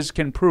Flores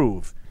can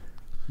prove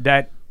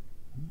that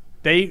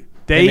they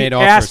made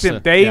asked offers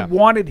him, they yeah.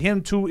 wanted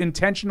him to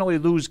intentionally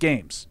lose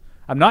games.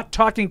 I'm not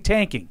talking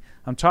tanking.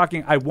 I'm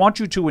talking, I want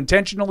you to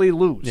intentionally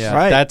lose. Yeah,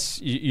 Right. that's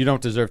you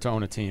don't deserve to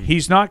own a team.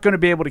 He's not going to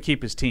be able to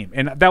keep his team.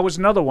 And that was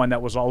another one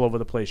that was all over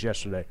the place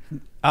yesterday.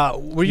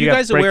 Were You you got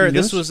guys aware breaking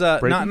this news? was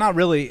Breaking? not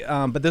really,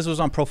 but this was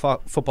on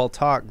Football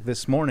Talk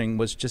this morning,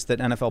 was just that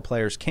NFL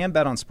players can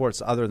bet on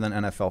sports other than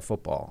NFL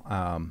football.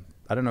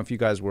 I don't know if you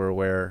guys were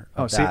aware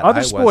of See, that. other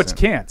I sports wasn't.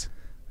 can't.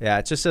 Yeah,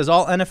 it just says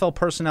all NFL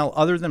personnel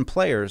other than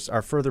players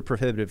are further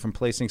prohibited from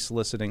placing,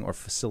 soliciting, or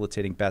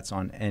facilitating bets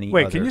on any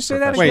Wait, other can you say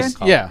that professional again?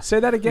 college. yeah. Say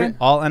that again.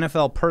 All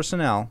NFL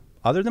personnel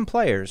other than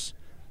players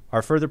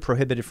are further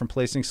prohibited from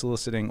placing,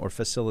 soliciting, or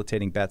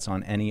facilitating bets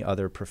on any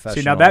other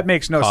professional. See, now that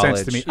makes no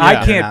sense to me. college,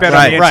 I can't bet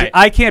Right. on the Right.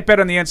 I can't bet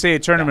on the NCAA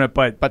tournament,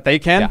 but they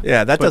can.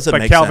 Yeah, that doesn't but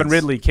make Calvin sense.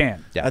 Ridley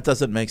can. Yeah. That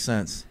doesn't make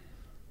sense.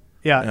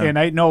 Yeah, Yeah. and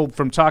I know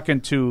from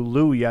talking to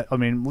Lou,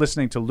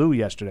 listening to Lou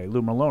yesterday,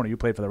 Lou Maloney, who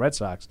played for the Red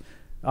Sox,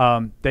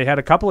 they had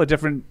a couple of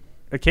different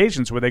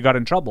occasions where they got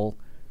in trouble.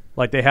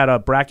 Like they had a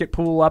bracket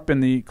pool up in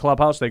the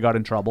clubhouse, they got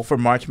in trouble. For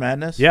March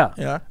Madness? Yeah.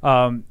 Yeah.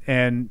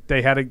 And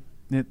they had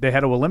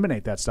to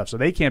eliminate that stuff, so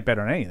they can't bet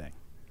on anything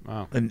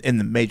Wow. In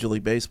the Major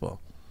League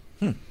Baseball.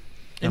 unless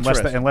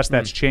Interesting.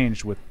 that's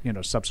changed with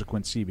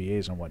subsequent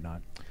CBAs and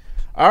whatnot.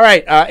 All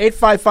right,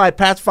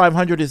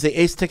 855-PATS-500 is the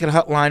Ace Ticket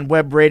Hotline.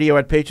 Web radio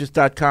at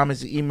patriots.com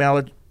is the email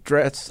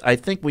address. I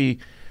think we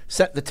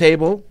set the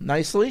table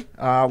nicely.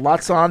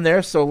 Lots on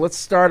there, so let's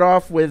start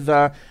off with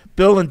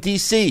Bill in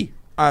D.C.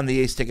 on the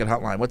Ace Ticket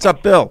Hotline. What's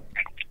up, Bill?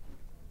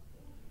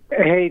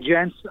 Hey,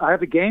 gents, I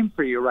have a game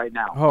for you right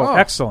now. Oh,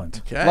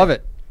 excellent. Okay. Love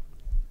it.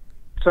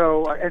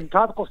 So, and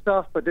topical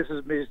stuff, but this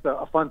is just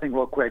a fun thing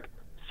real quick.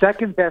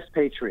 Second best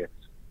Patriots.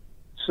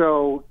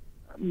 So,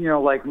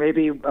 like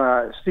maybe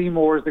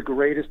Seymour is the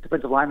greatest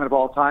defensive lineman of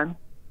all time.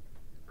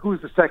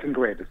 Who's the second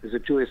greatest? Is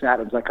it Julius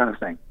Adams, that kind of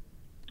thing?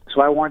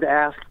 So I wanted to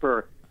ask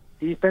for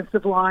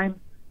defensive line,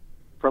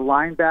 for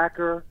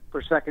linebacker,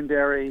 for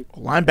secondary.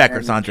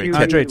 Linebacker's and Andre QB,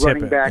 Tippett. Andre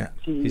running Tippett, back,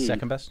 yeah. TE. He's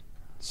second best.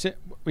 Second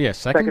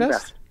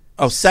best.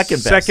 Oh, second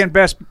best. Second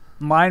best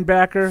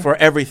linebacker, For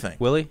everything.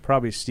 Willie,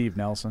 probably Steve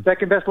Nelson.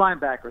 Second best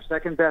linebacker,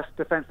 second best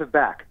defensive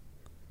back.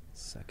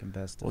 second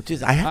best. Well,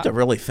 geez, I have to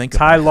really think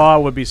Ty about Law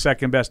would be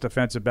second best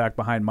defensive back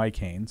behind Mike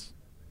Haynes.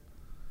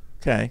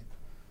 that. Okay.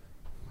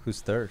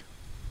 Who's third?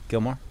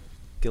 Gilmore,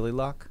 Gilly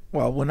Lock.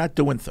 Well, we're not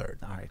doing third.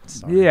 All right,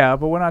 sorry. Yeah,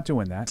 but we're not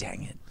doing that.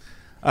 Dang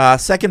it.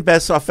 Second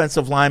best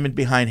offensive lineman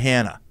behind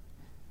Hannah.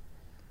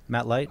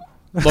 Matt Light.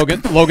 Logan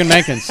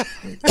Mankins.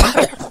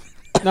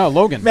 No,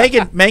 Logan.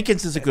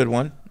 Mankins is a good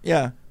one.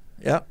 Yeah.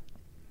 Yeah.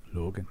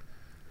 Logan.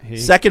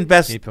 Second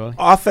best he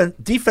probably-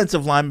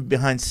 defensive lineman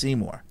behind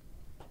Seymour.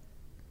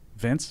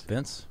 Vince.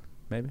 Vince,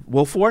 maybe.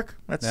 Wolfwork?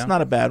 That's Yeah.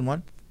 not a bad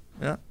one.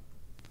 Yeah.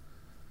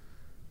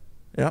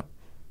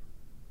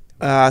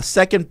 Yeah.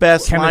 Second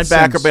best Kenneth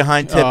linebacker Sims.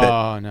 behind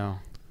Tippett. Oh no.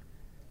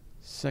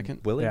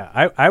 Second. Willie.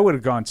 Yeah, I would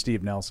have gone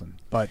Steve Nelson,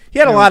 but He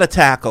had a lot of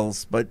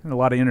tackles, but a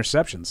lot of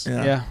interceptions.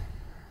 yeah.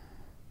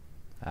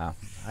 Yeah.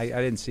 I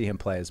didn't see him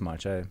play as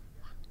much.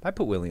 I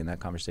put Willie in that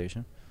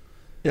conversation.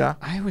 Yeah.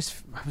 I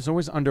was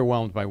always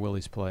underwhelmed by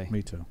Willie's play.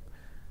 Me too.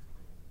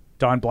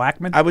 Don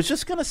Blackman. I was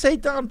just going to say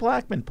Don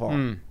Blackman,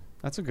 Paul.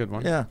 That's a good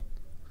one. Yeah.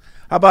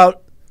 How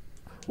about,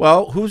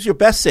 who's your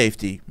best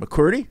safety?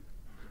 McCurdy?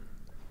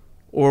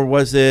 Or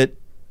was it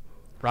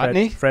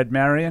Rodney? Fred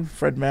Marion.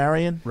 Fred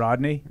Marion?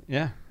 Rodney.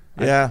 Yeah.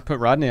 Yeah. Put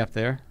Rodney up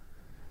there.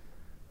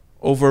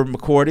 Over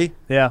McCourty?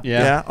 Yeah.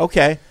 Yeah.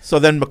 Okay. So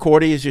then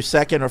McCourty is your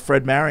second or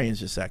Fred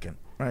Marion's your second,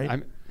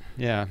 right?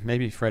 Yeah,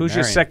 maybe Fred Who's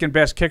your Marion. second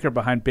best kicker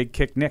behind Big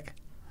Kick Nick?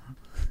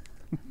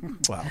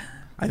 Well,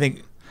 I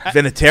think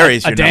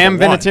Vinatieri's your damn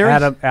number one.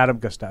 Vinatieri? Adam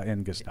Gustowski.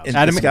 And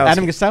Adam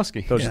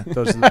Gostowski. Gostowski.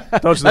 Those are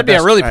the That'd be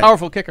best, a really right.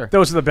 powerful kicker.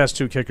 Those are the best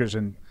two kickers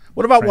in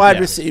What about Right, wide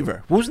yeah.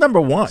 receiver? Who's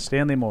number one?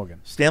 Stanley Morgan.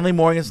 Stanley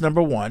Morgan's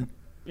number one.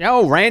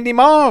 Yo, Randy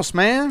Moss,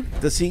 man.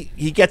 Does he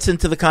gets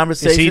into the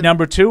conversation? Is he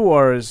number two,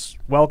 or is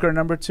Welker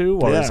number two,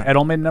 or is Yeah.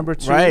 Edelman number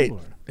two? Right. Or-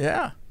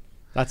 Yeah.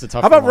 That's a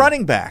tough How about one.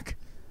 running back?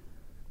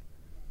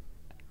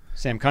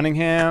 Sam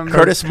Cunningham.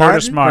 Curtis Martin.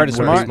 Curtis Martin. Curtis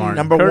would be Martin. one.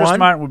 Number Curtis one?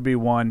 Martin would be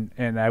one,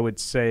 and I would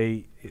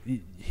say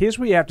here's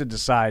where you have to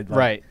decide. Like,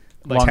 Right.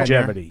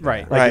 longevity.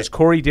 Right. Like, is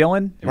Corey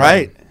Dillon?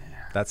 Right.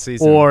 That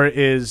season. Or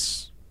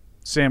is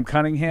Sam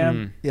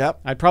Cunningham?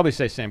 Yep. I'd probably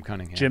say Sam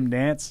Cunningham. Jim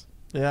Nantz?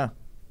 Yeah.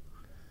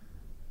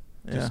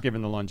 Just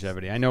given the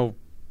longevity. I know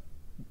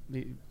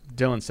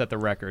Dylan set the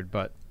record,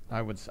 but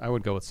I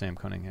would go with Sam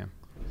Cunningham.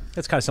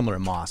 It's kind of similar to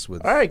Moss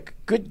with. All right.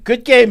 Good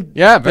game.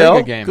 Yeah, very Bill.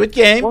 good game. Good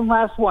game. One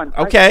last one.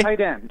 Okay.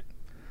 Tight end.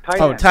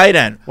 Tight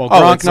end. Well,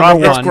 Gronk it's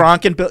number one.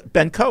 Gronk and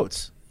Ben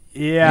Coates.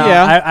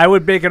 Yeah. I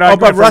would make an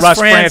argument but for Russ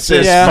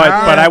Francis,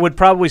 Yeah. but I would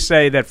probably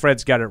say that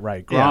Fred's got it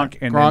right. Gronk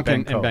and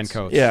Ben Coates.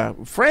 Coates. Yeah.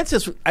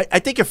 Francis, I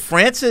think if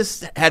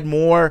Francis had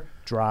more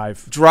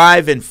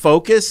drive and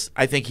focus,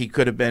 I think he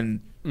could have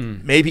been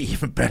maybe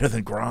even better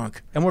than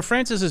Gronk. And were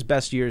Francis's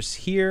best years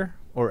here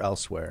or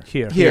elsewhere?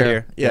 Here.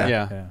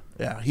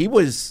 Yeah. He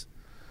was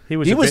He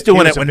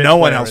doing it when no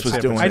one else was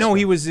doing it. I know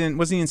he was in.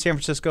 Wasn't he in San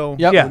Francisco?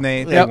 Yep. When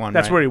they won.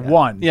 That's right? where he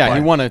won. Yeah,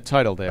 he won a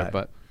title there,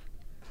 but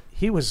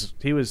he was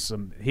just a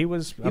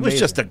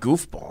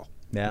goofball.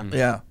 Yeah.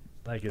 Yeah.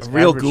 Like his a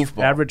real average,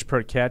 goofball. Average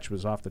per catch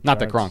was off the charts. not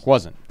that Gronk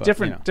wasn't. But,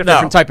 Different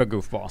type of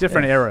goofball.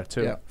 Different era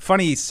too. Yeah.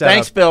 Funny setup.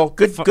 Thanks, Bill.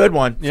 Good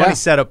one. Funny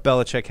setup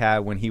Belichick had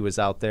when he was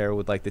out there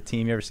with like the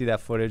team. You ever see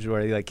that footage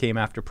where he like came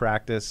after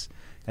practice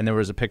and there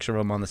was a picture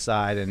of him on the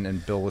side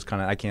and Bill was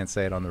kind of, I can't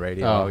say it on the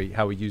radio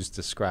how he used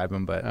to describe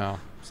him, but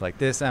it's like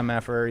this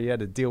MFer, you had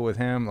to deal with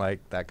him,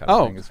 like that kind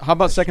of thing. How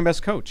about second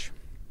best coach?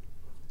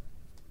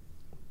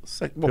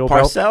 Well,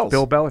 Parcells.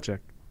 Bill Belichick.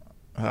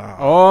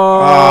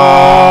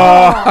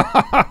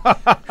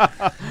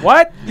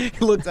 What? He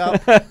looked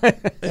up.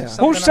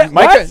 Who said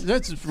Mike? what?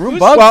 That's room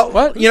bugs. Well,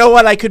 What? you know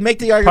what? I could make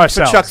the argument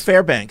for Parcells. Chuck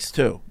Fairbanks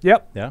too.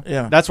 Yep.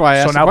 Yeah. That's why I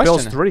asked So now the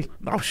Bill's question. 3.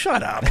 Oh,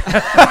 shut up.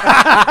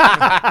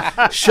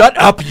 Shut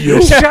up,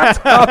 you.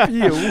 Shut up,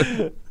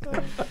 you.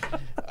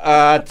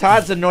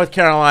 Todd's in North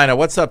Carolina.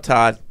 What's up,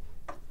 Todd?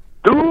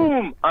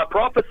 Doom! I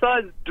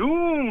prophesied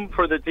doom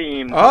for the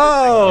team.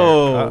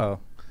 Oh. Uh-oh.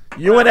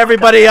 You and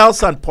everybody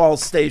else on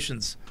Paul's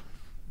stations.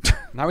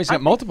 Now he's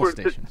got multiple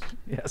stations.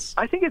 Yes.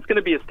 I think it's going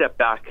to be a step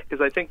back because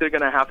I think they're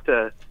going to have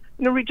to,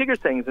 rejigger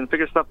things and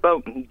figure stuff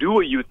out and do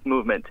a youth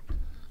movement.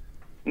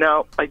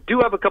 Now, I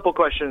do have a couple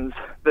questions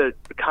that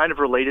are kind of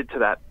related to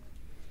that.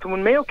 So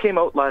when Mayo came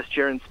out last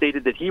year and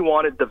stated that he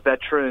wanted the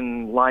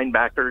veteran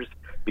linebackers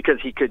because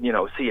he could,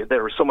 see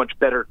there were so much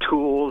better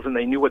tools and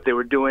they knew what they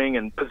were doing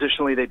and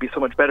positionally they'd be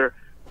so much better.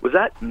 Was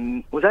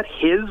that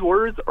his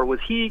words or was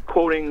he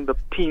quoting the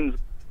team's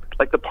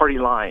like the party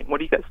line? What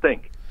do you guys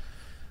think?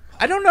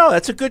 I don't know.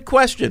 That's a good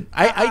question.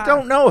 I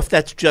don't know if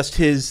that's just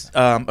his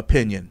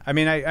opinion. I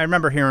mean, I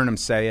remember hearing him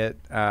say it,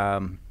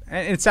 and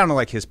it sounded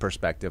like his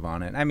perspective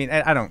on it. I mean,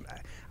 I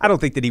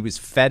don't think that he was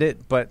fed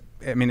it, but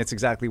I mean, it's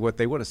exactly what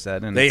they would have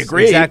said, and they it's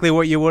agreed. Exactly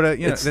what you would have.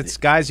 It's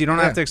guys. You don't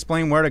have to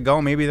explain where to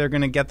go. Maybe they're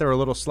going to get there a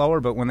little slower,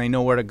 but when they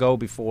know where to go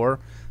before,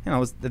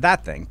 it's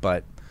that thing.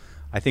 But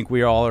I think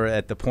we all are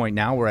at the point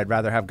now where I'd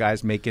rather have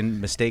guys making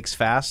mistakes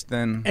fast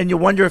than. And you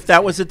wonder if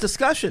that was a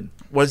discussion.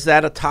 Was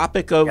that a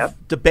topic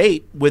of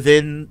debate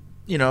within,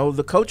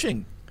 the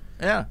coaching?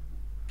 Yeah.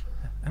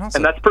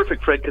 And that's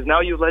perfect, Fred, because now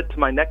you led to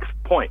my next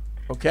point.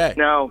 Okay.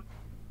 Now,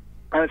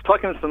 I was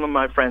talking to some of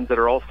my friends that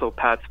are also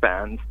Pats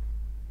fans,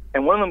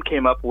 and one of them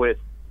came up with,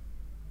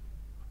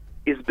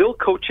 is Bill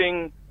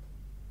coaching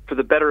for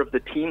the better of the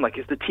team? Like,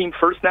 is the team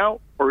first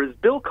now? Or is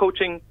Bill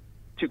coaching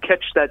to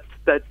catch that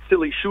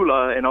silly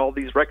Shula and all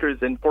these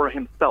records and for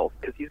himself?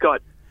 Because he's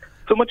got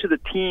so much of the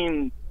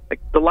team, like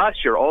the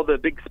last year, all the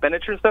big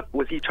expenditure and stuff,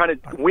 was he trying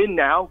to win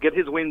now, get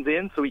his wins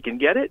in so he can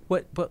get it?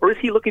 Or is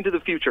he looking to the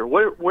future?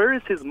 Where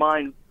is his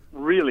mind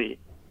really?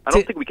 I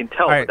don't think we can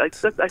tell. Right. I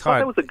thought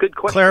that was a good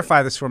question.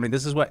 Clarify this for me.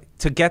 This is what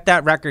to get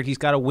that record, he's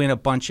got to win a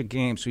bunch of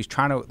games. So he's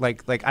trying to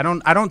like I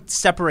don't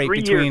separate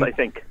 3 between. years, I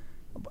think.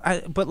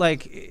 But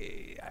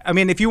I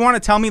mean, if you want to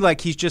tell me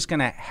like he's just going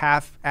to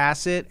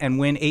half-ass it and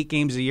win 8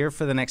 games a year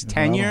for the next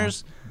 10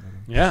 years.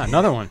 Yeah,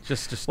 another one.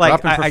 Just like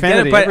dropping I get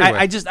profanity it, but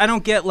everywhere. I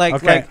don't get like.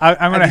 Okay, like,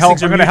 I'm going to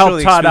help. I'm going to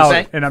help Todd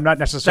out, and I'm not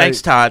necessarily.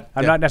 Thanks, Todd.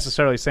 I'm not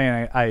necessarily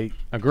saying I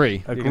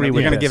agree. Agree you're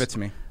with going to this. give it to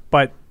me,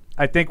 but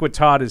I think what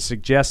Todd is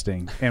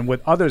suggesting, and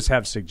what others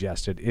have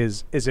suggested,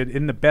 is it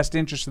in the best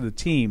interest of the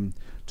team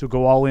to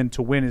go all in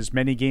to win as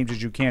many games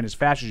as you can, as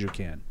fast as you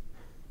can?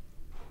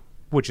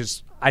 Which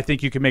is, I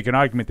think you can make an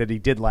argument that he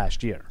did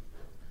last year.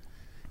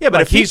 Yeah, but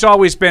like if he's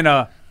always been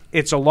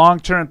it's a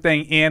long-term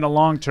thing and a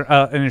long-term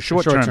and a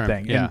short-term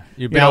thing. Yeah, and,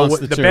 you balance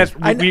the two. Best,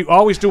 we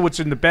always do what's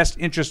in the best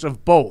interest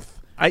of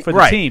both for the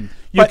right. team.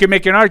 You can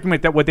make an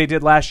argument that what they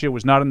did last year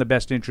was not in the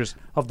best interest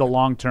of the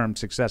long-term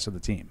success of the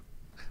team.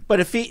 But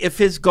if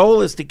his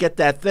goal is to get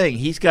that thing,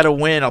 he's got to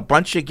win a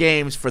bunch of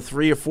games for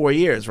 3 or 4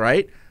 years,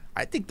 right?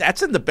 I think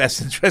that's in the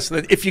best interest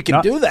of if you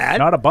can do that.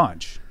 Not a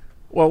bunch.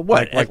 Well,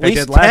 what? Like at they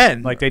least did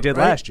 10. like they did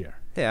right? last year.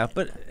 Yeah,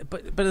 but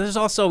there's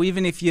also,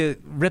 even if you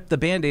rip the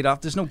Band-Aid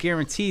off, there's no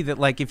guarantee that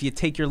like if you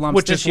take your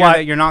lumps this year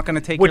that you're not going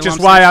to take. Which your is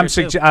lumps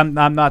why next year, I'm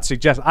not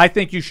suggesting. I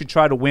think you should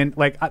try to win.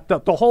 Like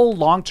the whole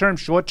long-term,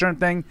 short-term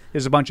thing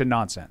is a bunch of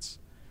nonsense.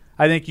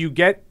 I think you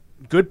get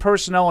good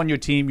personnel on your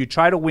team. You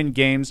try to win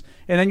games,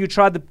 and then you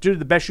try to do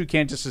the best you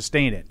can to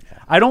sustain it.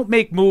 I don't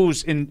make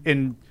moves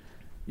in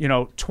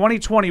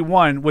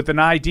 2021 with an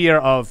idea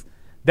of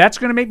that's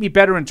going to make me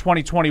better in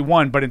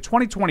 2021, but in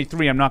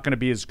 2023 I'm not going to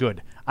be as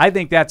good. I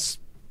think that's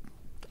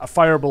a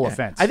fireable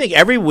offense. I think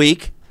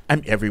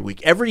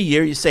every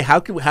year you say, how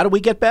do we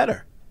get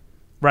better?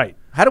 Right.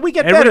 How do we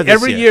get better this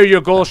every year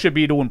your goal should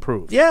be to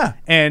improve. Yeah.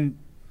 And,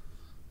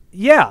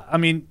 yeah, I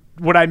mean,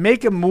 would I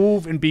make a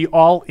move and be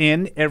all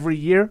in every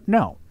year?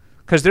 No.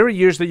 Because there are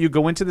years that you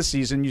go into the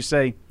season, you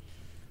say,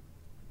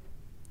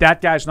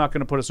 that guy's not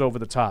going to put us over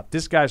the top.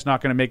 This guy's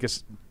not going to make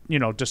us,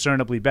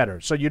 discernibly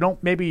better. So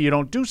maybe you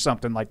don't do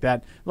something like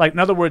that. Like, in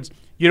other words,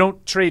 you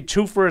don't trade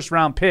 2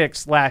 first-round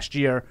picks last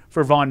year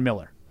for Von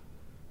Miller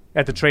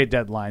at the trade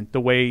deadline,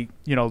 the way,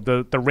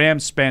 the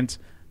Rams spent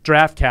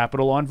draft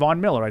capital on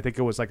Von Miller. I think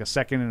it was like a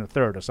second and a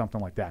third or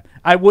something like that.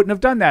 I wouldn't have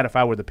done that if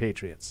I were the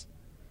Patriots.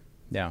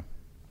 Yeah.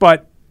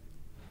 But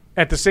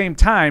at the same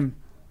time,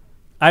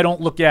 I don't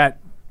look at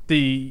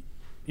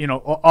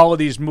all of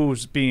these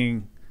moves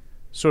being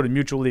sort of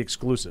mutually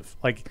exclusive.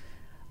 Like,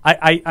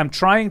 I'm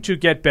trying to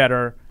get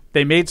better.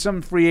 They made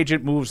some free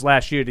agent moves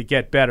last year to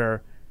get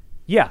better.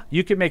 Yeah,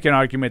 you can make an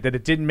argument that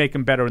it didn't make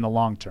them better in the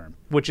long term,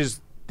 which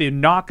is the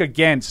knock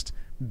against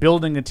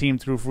building a team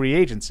through free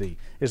agency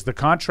is the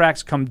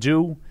contracts come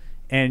due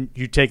and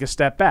you take a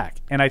step back.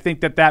 And I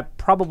think that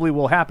probably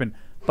will happen.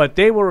 But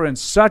they were in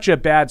such a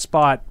bad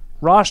spot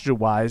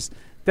roster-wise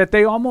that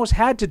they almost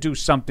had to do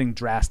something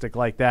drastic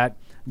like that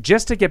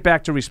just to get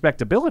back to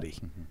respectability.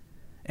 Mm-hmm.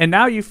 And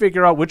now you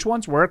figure out which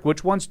ones work,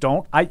 which ones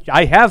don't.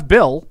 I have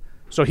Bill,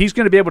 so he's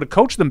going to be able to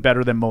coach them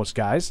better than most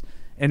guys.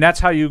 And that's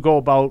how you go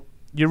about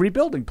your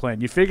rebuilding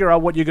plan. You figure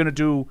out what you're going to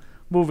do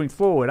moving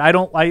forward.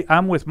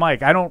 I'm with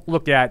Mike. I don't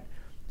look at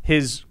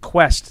his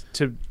quest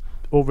to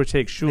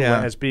overtake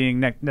Shula as being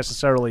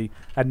necessarily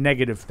a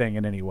negative thing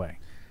in any way.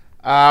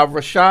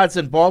 Rashad's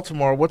in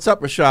Baltimore. What's up,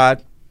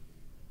 Rashad?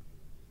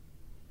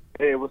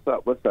 Hey, what's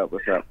up?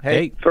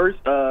 Hey.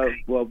 First,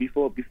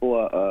 before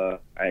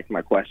I ask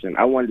my question,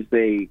 I wanted to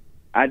say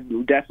I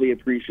definitely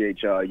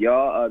appreciate y'all.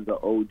 Y'all are the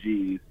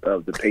OGs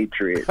of the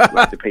Patriots,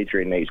 like the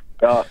Patriot Nation.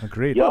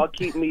 Agreed. Y'all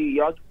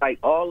like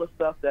all the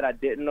stuff that I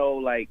didn't know,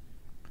 like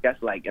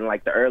that's like in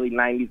like the early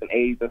 '90s and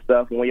 '80s and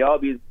stuff. And when y'all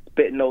be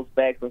spitting those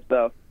facts and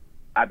stuff,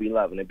 I be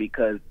loving it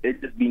because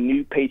it just be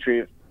new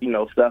Patriot,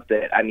 stuff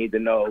that I need to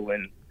know.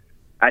 And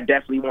I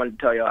definitely wanted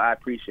to tell y'all I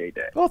appreciate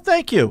that. Well,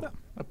 thank you.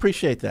 I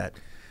appreciate that.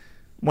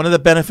 One of the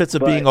benefits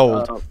of being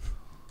old.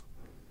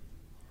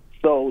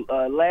 So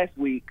last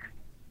week,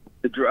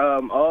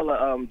 all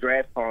the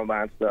draft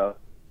combine stuff.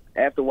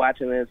 After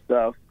watching this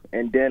stuff,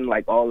 and then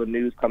like all the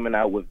news coming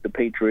out with the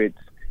Patriots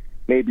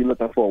maybe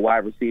looking for a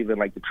wide receiver,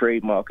 like the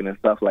trade market and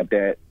stuff like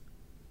that.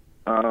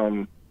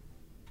 I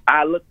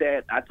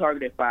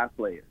targeted 5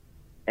 players,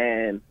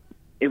 and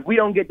if we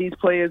don't get these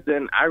players,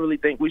 then I really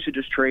think we should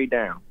just trade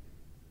down.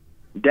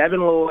 Devin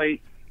Lloyd,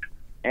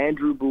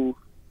 Andrew Booth.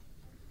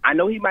 I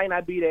know he might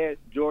not be there.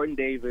 Jordan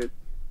Davis,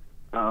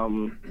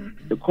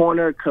 the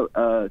corner,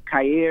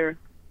 Kyer,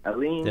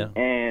 Aline,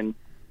 and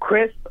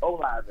Chris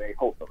Olave,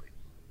 hopefully.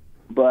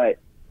 But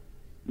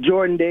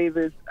Jordan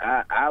Davis,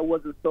 I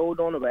wasn't sold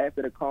on him. But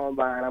after the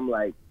combine, I'm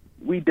like,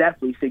 we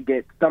definitely should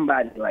get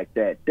somebody like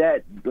that.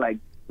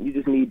 You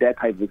just need that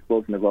type of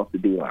explosiveness off the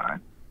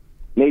D-line.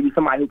 Maybe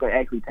somebody who can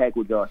actually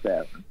tackle Josh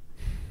Allen.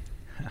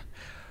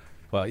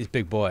 Well, he's a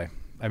big boy.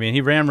 I mean,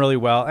 he ran really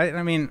well.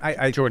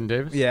 Jordan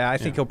Davis? Yeah, I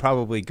think he'll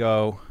probably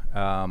go,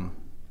 top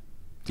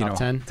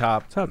 10?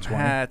 Top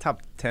 20.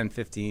 Top 10,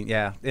 15,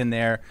 in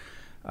there.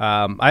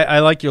 I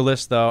like your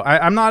list, though.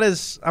 I'm not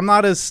as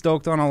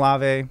stoked on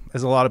Olave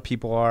as a lot of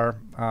people are.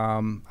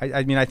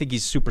 I think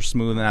he's super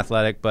smooth and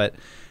athletic, but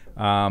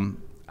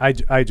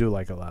I do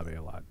like Olave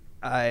a lot.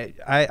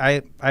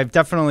 I've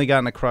definitely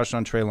gotten a crush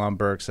on Treylon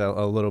Burks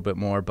a little bit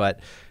more, but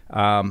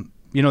the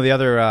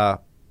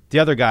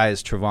other guy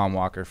is Trevon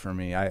Walker for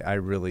me. I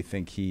really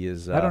think he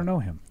is. I don't know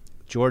him.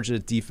 Georgia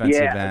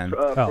defensive end.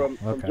 From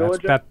okay.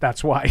 Georgia?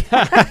 That's why.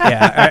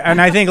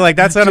 And I think like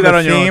that's Do under that the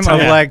on your own theme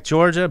time. of like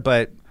Georgia,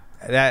 but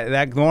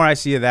that the more I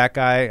see of that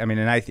guy, I mean,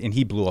 and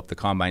he blew up the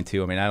combine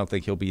too. I mean, I don't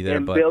think he'll be there,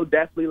 And but Bill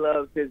definitely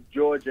loves his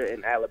Georgia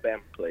and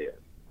Alabama players.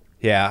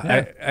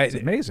 It's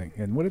amazing.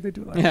 And what did they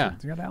do last year?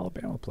 They got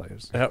Alabama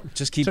players.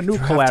 Just keep It's a new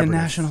drafting collaborative.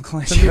 national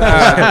claims.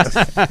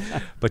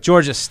 But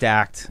Georgia's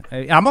stacked.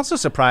 I'm also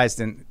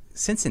surprised in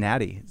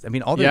Cincinnati. I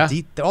mean, all their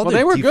they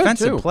were good,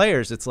 defensive too.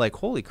 players. It's like,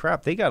 holy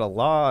crap, they got a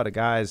lot of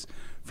guys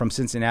from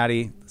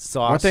Cincinnati.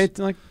 Sauce. Weren't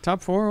they like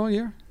top 4 all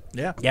year?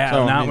 Yeah.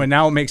 So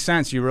now it makes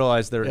sense. You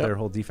realize their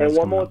whole defense. And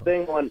one more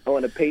coming up. thing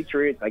on the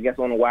Patriots, I guess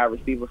on the wide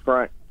receiver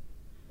front,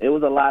 it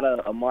was a lot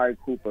of Amari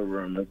Cooper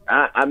rumors.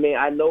 I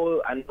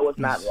know it's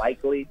not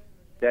likely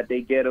that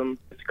they get him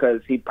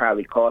because he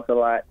probably costs a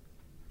lot.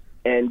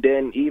 And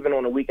then even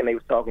on the weekend they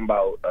was talking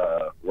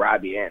about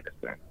Robbie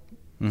Anderson.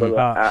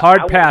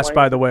 Hard pass,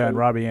 by the way, on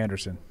Robbie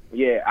Anderson.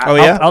 Yeah.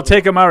 I'll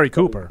take Amari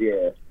Cooper.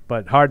 Yeah.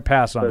 but hard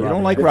pass on. You Robbie.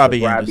 don't like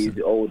Robbie Robbie's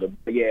Anderson. older.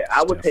 But yeah,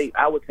 I would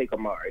take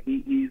Amari.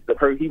 He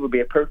would be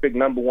a perfect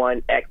number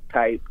one X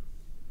type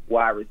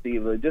wide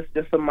receiver. Just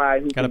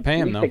somebody who Gotta can pay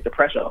him, though. take the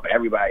pressure off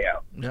everybody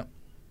else. Yep.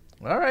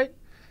 All right.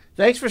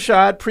 Thanks,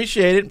 Rashad.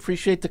 Appreciate it.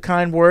 Appreciate the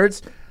kind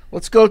words.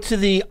 Let's go to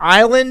the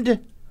island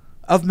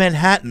of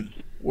Manhattan,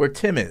 where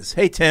Tim is.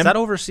 Hey, Tim. Is that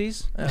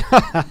overseas?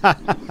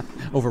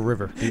 Over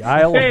river. The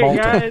Isle of Hey Malta.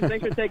 guys,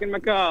 thanks for taking my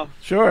call.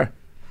 Sure.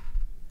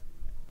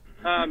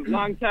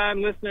 Long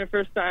time listener,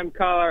 first time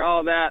caller,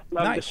 all that.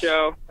 Love Nice. the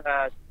show.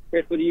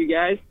 Grateful to you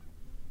guys.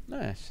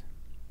 Nice.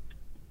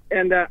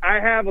 And I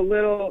have a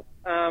little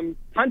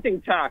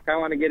hunting talk I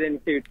want to get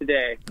into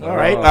today. All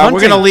right. We're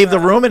going to leave the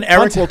room, and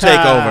Eric will take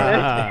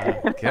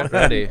over. Get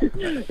ready.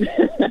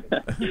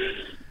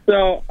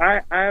 So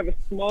I have a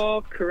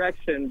small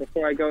correction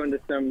before I go into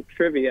some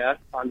trivia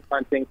on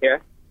punting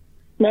here.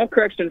 Small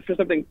correction for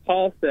something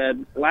Paul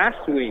said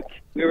last week.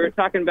 We were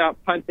talking about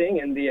punting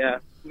and the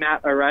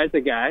Matt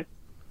Ariza guy.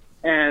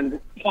 And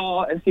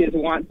Paul, as he is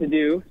wont to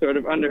do, sort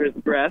of under his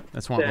breath,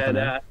 That's wont with said, an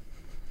O.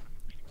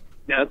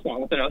 yeah, that's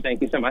wont with an O.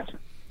 Thank you so much.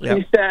 Yep.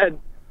 He said,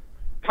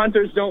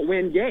 punters don't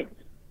win games.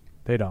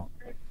 They don't.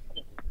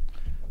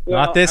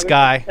 Well, Not this I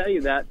guy. would tell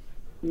you that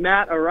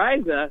Matt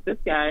Ariza, this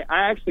guy,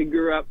 I actually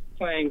grew up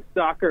playing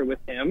soccer with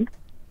him,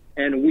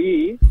 and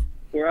we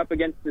were up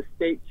against the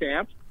state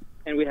champs,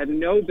 and we had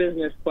no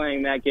business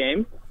playing that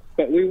game,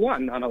 but we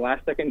won on a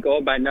last-second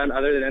goal by none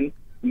other than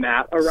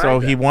Matt Ariza. So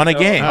he won a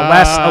game. A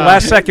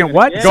last second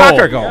what? Yeah.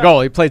 Soccer goal.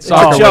 Goal. He played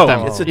soccer joke. with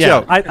them. It's a Yeah.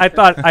 joke.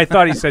 I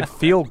thought he said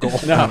field goal.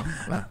 No.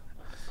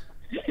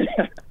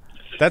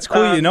 That's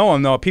cool. You know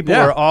him though. People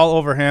yeah. were all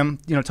over him.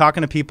 You know,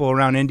 talking to people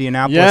around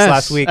Indianapolis Yes,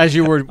 last week. as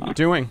you were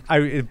doing.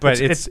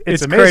 But it's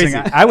amazing. crazy.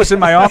 I was in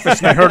my office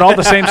and I heard all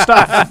the same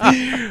stuff.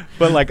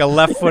 But like a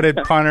left-footed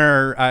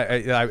punter,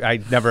 I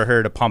never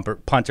heard a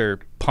punter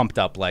pumped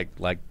up like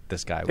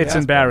this guy. It's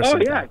was. embarrassing.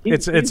 Oh, yeah.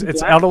 It's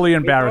black. utterly He's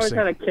embarrassing.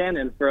 always had a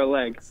cannon for a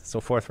leg.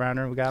 So fourth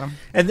rounder, we got him.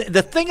 And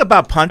the thing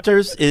about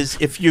punters is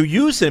if you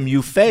use him,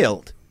 you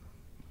failed.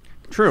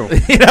 True.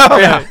 You know?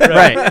 Yeah,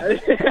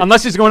 right.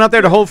 Unless he's going out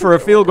there to hold for a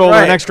field goal or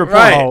an Right, extra point.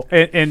 right. Oh,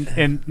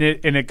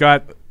 and it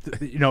got,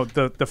 you know,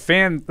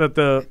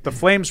 the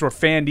Flames were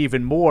fanned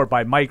even more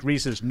by Mike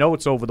Reese's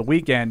notes over the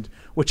weekend,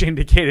 which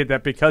indicated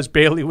that because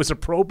Bailey was a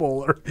Pro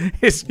Bowler,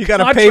 you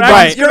gotta pay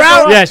Right. You're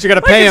out. Yes, you got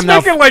to pay he's him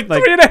now. making like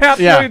 $3.5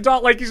 yeah.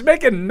 million. Like he's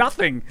making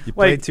nothing. You Like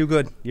played too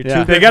good. You're Yeah.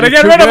 too they good. got to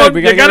You're get too rid of good. him. We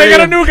You gotta got to get get rid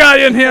a of new guy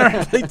in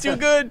here. Played too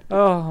good.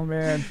 Oh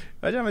man.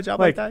 Imagine having a job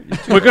Like like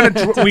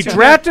that. we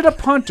drafted a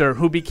punter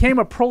who became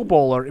a Pro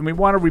Bowler, and we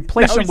want to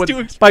replace Now him he's with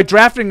too by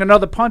drafting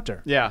another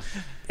punter. Yeah.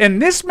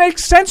 And this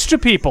makes sense to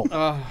people.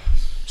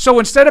 So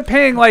instead of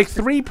paying like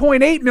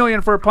 $3.8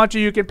 million for a punter,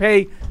 you can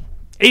pay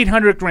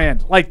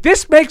 $800,000. Like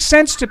this makes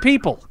sense to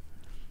people.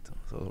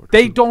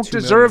 They don't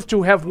deserve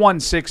to have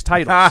won 6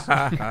 titles.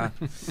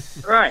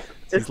 Right.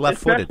 He's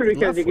left-footed. Especially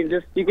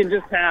because you can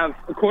just have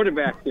a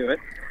quarterback do it.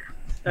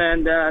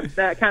 And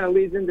that kind of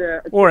leads into...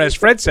 Or as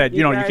Fred said,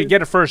 you guys- could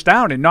get a first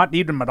down and not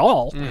need them at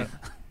all. Be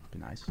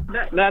nice.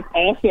 That's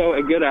also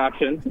a good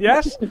option.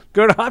 Yes,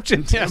 good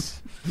option.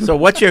 Yes. So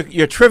what's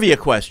your trivia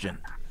question?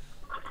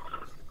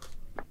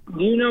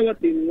 Do you know what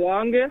the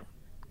longest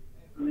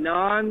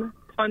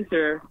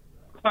non-punter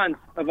punt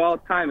of all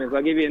time is?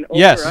 I'll give you an over.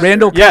 Yes.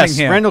 Randall Yes.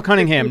 Cunningham. Randall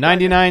Cunningham,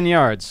 99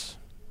 yards.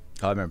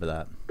 Oh, I remember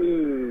that.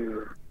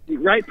 Ooh.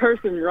 Right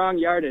person, wrong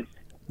yardage.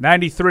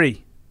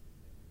 93.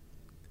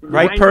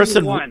 Right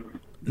person. 91.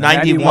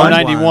 91.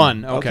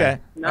 91. Okay.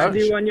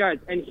 91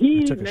 yards. And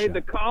he Took a made shot.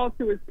 the call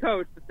to his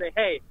coach to say,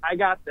 hey, I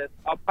got this.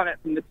 I'll punt it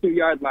from the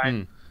 2-yard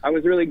line. I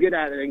was really good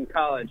at it in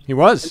college. He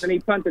was. And then he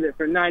punted it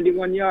for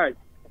 91 yards.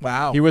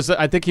 Wow. He was.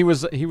 I think he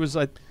was. I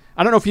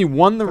don't know if he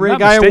won the If I'm Ray not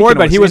Guy mistaken, Award, it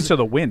but he was. into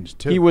the wind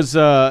too. He was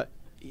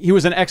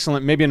an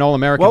excellent, maybe an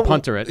All-American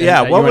punter at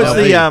what was UNLV.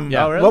 the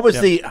Yeah. what was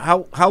the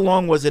how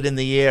long was it in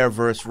the air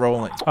versus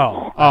rolling?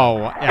 Oh,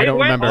 I don't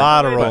remember. A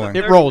lot of rolling.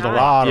 It rolled a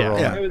lot. of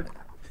rolling. Yeah. It was,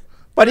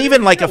 But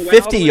even like a well,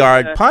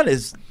 50-yard but, punt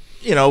is,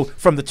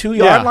 from the 2-yard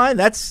Yeah. line,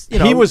 that's,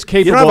 He was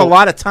You don't have capable- a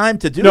lot of time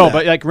to do No, that.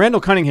 but like Randall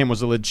Cunningham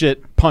was a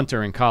legit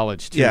punter in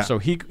college too. Yeah. So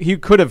he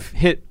could have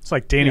hit. it's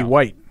like Danny Yeah.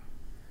 White.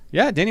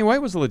 Yeah, Danny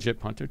White was a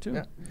legit punter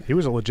too. He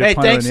was a legit Hey,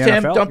 punter thanks, in the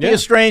Tim. NFL. Don't be Yeah. a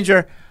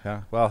stranger.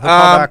 Yeah. Well, he'll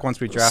call back once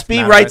we draft.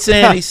 Speed Matt, writes right?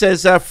 in. He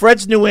says,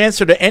 Fred's new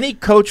answer to any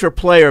coach or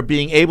player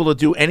being able to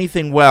do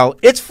anything well,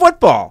 it's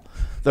football.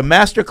 The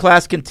master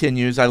class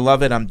continues. I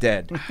love it. I'm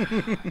dead.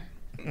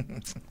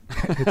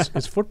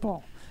 It's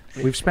football.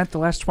 We've spent the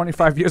last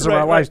 25 years of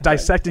our lives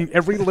dissecting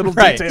every little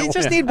Right. detail. You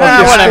just need of one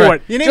the whatever.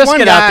 sport. You need Just one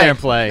get out guy. there and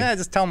play. Yeah,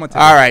 just tell him what to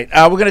All right.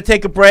 We're going to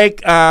take a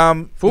break.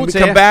 When we Food's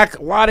come here. back,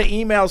 a lot of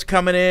emails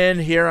coming in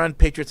here on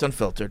Patriots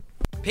Unfiltered.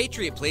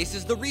 Patriot Place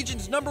is the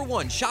region's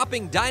 #1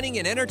 shopping, dining,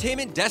 and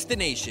entertainment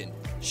destination.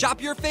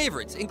 Shop your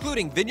favorites,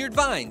 including Vineyard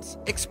Vines,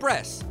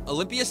 Express,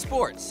 Olympia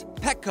Sports,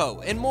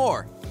 Petco, and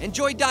more.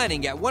 Enjoy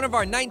dining at one of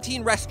our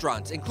 19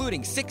 restaurants,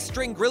 including 6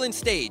 String Grill and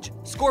Stage,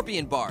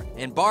 Scorpion Bar,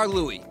 and Bar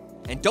Louie.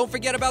 And don't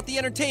forget about the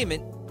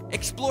entertainment.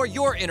 Explore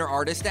your inner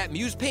artist at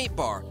Muse Paint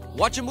Bar.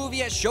 Watch a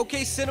movie at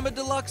Showcase Cinema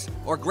Deluxe,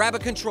 or grab a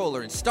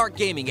controller and start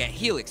gaming at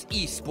Helix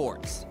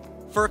Esports.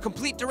 For a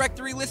complete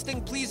directory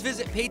listing, please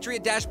visit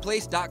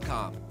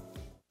patriot-place.com.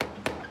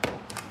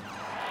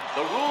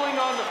 The ruling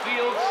on the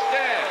field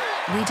stands.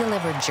 We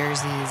deliver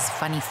jerseys,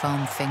 funny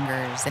foam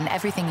fingers, and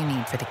everything you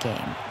need for the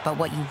game. But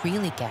what you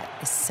really get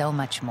is so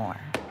much more.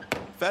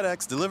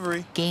 FedEx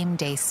Delivery. Game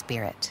day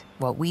spirit.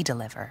 What we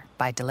deliver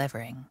by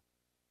delivering.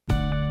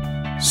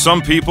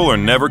 Some people are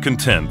never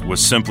content with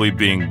simply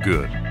being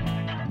good.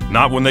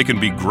 Not when they can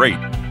be great.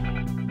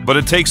 But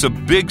it takes a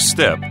big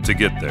step to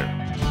get there.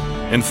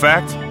 In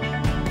fact,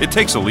 it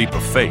takes a leap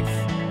of faith,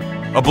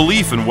 a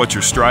belief in what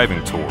you're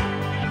striving toward,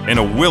 and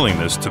a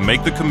willingness to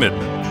make the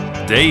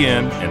commitment, day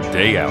in and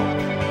day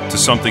out, to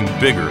something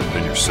bigger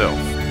than yourself.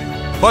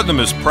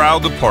 Putnam is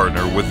proud to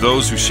partner with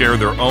those who share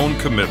their own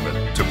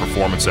commitment to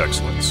performance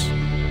excellence.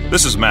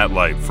 This is Matt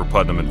Light for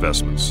Putnam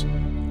Investments,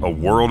 a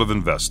world of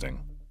investing.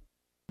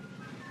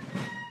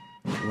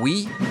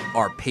 We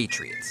are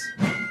Patriots,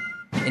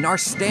 and our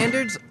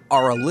standards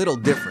are a little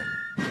different.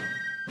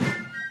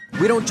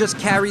 We don't just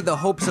carry the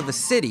hopes of a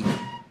city,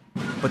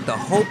 but the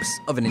hopes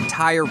of an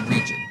entire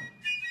region.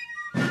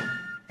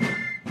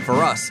 For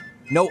us,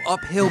 no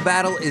uphill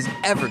battle is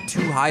ever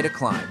too high to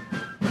climb.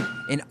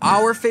 And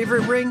our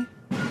favorite ring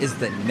is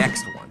the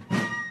next one.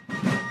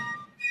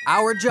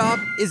 Our job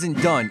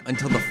isn't done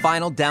until the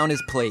final down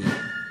is played.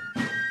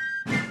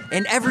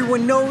 And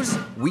everyone knows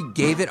we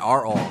gave it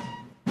our all.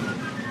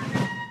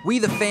 We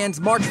the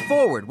fans march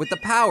forward with the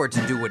power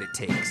to do what it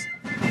takes.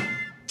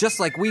 Just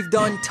like we've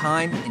done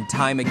time and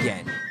time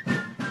again.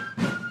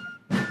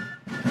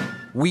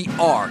 We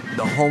are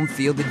the home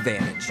field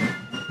advantage.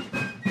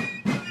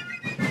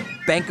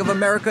 Bank of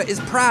America is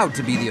proud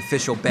to be the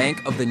official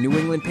bank of the New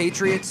England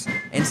Patriots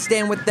and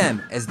stand with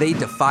them as they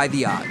defy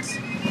the odds.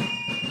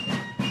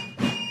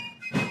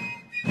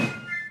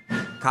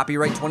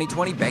 Copyright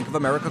 2020 Bank of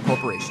America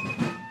Corporation.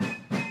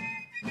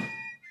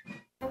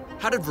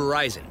 How did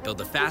Verizon build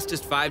the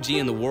fastest 5G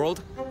in the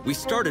world? We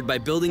started by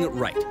building it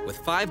right with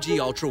 5G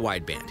Ultra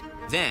Wideband.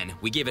 Then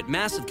we gave it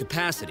massive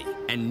capacity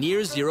and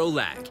near zero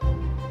lag.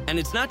 And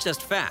it's not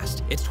just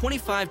fast, it's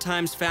 25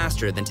 times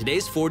faster than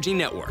today's 4G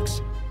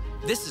networks.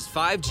 This is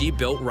 5G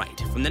built right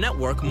from the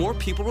network more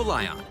people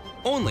rely on,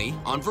 only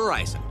on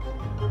Verizon.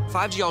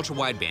 5G Ultra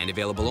Wideband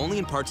available only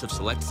in parts of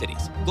select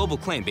cities. Global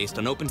claim based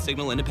on open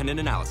signal independent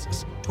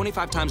analysis.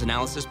 25 times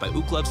analysis by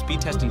Ookla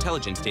Speed Test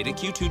Intelligence data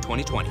Q2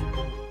 2020.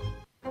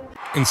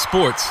 In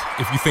sports,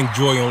 if you think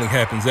joy only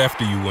happens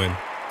after you win,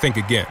 think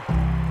again.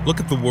 Look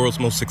at the world's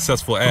most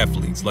successful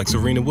athletes like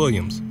Serena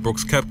Williams,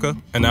 Brooks Koepka,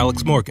 and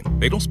Alex Morgan.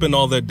 They don't spend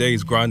all their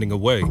days grinding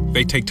away.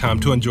 They take time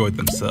to enjoy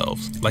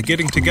themselves, like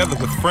getting together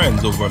with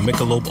friends over a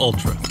Michelob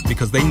Ultra,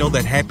 because they know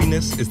that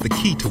happiness is the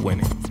key to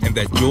winning, and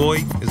that joy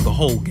is the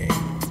whole game,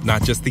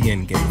 not just the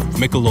end game.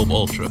 Michelob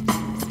Ultra.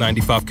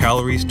 95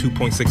 calories,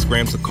 2.6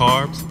 grams of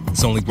carbs.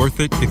 It's only worth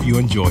it if you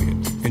enjoy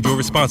it. Enjoy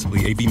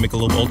responsibly. AB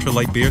Michelob Ultra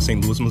Light Beer,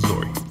 St. Louis,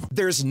 Missouri.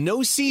 There's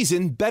no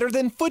season better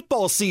than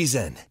football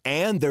season.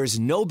 And there's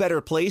no better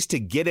place to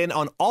get in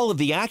on all of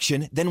the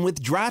action than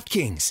with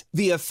DraftKings,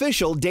 the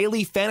official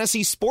daily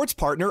fantasy sports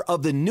partner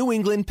of the New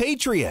England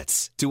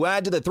Patriots. To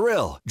add to the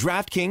thrill,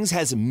 DraftKings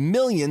has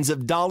millions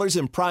of dollars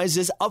in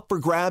prizes up for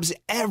grabs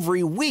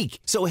every week.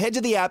 So head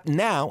to the app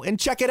now and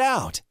check it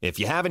out. If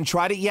you haven't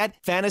tried it yet,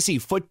 fantasy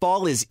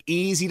football is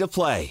easy to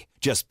play.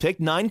 Just pick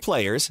 9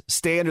 players,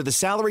 stay under the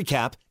salary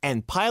cap,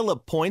 and pile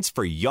up points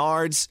for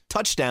yards,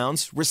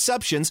 touchdowns,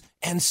 receptions,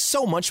 and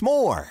so much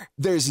more.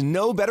 There's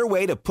no better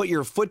way to put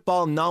your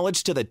football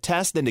knowledge to the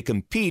test than to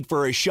compete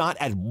for a shot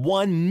at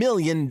 $1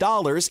 million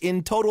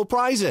in total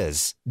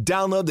prizes.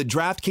 Download the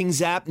DraftKings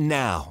app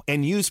now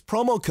and use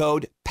promo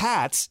code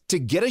PATS to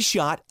get a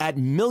shot at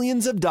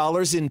millions of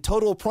dollars in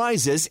total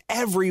prizes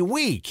every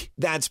week.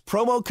 That's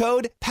promo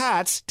code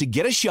PATS to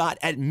get a shot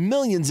at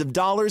millions of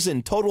dollars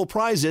in total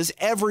prizes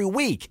every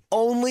week,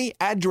 only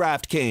at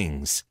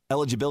DraftKings.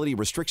 Eligibility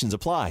restrictions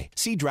apply.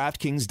 See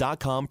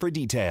DraftKings.com for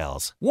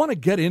details. Want to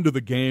get into the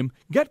game?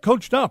 Get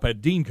coached up at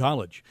Dean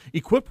College.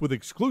 Equipped with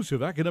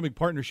exclusive academic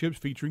partnerships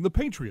featuring the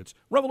Patriots,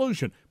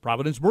 Revolution,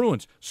 Providence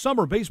Bruins,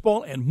 summer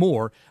baseball, and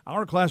more,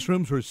 our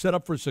classrooms are set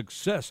up for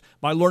success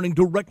by learning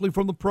directly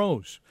from the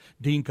pros.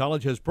 Dean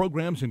College has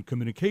programs in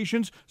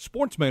communications,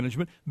 sports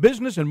management,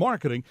 business, and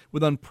marketing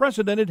with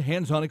unprecedented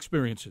hands-on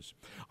experiences.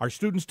 Our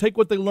students take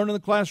what they learn in the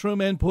classroom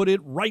and put it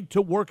right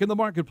to work in the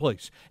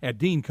marketplace. At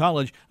Dean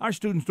College, our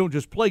students don't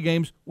just play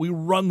games, we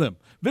run them.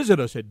 Visit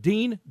us at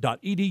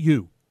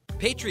dean.edu.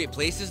 Patriot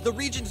Place is the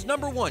region's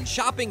 #1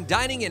 shopping,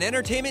 dining, and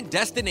entertainment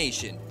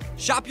destination.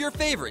 Shop your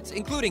favorites,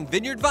 including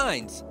Vineyard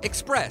Vines,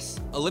 Express,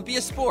 Olympia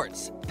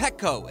Sports,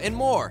 Petco, and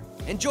more.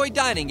 Enjoy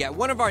dining at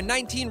one of our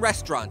 19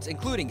 restaurants,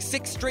 including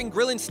 6 String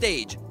Grill and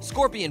Stage,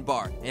 Scorpion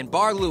Bar, and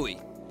Bar Louie.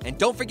 And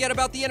don't forget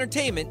about the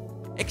entertainment.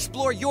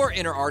 Explore your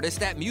inner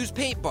artist at Muse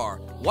Paint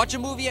Bar. Watch a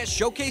movie at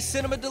Showcase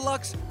Cinema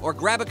Deluxe, or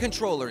grab a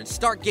controller and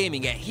start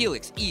gaming at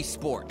Helix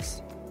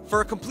Esports.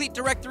 For a complete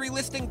directory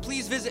listing,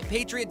 please visit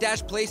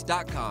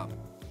patriot-place.com.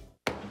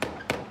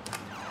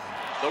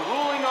 The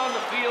ruling on the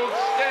field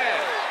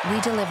stands.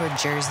 We deliver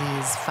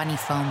jerseys, funny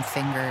foam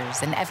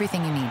fingers, and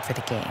everything you need for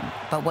the game.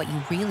 But what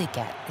you really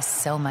get is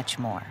so much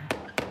more.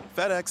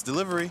 FedEx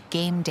Delivery.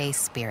 Game day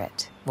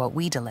spirit. What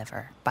we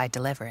deliver by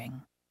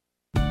delivering.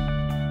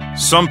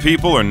 Some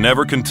people are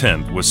never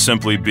content with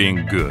simply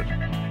being good.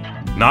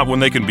 Not when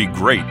they can be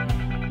great.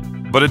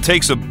 But it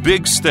takes a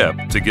big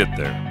step to get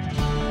there.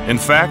 In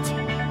fact,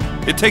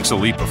 it takes a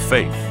leap of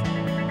faith,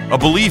 a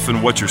belief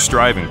in what you're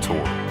striving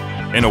toward,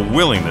 and a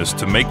willingness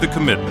to make the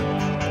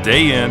commitment,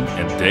 day in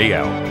and day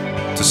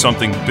out, to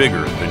something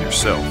bigger than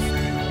yourself.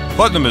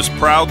 Putnam is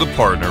proud to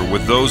partner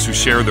with those who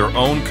share their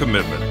own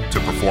commitment to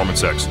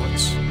performance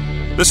excellence.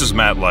 This is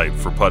Matt Light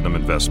for Putnam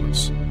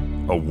Investments,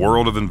 a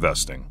world of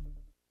investing.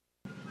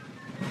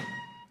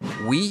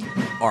 We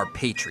are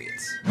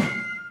Patriots,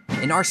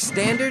 and our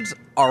standards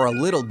are a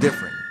little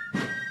different.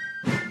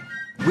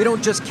 We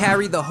don't just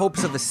carry the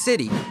hopes of a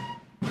city,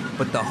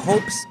 but the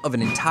hopes of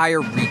an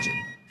entire region.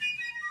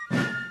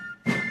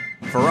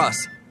 For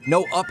us,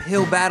 no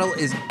uphill battle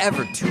is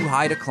ever too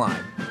high to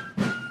climb,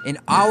 and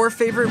our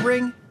favorite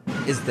ring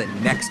is the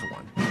next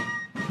one.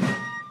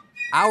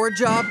 Our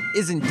job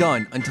isn't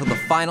done until the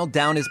final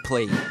down is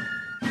played,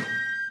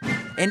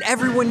 and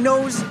everyone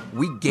knows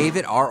we gave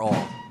it our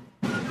all.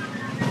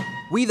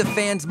 We, the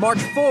fans, march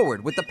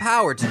forward with the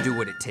power to do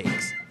what it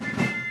takes,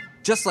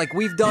 just like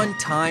we've done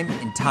time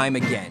and time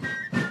again.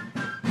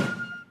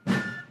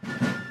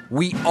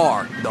 We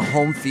are the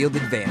home field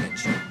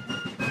advantage.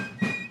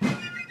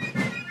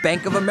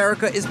 Bank of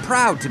America is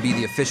proud to be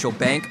the official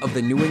bank of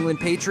the New England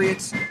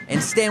Patriots and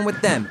stand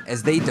with them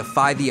as they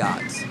defy the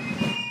odds.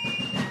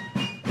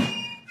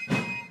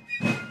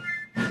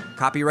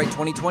 Copyright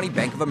 2020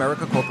 Bank of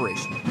America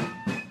Corporation.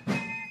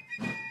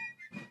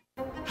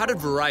 How did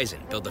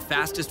Verizon build the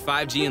fastest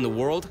 5G in the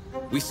world?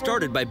 We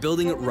started by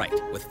building it right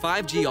with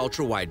 5G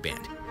Ultra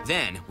Wideband.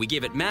 Then we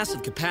gave it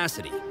massive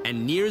capacity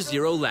and near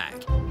zero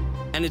lag.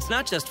 And it's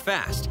not just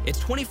fast, it's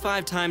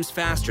 25 times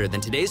faster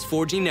than today's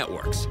 4G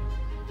networks.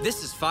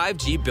 This is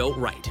 5G built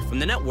right from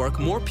the network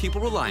more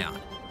people rely on,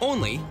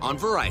 only on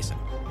Verizon.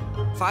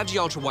 5G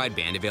Ultra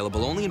Wideband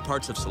available only in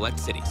parts of select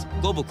cities.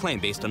 Global claim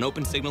based on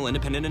open signal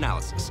independent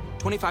analysis.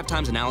 25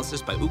 times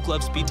analysis by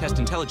Ookla Speed Test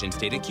Intelligence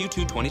data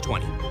Q2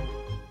 2020.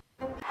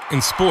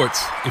 In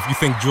sports, if you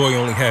think joy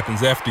only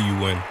happens after you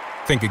win,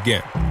 think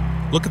again.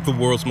 Look at the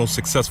world's most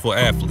successful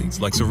athletes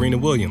like Serena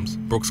Williams,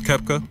 Brooks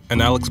Koepka,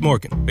 and Alex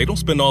Morgan. They don't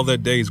spend all their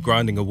days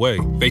grinding away.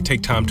 They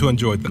take time to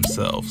enjoy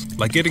themselves,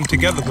 like getting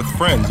together with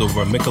friends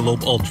over a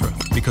Michelob Ultra,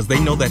 because they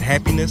know that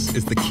happiness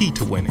is the key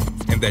to winning,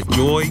 and that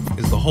joy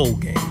is the whole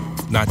game,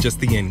 not just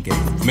the end game.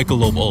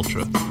 Michelob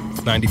Ultra.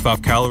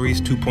 95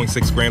 calories,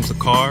 2.6 grams of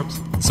carbs.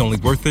 It's only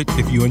worth it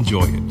if you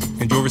enjoy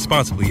it. Enjoy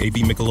responsibly.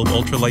 AB Michelob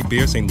Ultra Light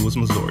Beer, St. Louis,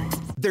 Missouri.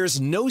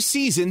 There's no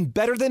season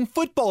better than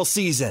football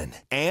season.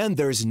 And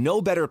there's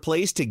no better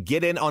place to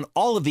get in on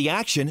all of the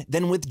action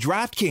than with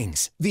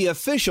DraftKings, the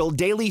official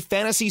daily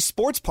fantasy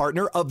sports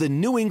partner of the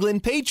New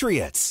England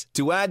Patriots.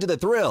 To add to the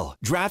thrill,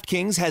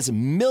 DraftKings has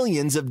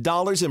millions of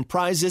dollars in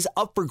prizes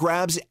up for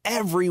grabs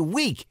every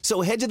week.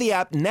 So head to the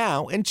app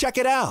now and check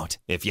it out.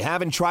 If you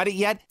haven't tried it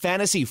yet,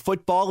 fantasy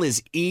football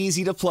is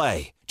easy to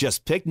play.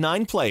 Just pick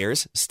 9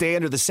 players, stay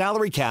under the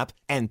salary cap,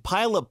 and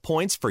pile up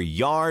points for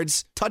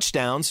yards,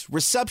 touchdowns,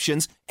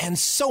 receptions, and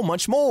so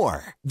much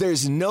more.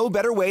 There's no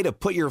better way to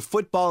put your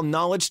football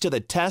knowledge to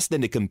the test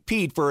than to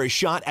compete for a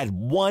shot at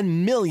 $1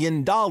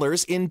 million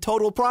in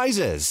total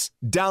prizes.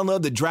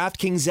 Download the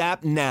DraftKings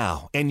app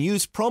now and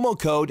use promo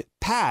code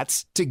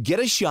PATS to get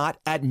a shot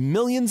at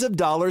millions of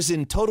dollars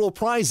in total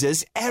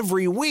prizes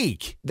every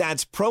week.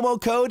 That's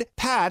promo code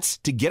PATS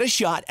to get a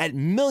shot at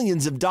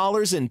millions of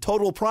dollars in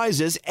total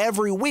prizes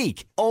every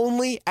week,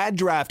 only at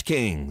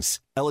DraftKings.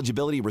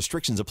 Eligibility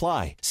restrictions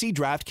apply. See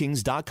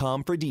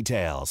DraftKings.com for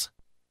details.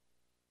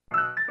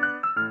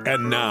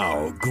 And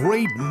now,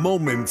 great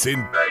moments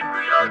in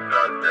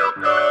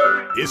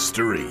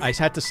history. I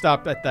had to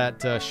stop at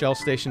that Shell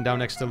station down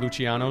next to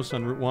Luciano's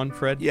on Route 1,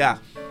 Fred. Yeah.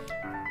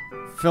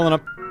 Filling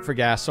up for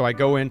gas, so I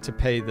go in to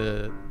pay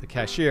the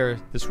cashier,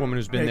 this woman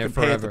who's been there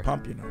forever. You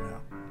can pay at the pump, now.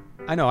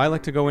 I know. I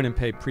like to go in and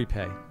pay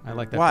prepay. I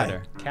like that Why?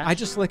 better. I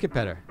just like it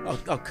better. Oh,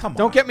 come on.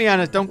 Don't get me on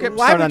it. Don't get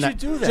Why started would on you that.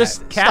 do that?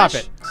 Just Cash?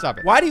 stop it. Stop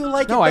it. Why do you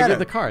like it better? No, I get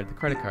the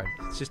credit card.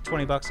 It's just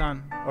 $20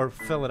 on, or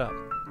fill it up.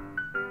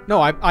 No,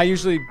 I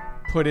usually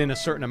put in a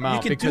certain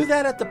amount. You can do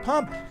that at the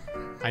pump.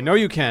 I know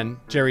you can,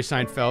 Jerry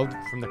Seinfeld,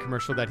 from the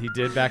commercial that he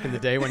did back in the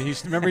day when he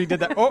used to, remember he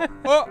did that,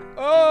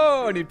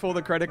 and he'd pull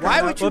the credit card Why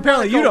out. would you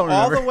apparently you don't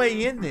all remember. the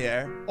way in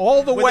there?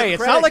 All the with way. a It's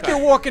credit not like card?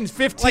 you're walking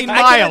 15 Like,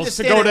 I can miles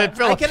to go to understand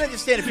Phillips. I can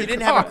understand if you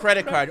didn't have a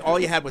credit card, all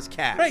you had was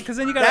cash. Right, because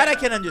then you got that I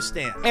can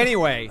understand.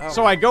 Anyway, Oh.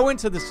 so I go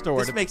into the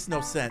store. This makes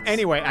no sense.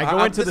 Anyway, I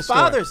go into the this store.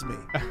 bothers me.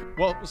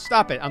 Well,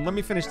 stop it. Let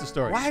me finish the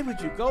story. Why would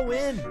you go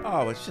in?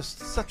 Oh, it's just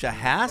such a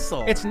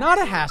hassle. It's not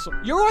a hassle.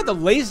 You are the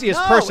laziest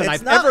No, person it's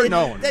I've not. ever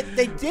known.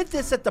 They did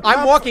this at the pump.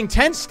 I'm walking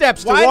 10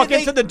 steps to Why walk did they-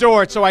 into the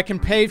door so I can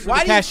pay for the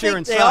cashier Why do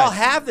you think inside. they all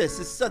have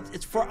this?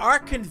 It's for our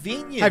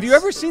convenience. Have you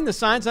ever seen the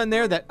signs on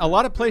there that a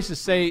lot of places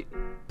say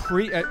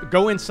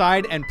go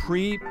inside and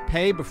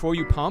pre-pay before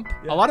you pump.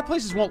 A lot of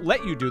places won't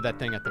let you do that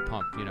thing at the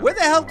pump. You know. Where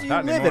the hell do you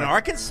live, in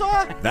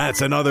Arkansas?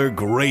 That's another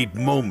great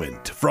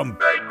moment from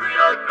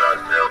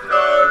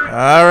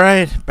All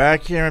right,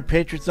 back here in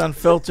Patriots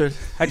Unfiltered.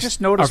 I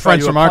just noticed our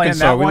friends while you from were playing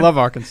Arkansas. that We one, love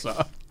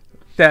Arkansas.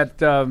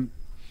 That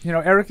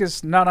Eric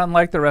is not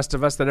unlike the rest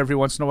of us. That every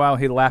once in a while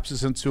he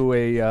lapses into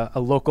a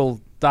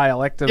local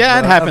dialect. Of, Yeah,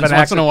 it happens of an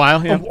once in a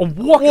while. Yeah. I'm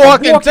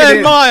walking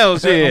 10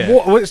 miles here.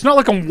 It's not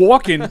like I'm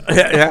walking.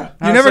 Yeah.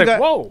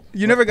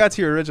 You never got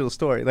to your original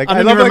story. Like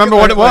I don't even remember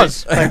what it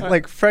was.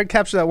 Like Fred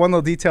captured that one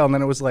little detail, and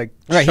then it was like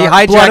Right,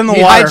 blood in the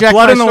water.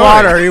 Blood in the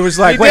water. He was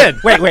like, He wait,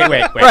 did.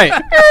 wait.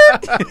 Right.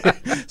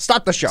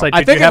 Stop the show. It's like,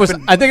 I did you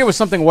think it was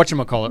something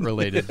whatchamacallit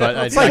related, but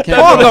It's I like can't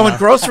Paul remember going now.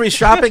 grocery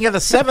shopping at a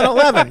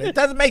 7-Eleven. It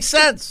doesn't make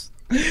sense.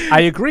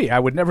 I agree. I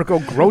would never go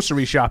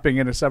grocery shopping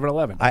in a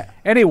 7-Eleven.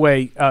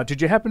 Anyway,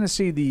 did you happen to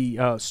see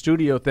the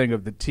studio thing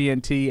of the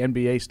TNT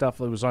NBA stuff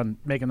that was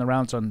making the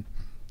rounds on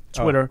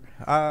Twitter?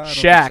 I don't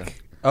Shaq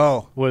think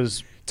so.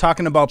 was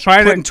talking about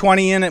trying putting to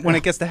 20 in it when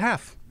it gets to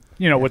half.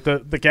 With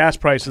the gas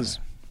prices.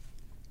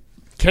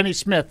 Kenny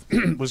Smith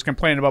was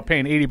complaining about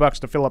paying $80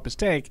 to fill up his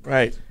tank.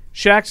 Right.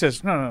 Shaq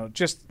says, no,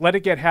 just let it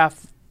get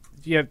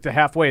to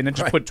halfway, and then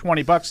just put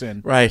 $20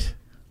 in. Right.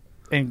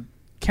 And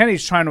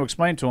Kenny's trying to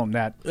explain to him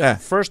that,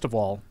 first of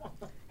all,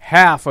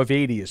 half of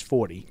 80 is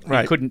 40.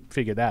 Right. He couldn't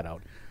figure that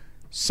out.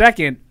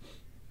 Second,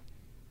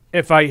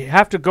 if I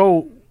have to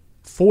go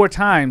 4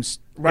 times,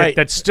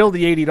 that's still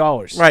the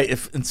 $80. Right.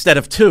 If instead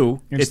of 2,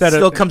 it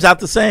still comes out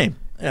the same.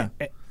 Yeah.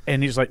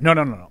 And he's like,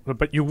 no.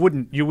 But you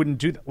wouldn't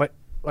do that.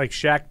 Like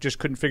Shaq just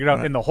couldn't figure it out.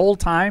 Right. And the whole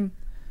time,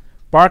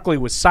 Barkley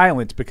was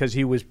silent because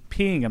he was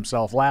peeing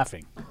himself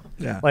laughing.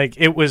 Yeah. Like,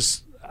 it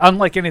was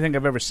unlike anything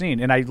I've ever seen.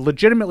 And I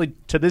legitimately,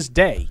 to this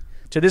day,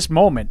 to this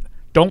moment,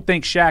 don't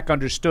think Shaq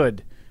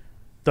understood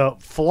the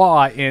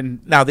flaw in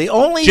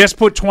just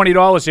put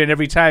 $20 in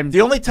every time.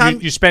 The only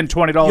time you spend $20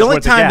 worth of gas. The only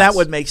time that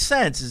would make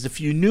sense is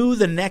if you knew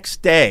the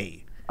next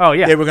day. Oh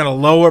yeah, they were going to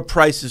lower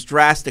prices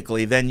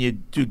drastically. Then you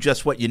do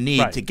just what you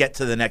need to get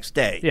to the next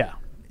day. Yeah,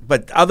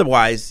 but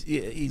otherwise,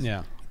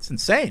 it's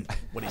insane.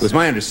 It was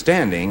my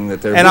understanding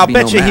that there. And I'll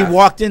bet you he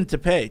walked in to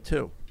pay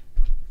too.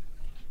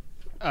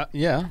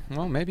 Yeah,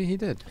 well, maybe he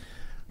did.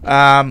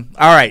 All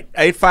right,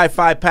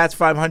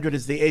 855-PATS-500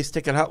 is the Ace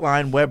Ticket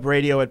Hotline. Web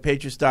radio at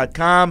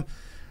Patriots.com.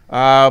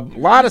 A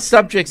lot of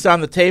subjects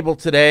on the table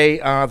today.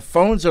 The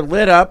phones are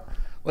lit up.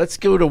 Let's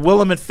go to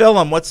Willem and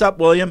Philem. What's up,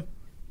 William?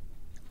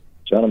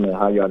 Gentlemen,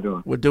 how y'all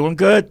doing? We're doing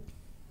good.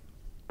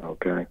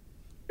 Okay.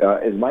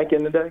 Is Mike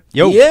in today?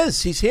 Yo. He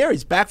is. He's here.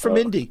 He's back from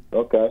Indy.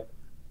 Okay.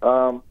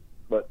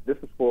 But this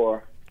is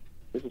for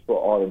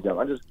all the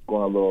gentlemen. I'm just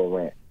going a little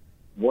rant.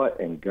 What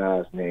in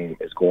God's name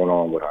is going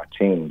on with our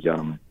team,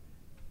 gentlemen?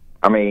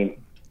 I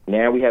mean,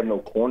 now we have no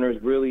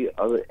corners really.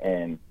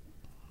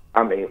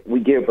 We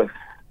gave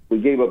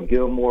up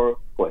Gilmore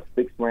for a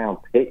 6th-round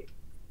pick.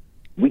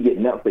 We get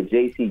nothing for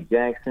J.C.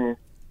 Jackson.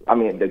 I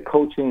mean, the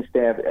coaching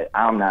staff.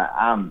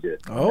 I'm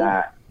just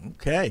not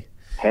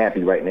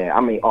happy right now.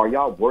 I mean, are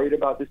y'all worried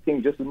about this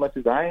team just as much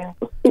as I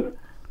am?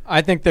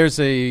 I think there's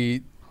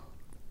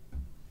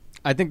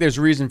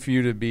reason for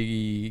you to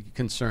be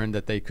concerned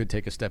that they could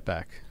take a step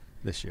back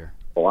this year.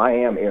 Oh, I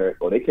am, Eric.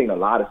 Oh, they're taking a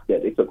lot of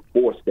steps. They took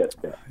 4 steps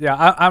back.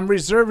 Yeah, I'm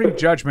reserving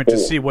judgment to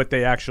see what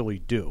they actually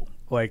do.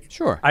 Like,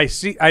 sure, I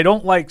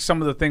don't like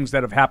some of the things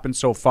that have happened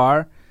so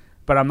far,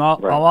 but I'm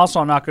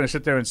also not going to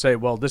sit there and say,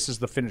 well, this is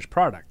the finished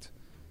product.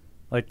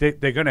 Like,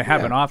 they're going to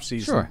have an off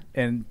season,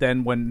 and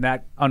then when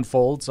that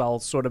unfolds, I'll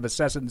sort of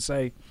assess it and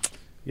say,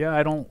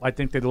 yeah, I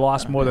think they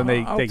lost more than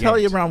they. I'll they tell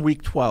gained. you around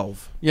week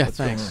 12. Yeah,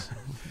 thanks.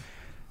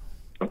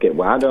 Okay,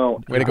 well, I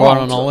don't. Way to go out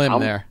on a limb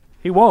there.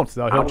 He won't,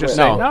 though. He'll just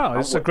say, no,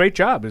 this is a great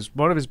job. It's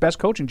one of his best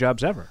coaching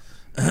jobs ever.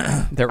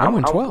 They're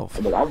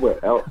 0-12. But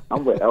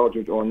I'm with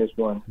Eldridge on this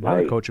one.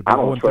 Like, coach I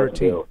don't trust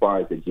 13. him as far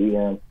as the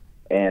GM.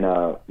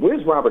 And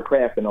where's Robert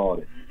Kraft and all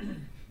this?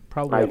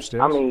 Probably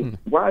upstairs. I mean,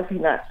 why is he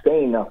not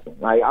saying nothing?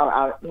 Like,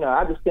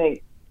 I just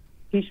think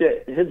his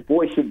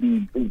voice should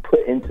be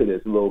put into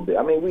this a little bit.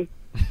 I mean,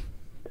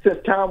 since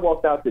Tom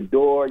walked out the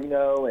door,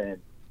 and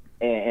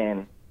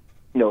 8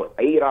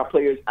 of our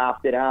players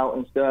opted out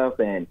and stuff,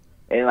 and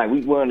like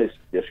we went on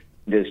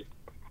this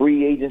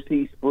free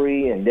agency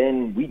spree, and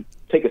then we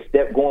take a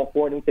step going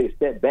forward, and we take a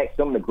step back.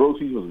 Some of the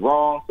groceries was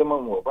wrong, some of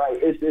them were right.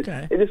 It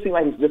just seems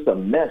like it's just a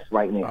mess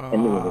right now.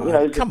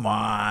 Come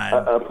on,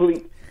 a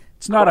complete.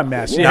 It's not a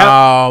mess.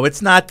 No,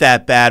 it's not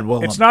that bad,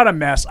 Willem. It's not a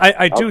mess.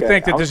 I do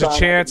think that there's a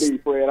chance. I'm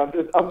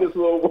just a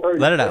little worried.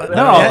 Let it out.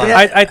 No,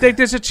 I think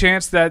there's a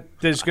chance that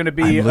there's going to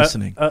be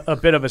a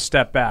bit of a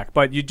step back.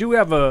 But you do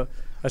have a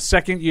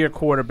second-year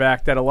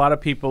quarterback that a lot of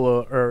people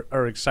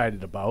are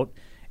excited about.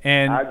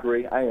 And I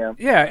agree. I am.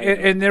 Yeah,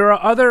 and there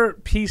are other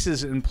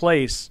pieces in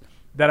place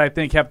that I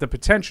think have the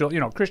potential.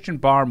 Christian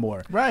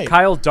Barmore, right?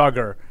 Kyle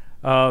Duggar,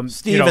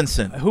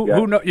 Stevenson,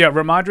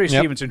 Ramondre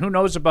Stevenson. Who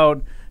knows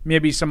about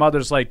maybe some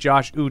others like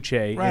Josh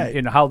Uche, right?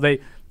 And how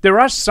there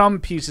are some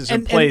pieces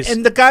in place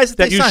and the guys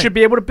that you should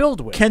be able to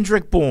build with.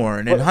 Kendrick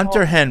Bourne and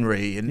Hunter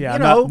Henry, and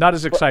not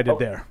as excited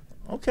there.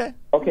 Okay.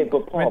 Okay,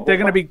 but Paul, they're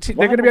going to be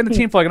they're going to be on the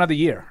team for like another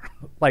year.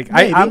 Like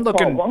I'm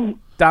looking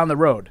down the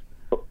road.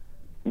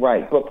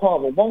 Right, but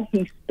Paul, won't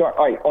he start?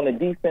 All right, on the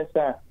defense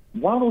side,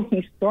 why don't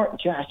he start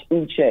Josh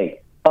Uche?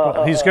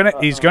 He's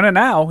gonna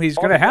now. He's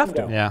gonna have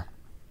to. Yeah.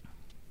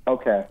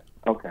 Okay.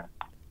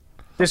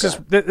 This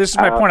is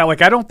my point.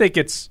 Like I don't think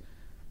it's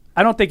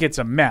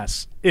a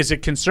mess. Is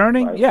it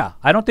concerning? Right. Yeah,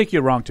 I don't think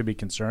you're wrong to be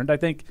concerned. I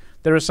think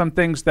there are some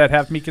things that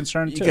have me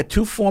concerned too. You got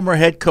 2 former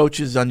head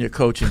coaches on your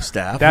coaching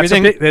staff. That's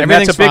a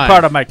big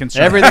part of my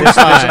concern. Everything's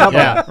fine.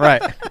 Yeah,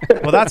 right.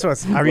 Well, that's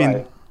what's. I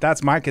mean,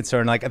 that's my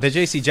concern. Like the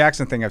J.C.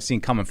 Jackson thing, I've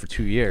seen coming for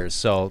 2 years.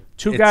 So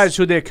two guys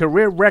who their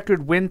career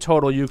record win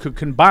total you could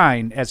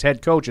combine as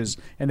head coaches,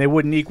 and they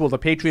wouldn't equal the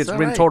Patriots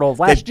win total of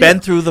last year. They've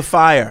been through the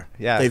fire.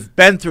 Yeah, they've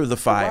been through the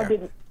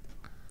fire.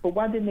 But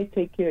why didn't they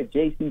take care of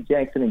J.C.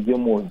 Jackson and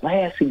Gilmore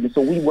last season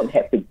so we wouldn't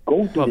have to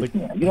go through this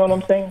now? You know what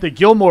I'm saying? The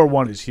Gilmore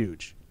one is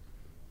huge.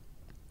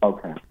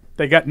 Okay.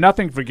 They got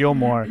nothing for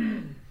Gilmore.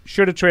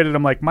 Should have traded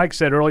him, like Mike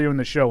said earlier in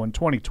the show, in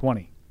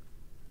 2020.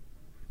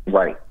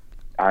 Right.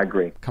 I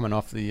agree. Coming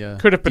off the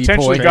could have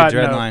potentially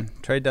gotten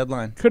trade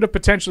deadline. Could have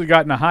potentially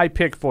gotten a high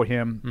pick for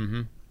him.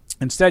 Mm-hmm.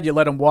 Instead, you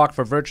let him walk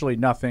for virtually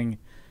nothing,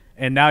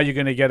 and now you're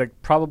going to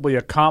get probably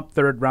a comp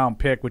 3rd round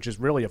pick, which is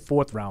really a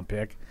 4th round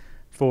pick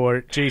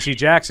for J.C.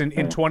 Jackson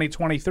in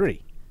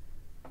 2023.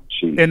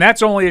 Jeez. And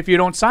that's only if you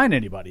don't sign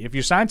anybody. If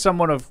you sign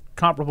someone of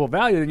comparable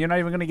value, then you're not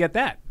even going to get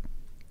that.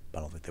 I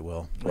don't think they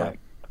will. Right.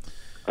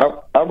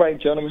 All right,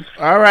 gentlemen.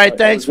 All right,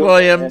 thanks,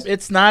 William.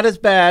 It's not as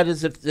bad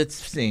as it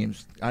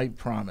seems. I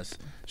promise.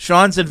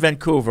 Sean's in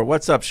Vancouver.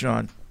 What's up,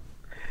 Sean?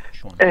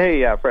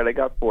 Hey, Fred, I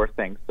got 4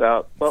 things.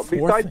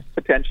 Besides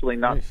potentially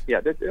not,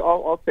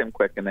 I'll say them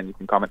quick and then you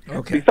can comment.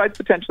 Okay. Besides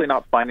potentially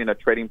not finding a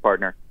trading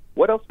partner,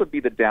 what else would be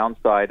the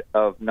downside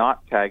of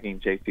not tagging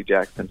J.C.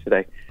 Jackson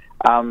today?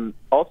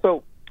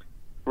 Also,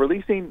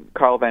 releasing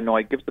Carl Van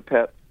Noy gives the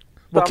Pets.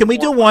 Well, can we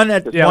do one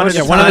at a time?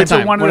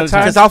 One at a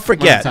time. Because I'll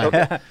forget.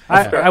 Okay.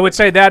 I would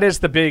say that is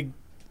the big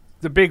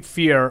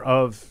fear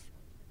of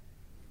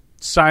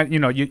sign.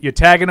 You're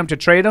tagging him to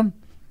trade him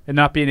and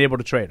not being able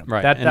to trade him.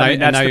 Right.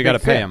 Now you got to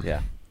pay him.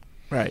 Yeah.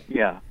 Right.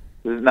 Yeah.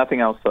 There's nothing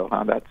else, though.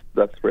 Huh?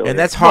 That's really and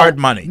that's hard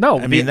money. No,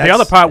 I mean the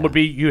other part would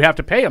be you have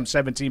to pay him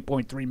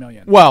 $17.3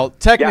 million. Well,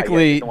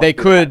 technically, they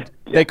could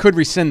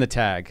rescind the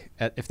tag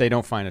if they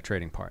don't find a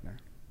trading partner.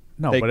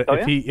 No, but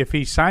if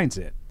he signs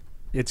it,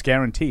 it's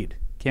guaranteed.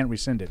 Can't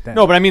rescind it then.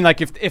 No, but I mean, like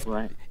if that's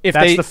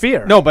they, the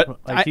fear. No, but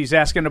he's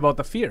asking about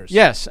the fears.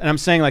 Yes, and I'm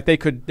saying like they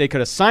could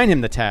assign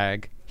him the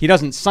tag. He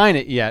doesn't sign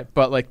it yet,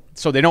 but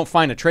so they don't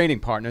find a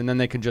trading partner, and then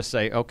they can just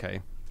say,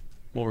 okay,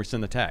 we'll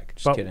rescind the tag.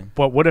 Just kidding.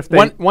 But what if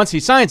they once he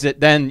signs it,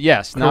 then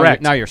yes,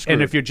 correct. Now you're screwed.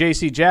 And if you're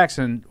J.C.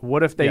 Jackson,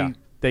 what if they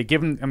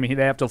give him? I mean,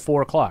 they have till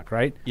 4:00,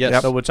 right?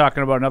 Yes. So we're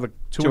talking about another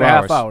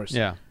 2.5 hours.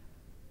 Yeah.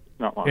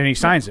 And he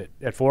signs it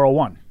at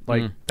 4:01.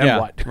 Then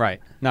what? Right.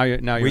 Now you're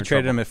we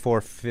traded him at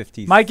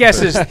 450. My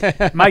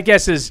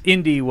guess is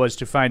Indy was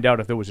to find out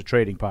if there was a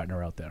trading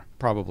partner out there.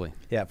 Probably.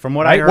 Yeah. From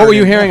what I heard, what were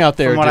you hearing out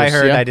there? From what Deuce, I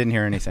heard, I didn't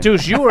hear anything.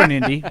 Deuce, you were in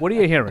Indy. What are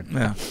you hearing?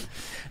 Yeah.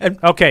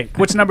 Okay.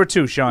 What's number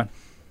 2, Sean?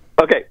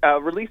 Okay.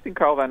 Releasing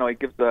Carl Van Noy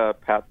gives the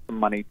Pats some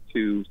money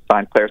to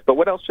sign players, but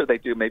what else should they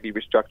do? Maybe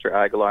restructure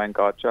Aguilar and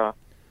Gottschall.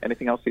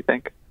 Anything else you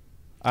think?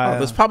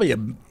 There's probably a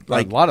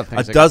lot of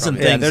things. A dozen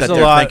things there's that a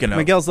they're lot. thinking of.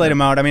 Miguel's laid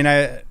them out. I mean,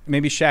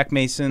 maybe Shaq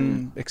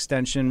Mason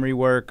extension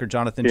rework or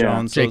Jonathan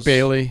Jones. Jake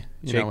Bailey.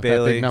 Jake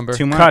Bailey. Big number.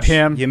 Too much. Cut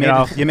him. You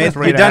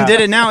done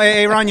did it now.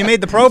 Aaron, you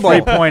made the Pro Bowl.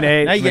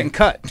 3.8. Now you're getting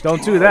cut.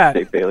 Don't do that.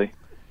 Jake Bailey.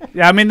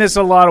 Yeah, I mean, there's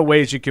a lot of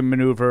ways you can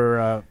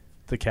maneuver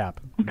the cap.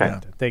 Okay.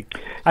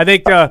 I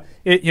think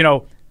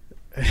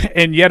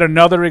and yet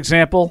another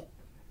example.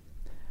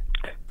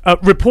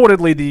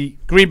 Reportedly, the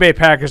Green Bay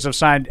Packers have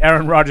signed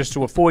Aaron Rodgers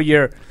to a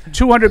 4-year,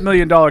 $200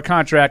 million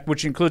contract,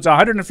 which includes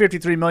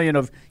 $153 million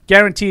of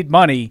guaranteed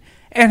money,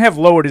 and have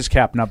lowered his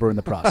cap number in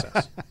the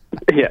process.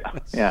 Yeah,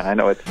 I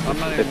know it's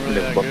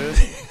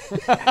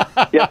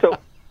Yeah, so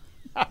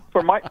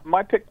for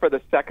my pick for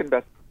the second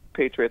best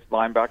Patriots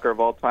linebacker of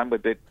all time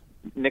would be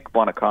Nick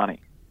Buoniconti.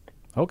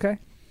 Okay.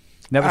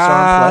 Never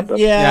saw him play.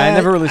 Yeah, I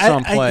never really saw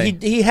him play.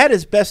 He had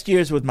his best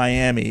years with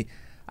Miami.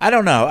 I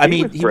don't know. I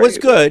mean, he was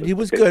good. He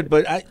was good,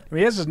 but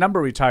he has his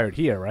number retired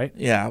here, right?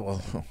 Yeah.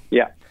 Well.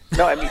 Yeah.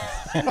 No, I mean,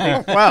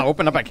 wow,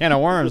 open up a can of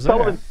worms.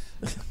 The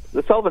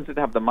Sullivans didn't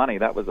have the money.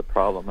 That was a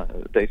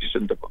problem. They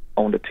shouldn't have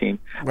owned a team.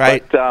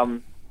 Right.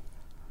 But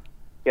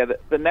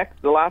the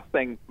last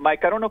thing,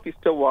 Mike. I don't know if you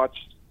still watch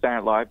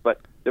Saturday Night Live,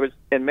 but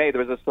in May there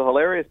was this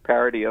hilarious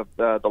parody of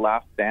the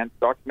Last Dance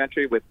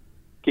documentary with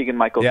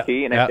Keegan-Michael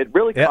Key, and it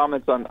really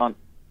comments on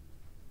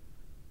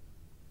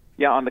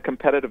the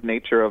competitive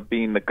nature of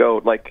being the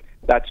GOAT. Like,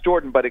 that's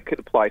Jordan, but it could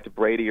apply to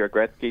Brady or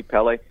Gretzky,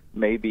 Pele,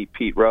 maybe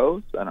Pete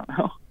Rose. I don't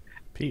know.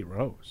 Pete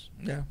Rose.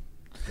 Yeah.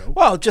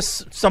 Well,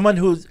 just someone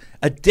who's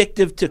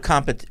addicted to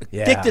competition.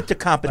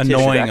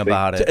 Annoying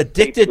about it.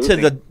 Addicted to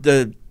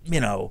the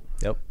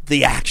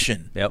the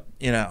action. Yep.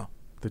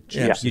 The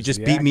juice. You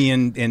just beat me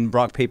in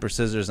rock, paper,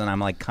 scissors, and I'm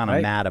like kind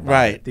of mad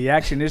about it. The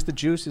action is the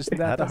juice. Isn't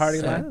that the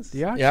Hardy line?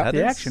 The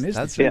action is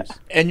the juice.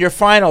 And your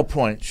final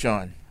point,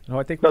 Sean. No,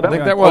 I think that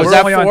was was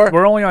that 4?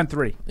 We're only on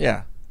 3.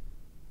 Yeah.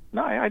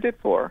 No, I did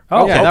 4.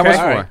 Oh, yeah, that was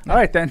 4. All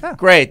right, then.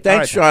 Great.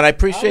 Thanks, Sean. I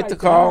appreciate the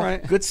call.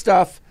 Right. Good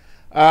stuff.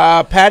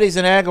 Patty's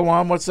in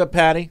Agawam. What's up,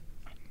 Patty?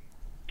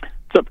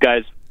 What's up,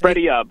 guys?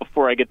 Freddie,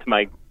 before I get to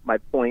my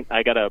point,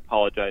 I got to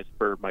apologize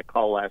for my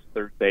call last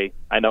Thursday.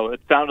 I know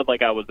it sounded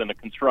like I was in a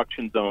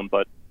construction zone,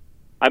 but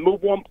I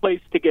moved one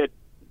place to get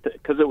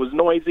because it was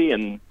noisy,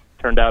 and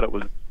turned out it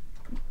was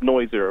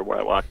noisier where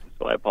I walked,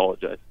 so I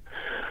apologize.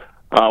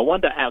 I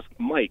wanted to ask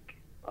Mike.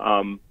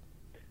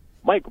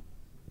 Mike,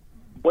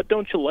 what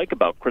don't you like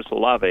about Chris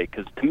Olave?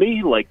 Because to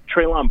me, like,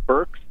 Treylon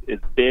Burks is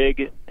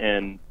big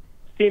and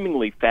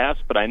seemingly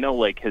fast, but I know,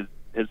 like,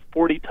 his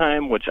 40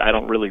 time, which I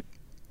don't really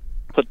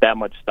put that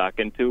much stock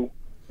into,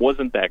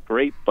 wasn't that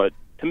great. But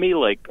to me,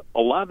 like,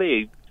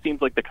 Olave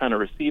seems like the kind of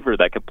receiver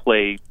that could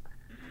play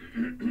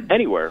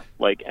anywhere.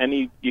 Like,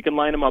 you can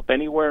line him up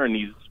anywhere, and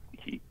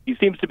he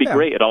seems to be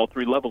great at all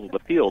 3 levels of the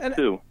field,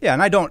 too. Yeah,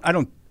 and I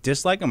don't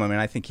dislike him. I mean,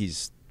 I think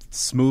he's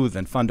smooth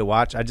and fun to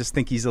watch. I just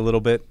think he's a little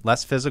bit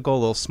less physical, a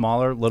little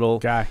smaller,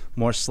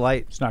 more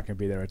slight. He's not going to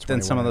be there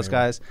than some of those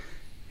guys.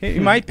 He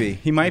might be.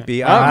 He might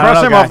be.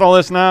 Cross him off the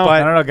list now. I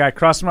don't know, guy.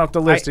 Cross him off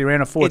the list. He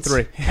ran a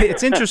 4.3.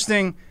 It's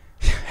interesting.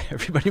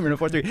 Everybody ran a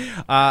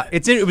 4.3.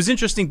 It was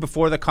interesting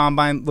before the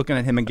combine, looking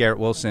at him and Garrett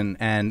Wilson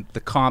and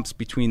the comps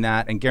between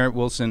that and Garrett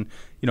Wilson.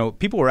 You know,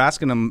 people were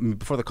asking him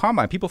before the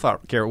combine. People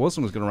thought Garrett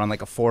Wilson was going to run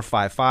like a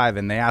 4.55,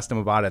 and they asked him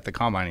about it at the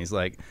combine. He's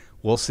like,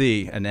 "We'll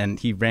see." And then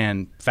he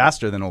ran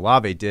faster than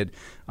Olave did.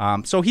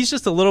 So he's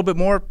just a little bit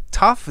more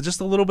tough,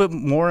 just a little bit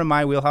more in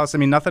my wheelhouse. I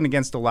mean, nothing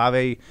against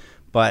Olave,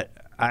 but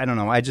I don't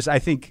know. I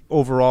think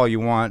overall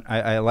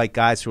I like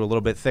guys who are a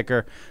little bit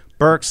thicker.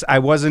 Burks, I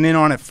wasn't in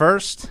on it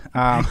first.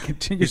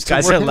 These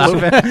guys are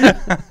laughing.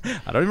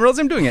 I don't even realize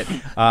I'm doing it.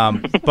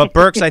 But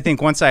Burks, I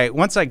think once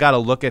I got a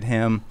look at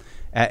him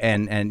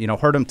and you know,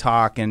 heard him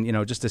talk, and you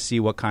know, just to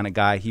see what kind of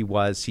guy he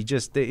was, he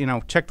just, you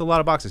know, checked a lot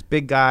of boxes.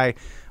 Big guy,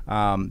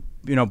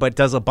 you know, but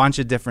does a bunch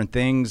of different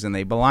things, and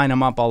they line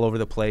him up all over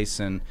the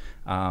place. And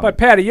but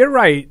Patty, you're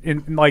right.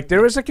 Like,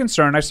 there is a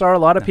concern. I saw a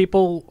lot of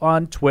people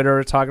on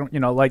Twitter talking, you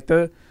know, like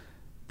the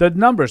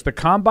numbers, the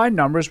combine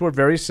numbers were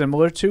very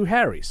similar to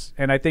Harry's,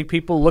 and I think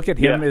people look at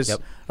him as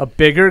a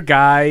bigger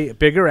guy, a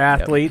bigger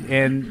athlete,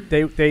 and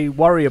they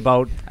worry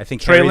about. I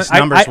think Harry's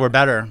numbers were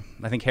better.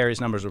 I think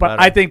Harry's numbers were better.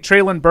 But I think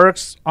Treylon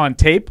Burks on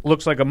tape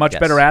looks like a much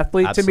better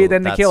athlete to me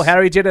than N'Keal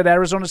Harry did at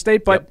Arizona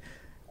State. But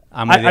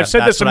I've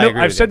said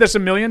this a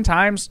million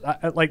times.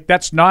 Like,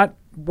 that's not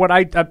what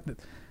I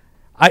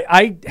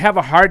have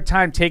a hard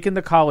time taking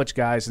the college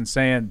guys and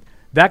saying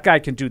that guy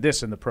can do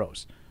this in the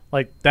pros.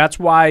 Like, that's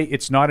why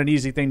it's not an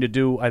easy thing to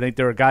do. I think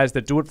there are guys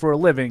that do it for a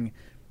living,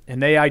 and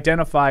they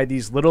identify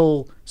these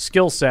little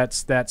skill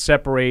sets that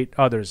separate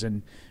others.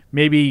 And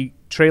maybe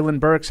Treylon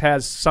Burks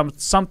has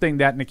something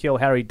that N'Keal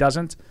Harry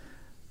doesn't.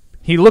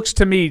 He looks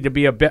to me to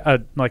be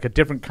like a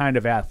different kind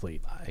of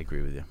athlete. I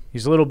agree with you.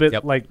 He's a little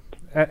bit like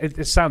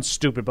it sounds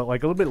stupid, but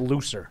like a little bit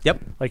looser.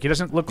 Yep. Like, he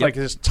doesn't look like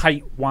this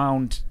tight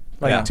wound.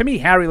 Like, to me,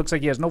 Harry looks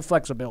like he has no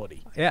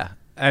flexibility. Yeah.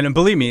 And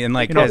believe me, and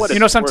like, you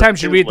know,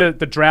 sometimes you read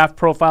the draft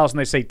profiles and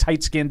they say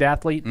tight-skinned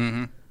athlete.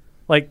 Mm-hmm.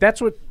 Like, that's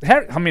what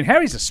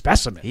Harry's a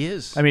specimen. He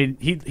is. I mean,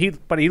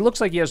 but he looks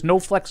like he has no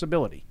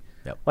flexibility.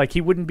 Yep. Like, he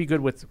wouldn't be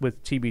good with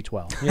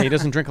TB12. Yeah, he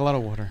doesn't drink a lot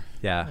of water.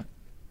 Yeah.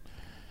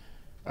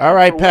 All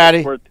right,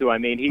 Patty. I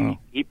mean,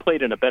 he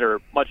played in a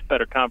much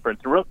better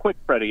conference. Real quick,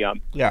 Freddie,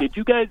 did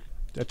you guys?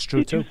 That's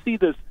true too. Did you see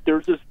this?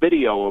 There's this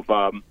video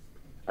of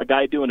a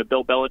guy doing a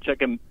Bill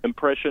Belichick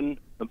impression.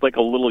 It's like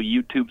a little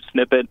YouTube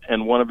snippet,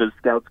 and one of his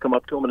scouts come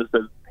up to him and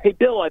says, "Hey,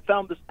 Bill, I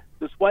found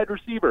this wide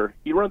receiver.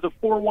 He runs a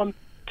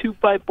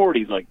 4.125 40."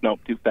 He's like, "No,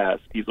 too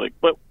fast." He's like,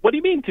 "But what do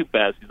you mean too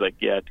fast?" He's like,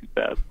 "Yeah, too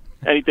fast.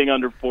 Anything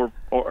under 4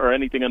 or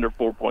anything under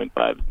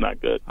 4.5 is not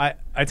good." I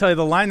tell you,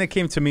 the line that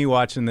came to me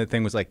watching the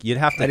thing was like, you'd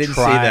have to didn't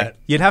try. see that.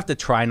 You'd have to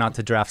try not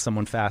to draft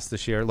someone fast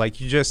this year. Like,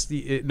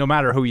 no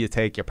matter who you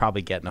take, you're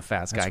probably getting a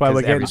fast guy. Why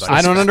we're getting,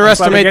 I don't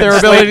underestimate their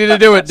ability to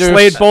do it, dude.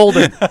 Slade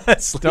Bolden.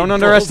 Don't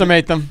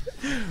underestimate them.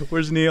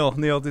 Where's Neil?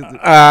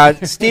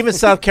 Steve in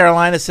South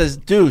Carolina says,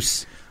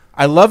 Deuce,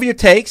 I love your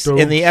takes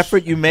and the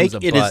effort you make.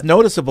 It is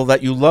noticeable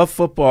that you love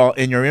football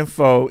and your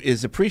info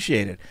is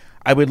appreciated.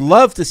 I would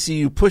love to see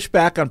you push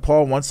back on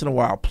Paul once in a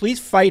while. Please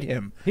fight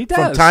him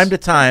from time to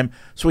time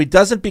so he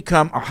doesn't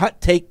become a hot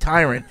take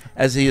tyrant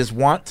as he is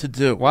wont to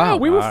do. Wow,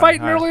 we were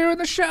fighting earlier in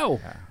the show.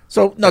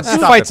 So no,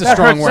 fight's a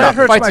strong word.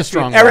 Fight's a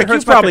strong word. Eric,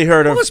 you've probably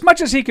heard of. Well, as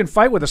much as he can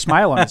fight with a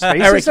smile on his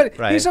face,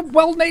 he's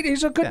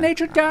a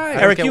good-natured guy.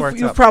 Eric,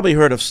 you've probably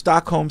heard of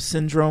Stockholm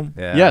syndrome.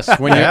 Yeah. Yes, that's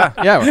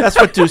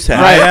what Deuce has.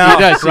 Right, he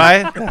does.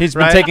 Right, he's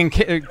been taken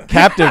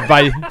captive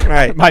by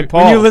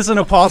Paul. When you listen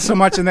to Paul so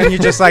much, and then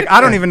you're just like, I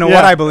don't even know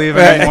what I believe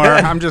anymore.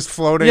 I'm just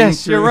floating.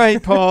 Yes, you're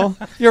right, Paul.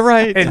 You're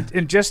right.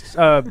 And just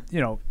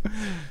you know,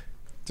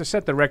 to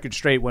set the record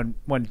straight,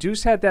 when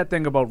Deuce had that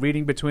thing about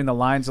reading between the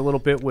lines a little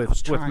bit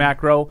with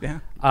Macro,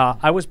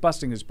 I was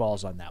busting his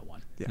balls on that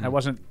one. Yeah. I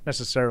wasn't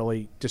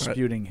necessarily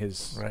disputing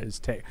his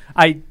take.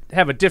 I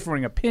have a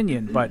differing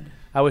opinion, but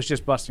I was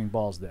just busting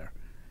balls there.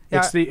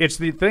 Yeah. It's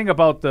the thing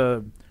about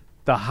the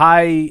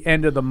high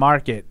end of the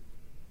market,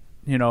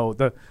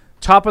 the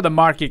top of the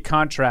market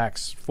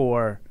contracts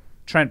for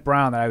Trent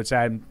Brown that I would say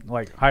I'm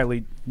like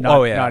highly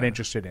not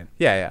interested in.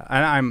 Yeah.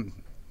 And I'm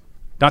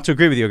not to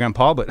agree with you again,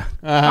 Paul, but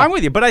I'm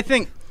with you. But I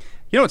think,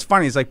 what's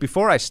funny is like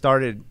before I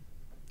started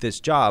this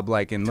job,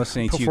 like in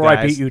listening to you guys. Before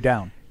I beat you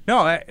down.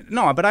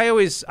 No, but I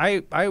always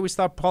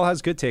thought Paul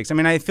has good takes. I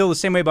mean, I feel the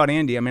same way about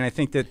Andy. I mean, I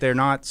think that they're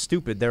not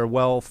stupid. They're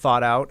well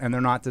thought out, and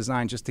they're not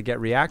designed just to get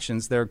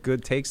reactions. They're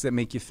good takes that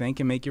make you think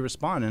and make you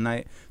respond. And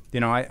I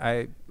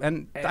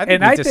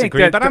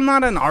disagree, but I'm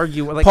not an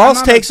arguer. Like,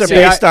 Paul's takes are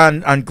based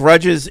on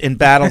grudges in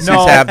battles he's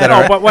had that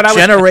are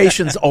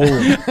generations old.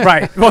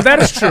 Right. Well, that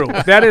is true.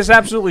 That is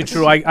absolutely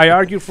true. I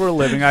argue for a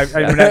living.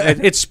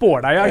 It's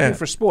sport. I argue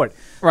for sport.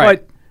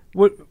 Right.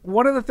 But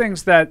one of the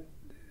things that,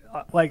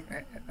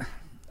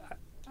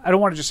 I don't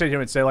want to just sit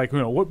here and say,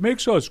 what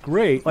makes us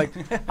great. Like,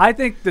 I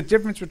think the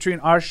difference between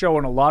our show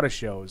and a lot of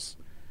shows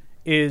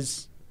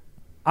is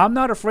I'm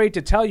not afraid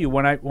to tell you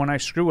when I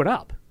screw it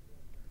up.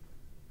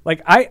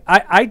 Like,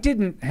 I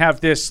didn't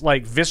have this,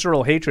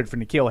 visceral hatred for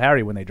N'Keal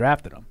Harry when they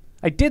drafted him.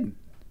 I didn't.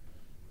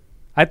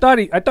 I thought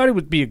he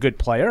would be a good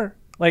player.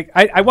 Like,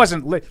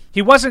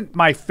 he wasn't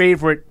my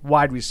favorite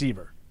wide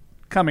receiver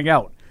coming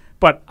out.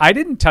 But I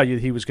didn't tell you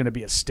he was going to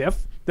be a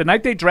stiff. The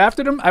night they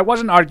drafted him, I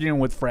wasn't arguing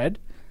with Fred,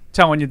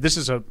 telling you this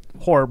is a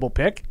horrible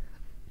pick.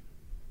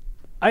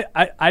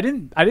 I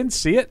didn't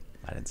see it.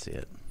 I didn't see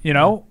it.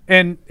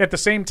 And at the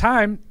same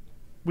time,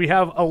 we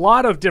have a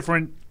lot of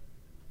different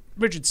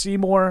Richard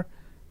Seymour.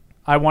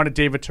 I wanted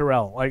David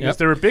Terrell. Is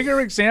there a bigger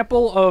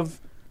example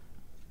of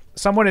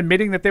someone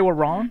admitting that they were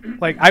wrong?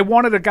 I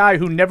wanted a guy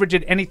who never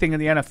did anything in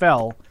the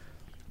NFL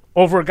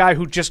over a guy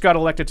who just got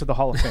elected to the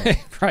Hall of Fame.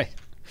 Right.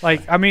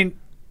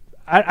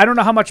 I don't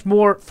know how much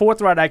more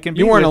forthright I can be.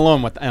 You weren't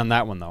alone on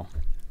that one, though.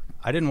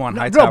 I didn't want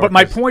Hightower. No, but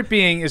my point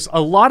being is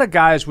a lot of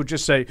guys would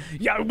just say,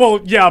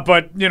 but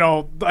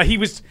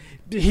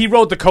he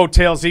rode the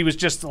coattails. He was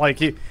just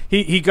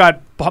he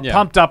got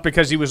pumped up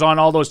because he was on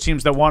all those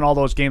teams that won all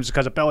those games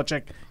because of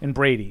Belichick and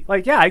Brady.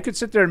 I could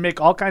sit there and make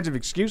all kinds of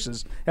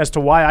excuses as to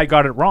why I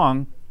got it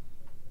wrong,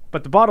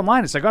 but the bottom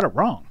line is I got it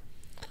wrong.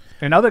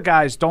 And other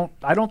guys don't.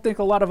 I don't think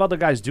a lot of other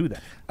guys do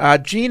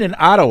that. Gene in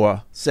Ottawa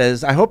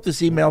says, I hope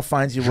this email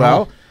finds you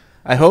well.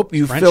 I hope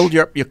you filled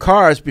your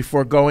cars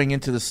before going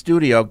into the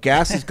studio.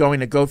 Gas is going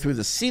to go through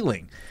the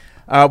ceiling.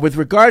 With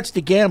regards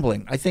to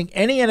gambling, I think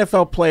any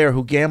NFL player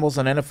who gambles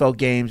on NFL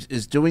games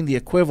is doing the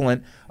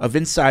equivalent of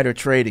insider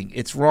trading.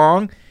 It's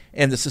wrong,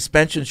 and the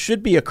suspension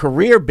should be a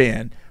career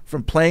ban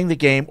from playing the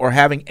game or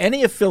having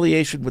any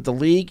affiliation with the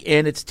league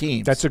and its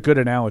teams. That's a good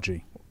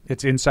analogy.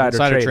 It's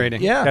insider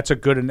trading. Yeah. That's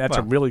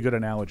a really good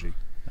analogy.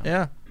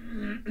 Yeah.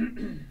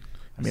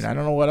 I mean, I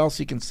don't know what else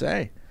he can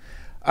say.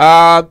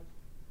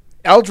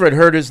 Eldred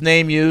heard his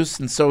name used,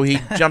 and so he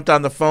jumped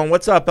on the phone.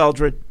 What's up,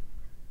 Eldred?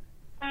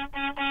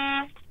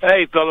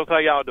 Hey, fellas, how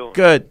y'all doing?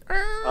 Good.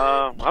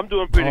 I'm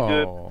doing pretty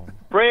good.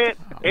 Fred,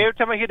 every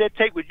time I hear that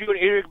tape with you and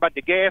Eric about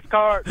the gas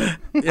card, I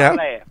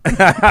laugh.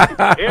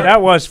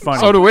 That was funny.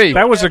 So do we.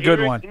 That was a good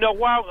Eric, one. You know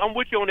why I'm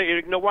with you on that,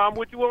 Eric? You know why I'm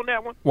with you on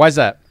that one? Why's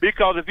that?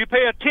 Because if you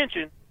pay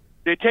attention,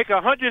 they take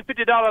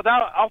 $150 out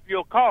off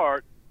your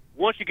card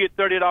once you get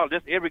 $30.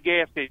 That's every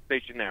gas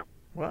station now.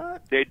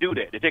 What? They do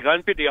that. They take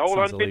 $150, hold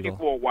 $150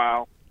 for a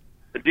while,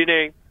 and then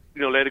they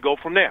let it go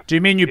from there. Do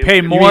you mean you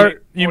pay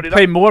more? You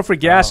pay more for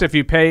gas if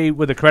you pay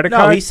with a credit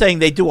card? No, he's saying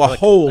they do a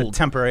hold. A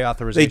temporary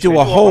authorization. They do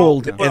a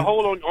hold. They put a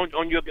hold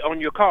on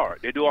your card.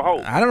 They do a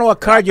hold. I don't know what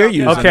card you're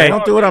using. Okay. They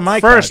don't do it on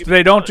my card. First,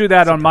 they don't do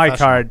that on my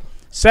card.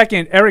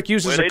 Second, Eric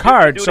uses a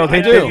card, so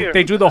they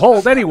do the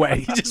hold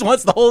anyway. He just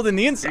wants the hold in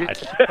the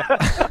inside.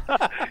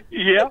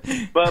 Yeah,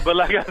 but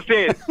like I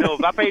said,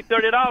 if I pay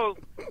 $30,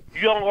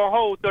 you don't gonna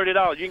hold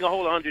 $30. You ain't gonna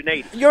hold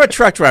 $180. You're a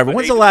truck driver.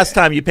 When's the last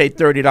time you paid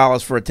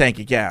 $30 for a tank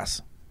of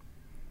gas?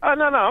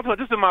 No.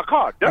 This is my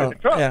car. That's the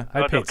truck. Yeah.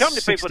 I paid the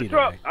company pay for the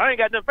truck. I ain't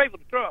got nothing to pay for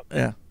the truck.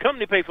 Yeah.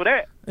 Company pay for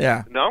that.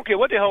 Yeah. No, I don't care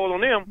what they hold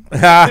on them.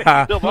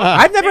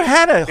 I've never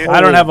had a hold.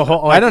 I don't have a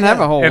hold. I don't have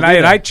a hold. And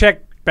I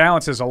check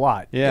balances a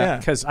lot. Yeah.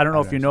 Because I don't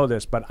know if you know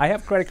this, but I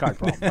have credit card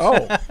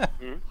problems.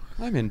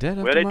 I'm in debt.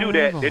 Well, they do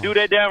that. They do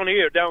that down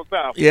here, down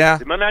south. Yeah.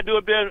 They might not do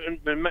it there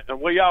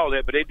where y'all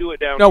at, but they do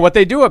it down. No, what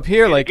they do up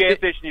here, in like the gas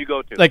station you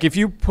go to. Like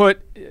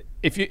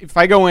if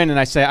I go in and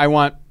I say I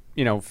want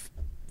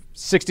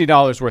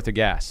 $60 worth of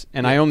gas,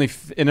 and it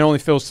only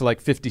fills to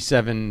like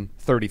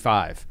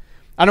 57.35.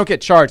 I don't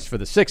get charged for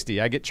the 60.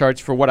 I get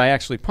charged for what I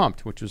actually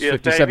pumped, which was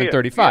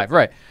 57.35.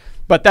 Right.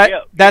 But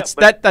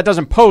that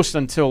doesn't post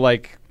until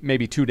like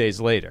maybe 2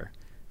 days later.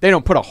 They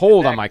don't put a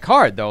hold on my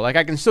card though. Like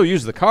I can still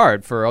use the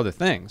card for other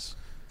things.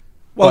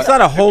 Well, it's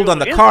not a hold on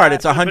the card.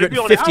 It's a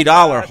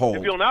 $150 hold.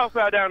 If you're on the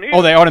outside down here,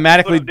 Oh, they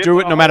automatically do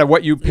it no matter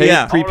what you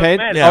paid, prepaid?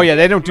 Yeah. Oh, yeah,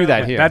 they don't do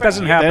that here. That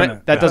doesn't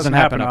happen. That doesn't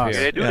happen up to us.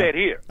 here. They do that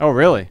here. Oh,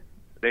 really?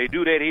 They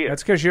do that here.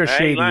 That's because you're I ain't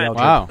shady, lying.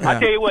 Eldred. Wow. I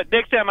tell you what,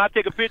 next time I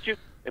take a picture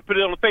and put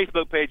it on the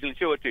Facebook page and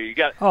show it to you. You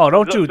got.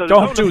 Don't do that, Eldred.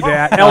 Don't do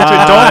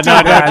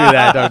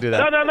that. Don't do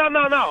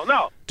that.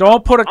 No.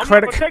 Don't put a I'm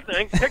credit. not protecting. I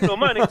ain't take no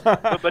money,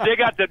 but they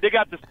got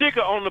the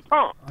sticker on the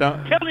pump.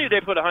 I'm telling you,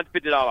 they put a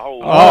 $150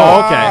 hold.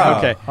 Oh,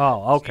 okay.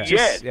 Oh, okay.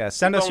 Yes.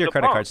 Send us on your the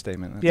credit pump. card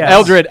statement. Yeah.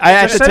 Eldred, I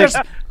have to take.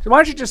 Why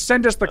don't you just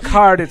send us the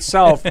card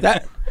itself?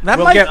 That we'll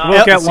might,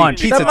 get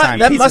lunch.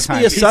 That must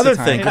be a Southern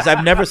thing because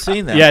I've never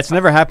seen that. Yeah, it's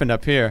never happened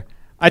up here.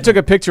 I took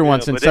a picture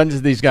once and sent it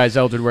to these guys,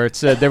 Eldred, where it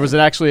said there was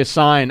actually a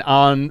sign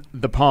on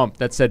the pump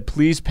that said,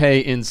 "Please pay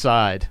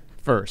inside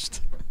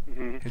first."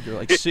 Mm-hmm. And you're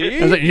like, see?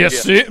 I was like, yes,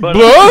 see? But,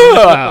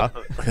 Blah!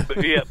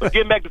 but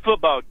getting back to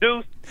football,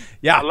 Deuce.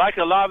 Yeah. I like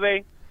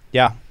Olave.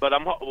 Yeah. But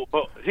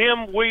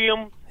him,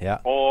 Williams, Yeah.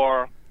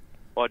 or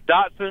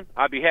Dotson,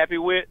 I'd be happy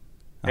with.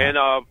 And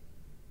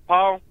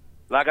Paul,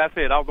 like I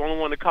said, I was the only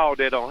one that called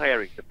that on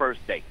Harry the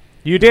first day.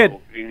 You did.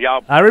 And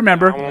y'all, I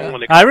remember.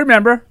 I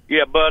remember.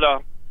 Yeah,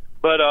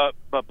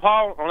 but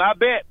Paul, on our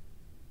bet,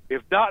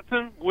 if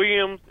Dotson,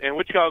 Williams, and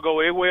which y'all go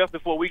everywhere else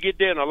before we get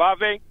there in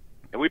Olave,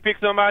 and we pick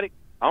somebody,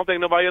 I don't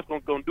think nobody else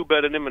going to do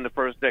better than them in the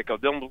first day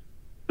because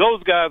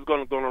those guys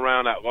going to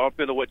round out. Well, I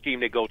don't know what team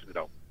they go to,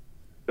 though.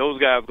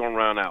 Those guys going to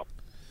round out.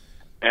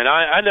 And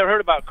I never heard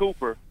about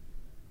Cooper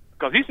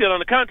because he's still on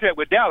the contract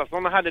with Dallas. I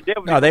don't know how the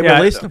devil. No, they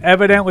released him.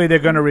 Evidently, they're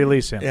going to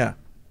release him. Yeah.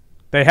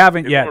 They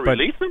haven't They're yet, gonna but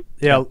release him?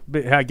 yeah,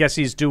 I guess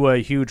he's due a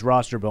huge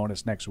roster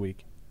bonus next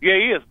week. Yeah,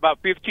 he is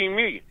about $15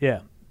 million.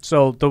 Yeah.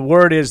 So the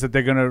word is that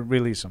they're going to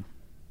release him.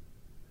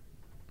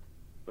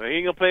 But he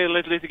ain't gonna play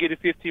unless he get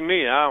 $15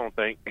 million. I don't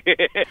think.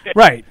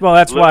 Right. Well,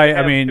 that's Look, why.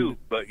 have I mean, to,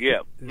 but yeah,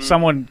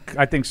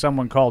 I think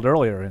someone called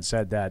earlier and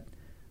said that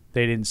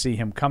they didn't see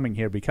him coming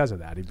here because of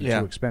that. He'd be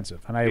too expensive,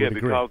 and I would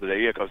agree. Because of that.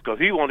 Yeah, because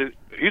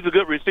he's a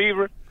good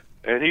receiver,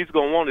 and he's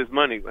gonna want his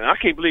money. And I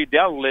can't believe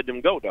Dallas let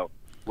them go though.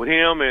 With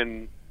him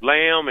and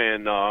Lamb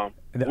and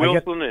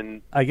Wilson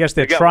and I guess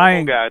they're they got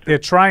trying. one more guy, too. They're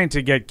trying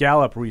to get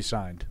Gallup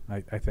re-signed.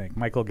 I think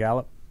Michael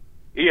Gallup.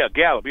 Yeah,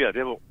 Gallup. Yeah,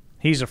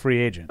 He's a free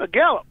agent.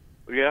 Gallup.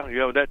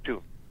 Yeah, that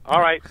too. All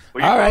right.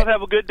 Well, you All guys right.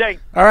 have a good day.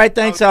 All right,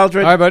 thanks,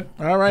 Eldred. All right, bud.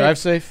 All right. Drive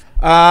safe.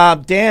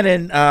 Dan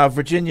in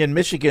Virginia and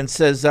Michigan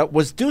says,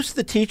 was Deuce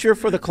the teacher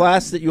for the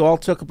class that you all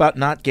took about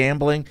not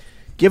gambling?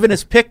 Given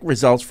his pick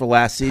results for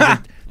last season,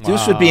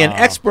 Deuce would be an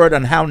expert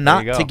on how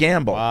not to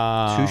gamble.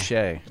 Wow. Touche.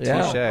 Yeah.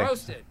 Touche.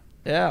 Roasted.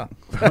 Yeah.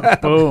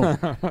 Boom.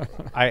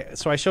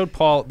 So I showed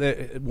Paul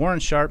Warren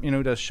Sharp,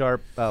 who does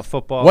Sharp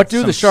football. What do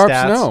some the Sharps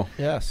stats. know?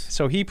 Yes.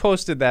 So he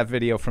posted that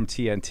video from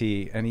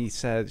TNT, and he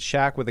said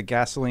Shaq with a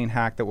gasoline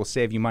hack that will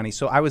save you money.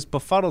 So I was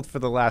befuddled for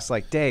the last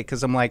day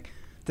because I'm like,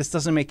 this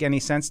doesn't make any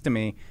sense to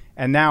me.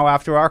 And now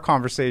after our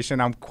conversation,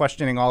 I'm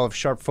questioning all of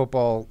Sharp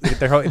football,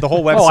 the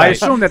whole website. Oh, I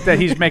assume that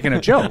he's making a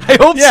joke. I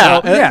hope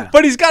so. Yeah.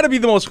 But he's got to be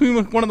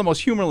one of the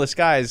most humorless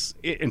guys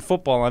in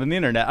football on the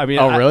internet. I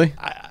mean, really?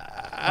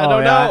 I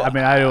don't know. I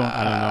mean, I don't know.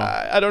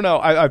 I don't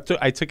know.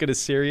 I took it as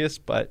serious,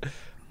 but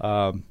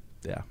yeah.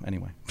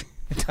 Anyway,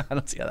 I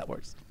don't see how that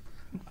works.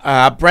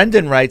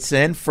 Brendan writes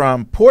in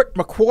from Port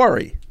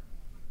Macquarie.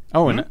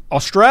 Oh, in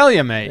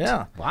Australia, mate.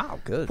 Yeah. Wow,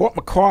 good. Port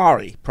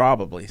Macquarie,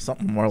 probably.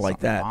 Something more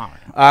like that.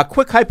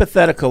 Quick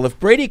hypothetical. If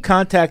Brady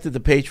contacted the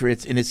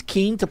Patriots and is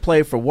keen to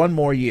play for one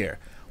more year,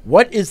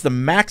 what is the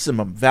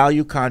maximum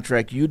value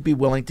contract you'd be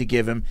willing to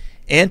give him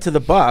and to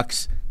the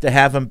Bucs to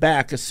have him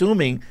back,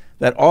 assuming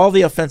that all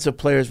the offensive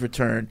players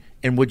return,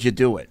 and would you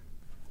do it?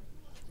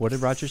 What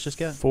did Rodgers just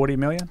get? $40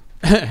 million?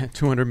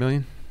 $200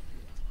 million.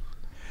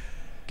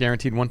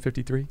 Guaranteed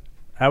 153.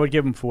 I would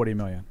give him $40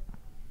 million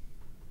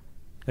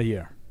a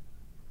year.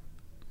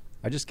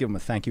 I just give him a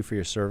thank you for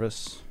your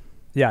service.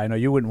 Yeah, I know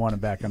you wouldn't want him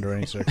back under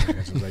any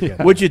circumstances. I get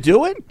that. Would you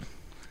do it,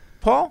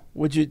 Paul?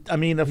 Would you? I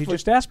mean, if you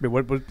just asked me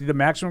what would be the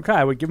maximum cut,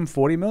 I would give him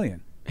 $40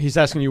 million. He's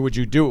asking you, would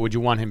you do it? Would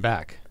you want him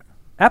back?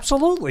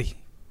 Absolutely.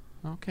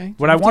 Okay.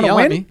 Would I want to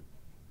win?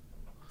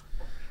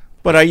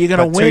 But are you going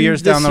to win 2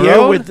 years this down the year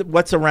road? with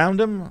what's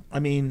around him? I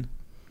mean,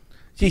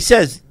 he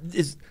says,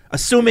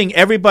 assuming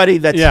everybody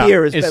that's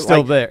here is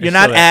still there. You're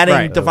not adding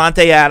right.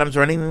 Devontae Adams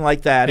or anything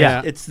like that.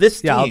 Yeah. It's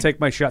this team. Yeah, I'll take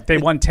my shot. They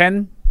won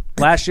 10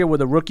 last year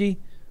with a rookie.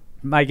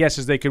 My guess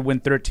is they could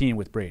win 13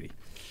 with Brady.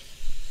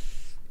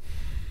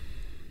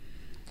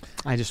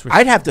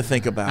 I'd have to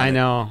think about it. I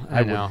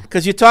know.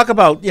 Because you talk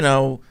about,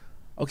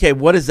 okay,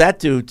 what does that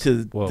do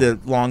to the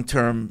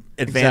long-term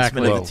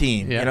advancement of the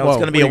team? Yeah. It's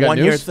going to be a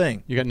one-year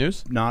thing. You got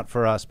news? Not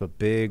for us, but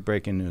big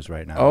breaking news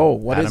right now. Oh,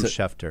 what is Adam it?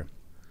 Schefter.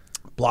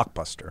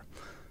 Blockbuster.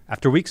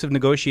 After weeks of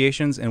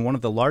negotiations and one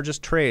of the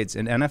largest trades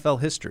in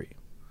NFL history,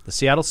 the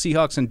Seattle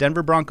Seahawks and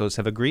Denver Broncos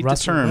have agreed to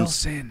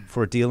terms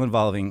for a deal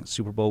involving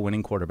Super Bowl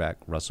winning quarterback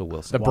Russell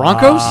Wilson. The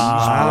Broncos?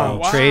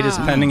 Trade is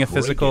pending a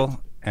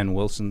physical and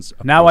Wilson's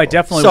Now I approval.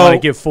 definitely So- want to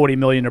give $40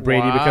 million to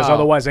Brady because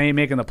otherwise I ain't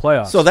making the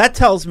playoffs. So that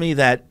tells me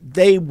that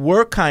they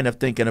were kind of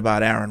thinking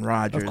about Aaron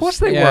Rodgers. Of course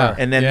they Yeah. were.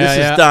 And then this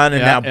is done,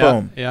 and now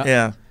boom.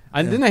 Yeah.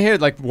 And didn't I hear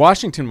like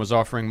Washington was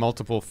offering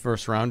multiple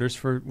first rounders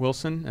for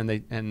Wilson,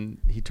 and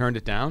he turned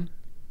it down?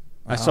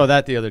 I saw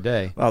that the other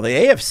day. Well, the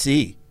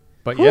AFC.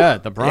 But Whew. yeah,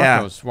 the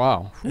Broncos. Yeah.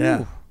 Wow. Yeah.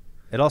 Whew.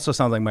 It also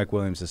sounds like Mike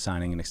Williams is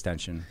signing an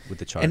extension with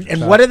the Chargers.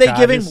 And what are they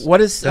giving?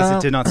 What is?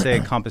 It did not say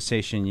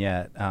compensation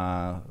yet.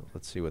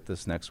 Let's see what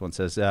this next one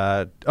says.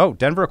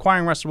 Denver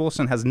acquiring Russell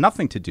Wilson has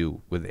nothing to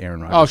do with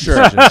Aaron Rodgers. Oh,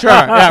 sure. Sure.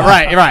 Yeah,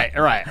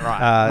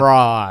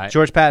 right.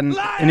 George Patton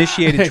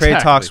initiated trade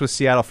Exactly. talks with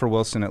Seattle for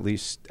Wilson at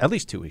least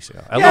 2 weeks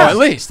ago. At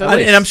least.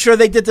 And I'm sure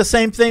they did the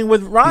same thing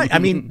with Ryan. I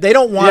mean, they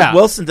don't want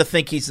Wilson to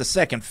think he's the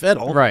second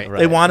fiddle. Right.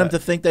 They want him to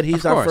think that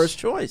he's Of our course. first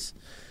choice.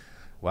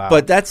 Wow.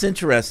 But that's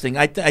interesting.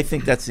 I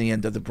think that's the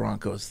end of the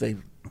Broncos.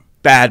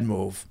 Bad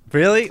move.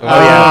 Really? Oh,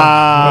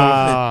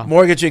 yeah.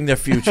 Mortgaging their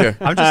future.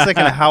 I'm just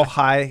thinking of how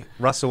high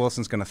Russell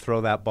Wilson's going to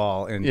throw that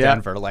ball in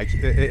Denver. Like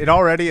it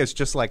already is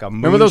just like a moonshot.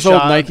 Remember those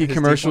old Nike His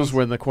commercials defense?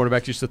 when the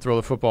quarterbacks used to throw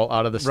the football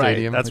out of the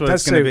stadium? That's what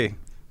it's going to be.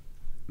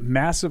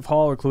 Massive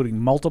haul, including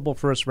multiple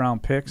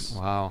first-round picks.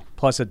 Wow.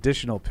 Plus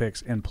additional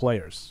picks and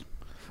players.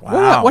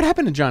 Wow. What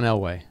happened to John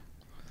Elway?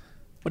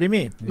 What do you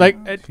mean?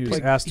 Like, He was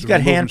asked he's to got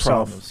remove hand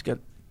himself. problems.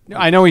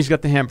 I know he's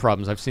got the hand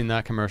problems. I've seen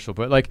that commercial,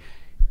 but like,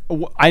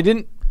 I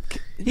didn't.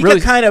 He really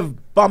got kind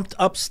of bumped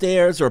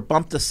upstairs or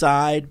bumped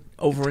aside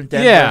over in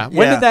Denver. Yeah.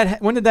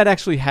 When did that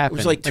actually happen? It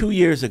was like 2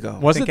 years ago.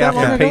 Was it that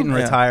long after ago? Peyton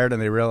retired and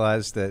they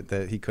realized that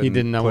he couldn't. He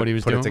didn't know what he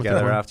was put doing it with together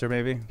that one. after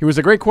maybe. He was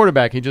a great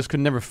quarterback. He just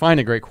could never find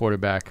a great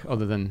quarterback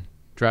other than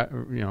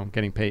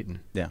getting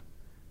Peyton. Yeah.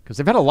 Because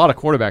they've had a lot of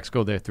quarterbacks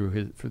go there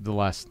for the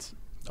last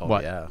 10,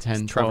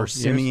 Trevor 12 years?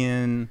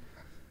 Simeon.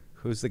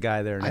 Who's the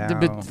guy there now?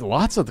 But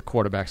lots of the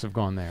quarterbacks have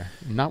gone there,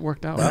 not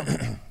worked out.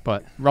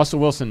 But Russell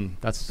Wilson,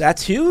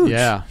 that's huge.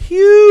 Yeah,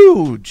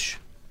 huge.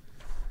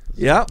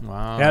 Yeah.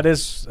 Wow.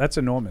 That's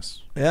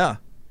enormous. Yeah.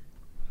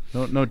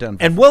 No Denver.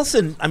 And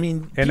Wilson, I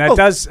mean, And people-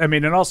 that does, I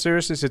mean, in all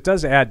seriousness, it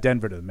does add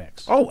Denver to the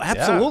mix. Oh,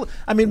 absolutely.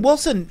 I mean,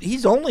 Wilson,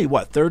 he's only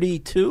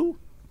 32.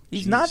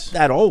 He's not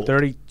that old.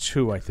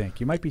 32, I think.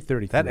 You might be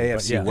 33. That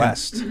AFC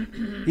West.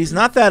 He's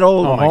not that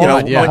old. Oh, you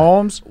know,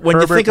 Mahomes, when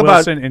Herbert, you think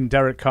Wilson, about and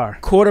Derek Carr.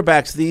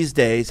 quarterbacks these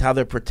days, how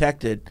they're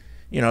protected,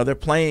 they're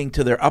playing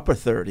to their upper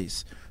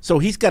 30s. So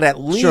he's got at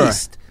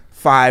least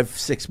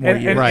 5-6 more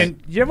years.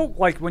 And you ever,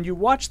 like, when you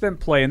watch them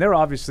play, and they're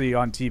obviously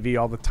on TV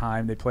all the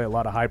time, they play a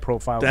lot of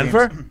high-profile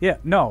Denver? games. Yeah,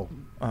 no.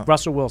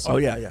 Russell Wilson. Oh,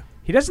 yeah.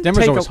 He doesn't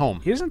Denver's take always home.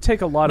 He doesn't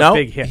take a lot No, of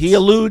big hits. he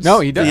eludes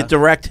the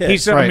direct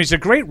hits. He's a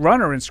great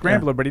runner and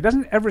scrambler, but he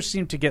doesn't ever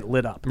seem to get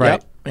lit up.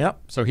 Right. Yep.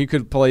 So he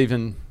could play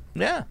even.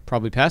 Yeah.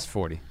 Probably past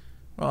 40.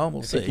 Well,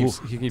 we'll If see.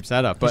 He keeps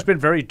that up. He's But been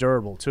very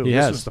durable, too. He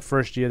This has. was the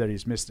first year that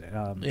he's missed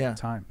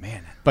time.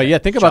 Man. But yeah,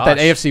 think about that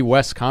Josh. AFC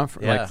West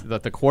conference, Yeah.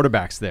 like the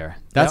quarterbacks there.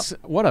 That's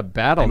what a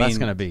battle that's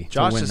going to be.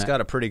 Josh to win has that. got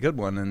a pretty good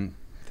one, and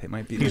they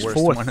might be He's the worst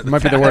fourth. one. Of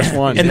Might be the worst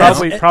one. And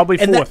Yeah. Probably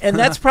fourth. And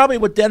that's probably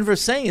what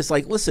Denver's saying is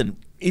like, listen,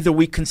 either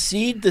we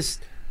concede this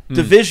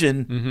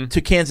division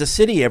to Kansas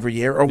City every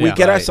year, or we Yeah.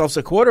 get Right. ourselves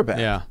a quarterback.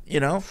 Yeah.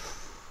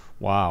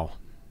 Wow.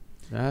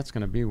 That's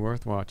going to be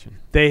worth watching.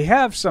 They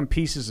have some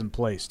pieces in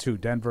place, too,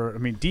 Denver. I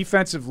mean,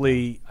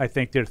 defensively, I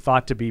think they're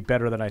thought to be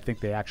better than I think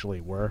they actually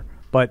were.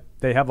 But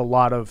they have a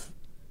lot of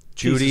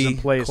pieces Judy, in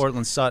place.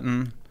 Cortland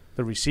Sutton.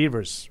 The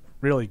receivers,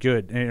 really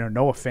good. And,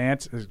 Noah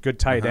Fant is a good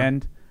tight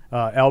end.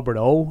 Albert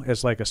O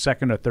is like a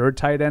second or third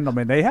tight end. I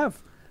mean, they have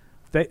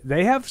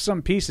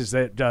some pieces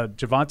that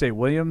Javonte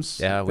Williams.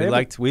 Yeah, we they have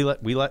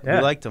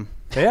liked him.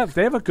 They have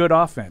a good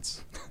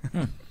offense.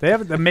 They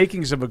have the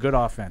makings of a good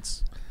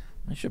offense.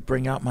 I should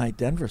bring out my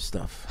Denver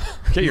stuff.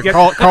 Get your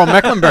Carl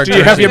Mecklenburg. Do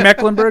you have your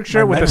Mecklenburg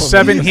shirt with the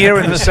 7 here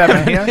and the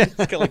 7 here?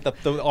 Got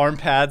like the arm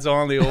pads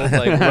on, the old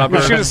like rubber.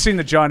 You should have seen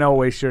the John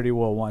Elway shirt he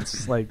wore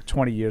once, like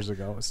 20 years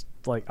ago. It was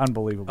like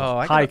unbelievable.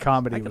 I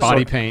comedy. gotta-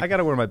 Body paint. I got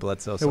to wear my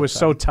Bledsoe. It was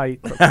so tight.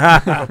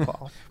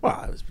 Well,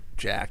 I was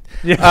jacked.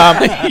 Yeah,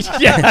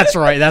 that's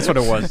right. That's what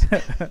it was.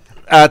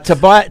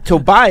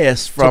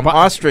 Tobias from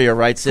Austria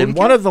writes in,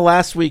 one of the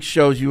last week's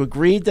shows, you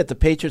agreed that the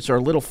Patriots are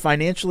a little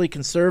financially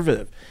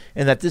conservative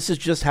and that this is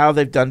just how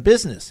they've done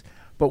business.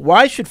 But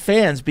why should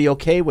fans be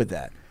okay with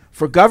that?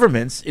 For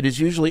governments, it is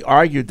usually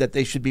argued that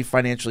they should be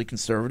financially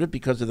conservative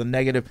because of the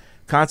negative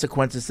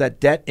consequences that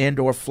debt and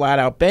or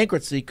flat-out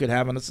bankruptcy could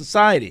have on a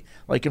society,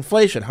 like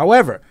inflation.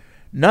 However,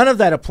 none of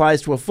that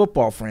applies to a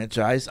football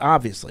franchise,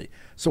 obviously.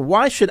 So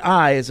why should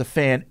I, as a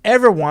fan,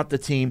 ever want the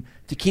team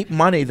to keep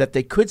money that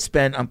they could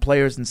spend on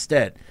players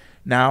instead?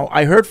 Now,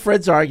 I heard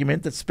Fred's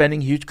argument that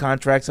spending huge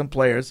contracts on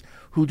players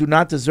who do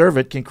not deserve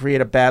it can create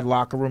a bad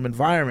locker room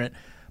environment,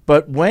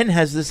 but when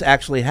has this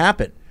actually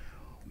happened?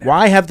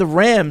 Why have the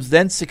Rams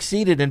then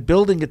succeeded in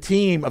building a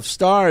team of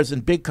stars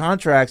and big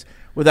contracts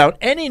without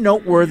any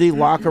noteworthy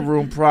locker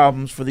room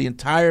problems for the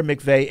entire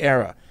McVay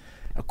era?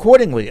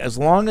 Accordingly, as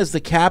long as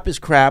the cap is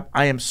crap,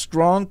 I am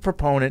strong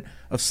proponent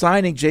of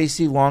signing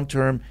JC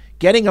long-term,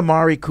 getting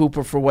Amari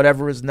Cooper for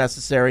whatever is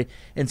necessary,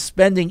 and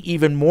spending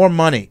even more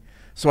money.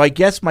 So I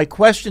guess my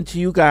question to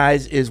you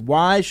guys is,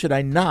 why should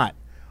I not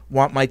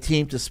want my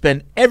team to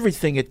spend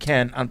everything it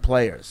can on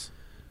players?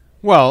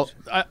 Well,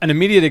 an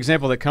immediate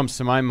example that comes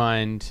to my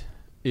mind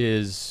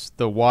is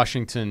the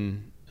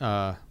Washington,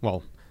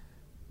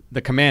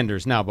 the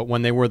Commanders now, but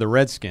when they were the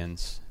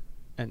Redskins,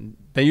 and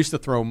they used to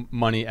throw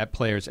money at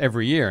players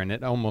every year, and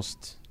it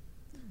almost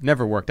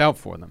never worked out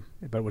for them.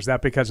 But was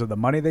that because of the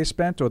money they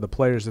spent or the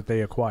players that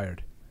they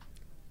acquired?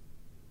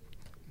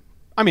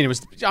 I mean, it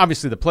was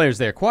obviously the players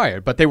they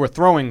acquired, but they were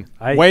throwing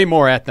way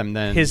more at them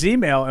than his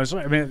email.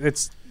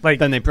 It's like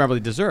than they probably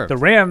deserved. The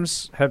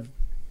Rams have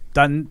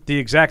done the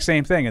exact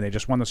same thing, and they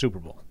just won the Super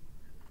Bowl.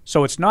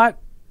 So it's not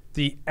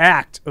the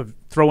act of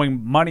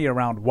throwing money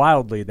around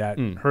wildly that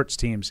hurts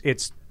teams.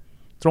 It's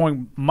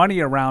throwing money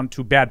around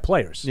to bad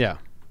players. Yeah.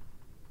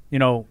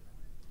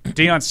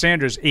 Deion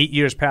Sanders, 8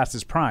 years past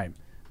his prime.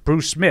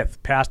 Bruce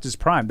Smith past his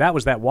prime. That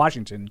was that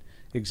Washington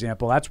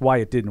example. That's why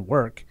it didn't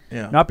work.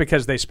 Yeah. Not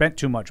because they spent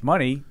too much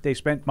money. They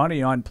spent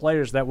money on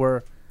players that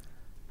were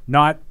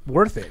not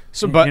worth it.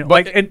 So,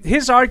 and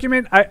his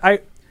argument,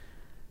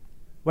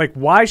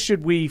 why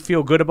should we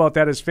feel good about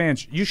that as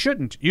fans? You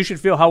shouldn't. You should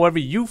feel however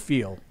you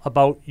feel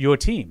about your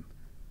team.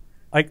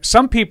 Like,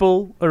 some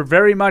people are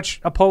very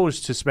much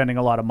opposed to spending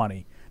a lot of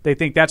money. They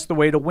think that's the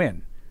way to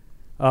win.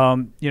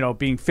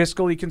 Being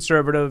fiscally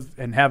conservative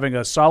and having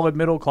a solid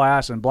middle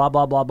class and blah,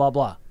 blah, blah, blah,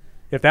 blah.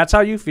 If that's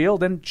how you feel,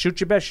 then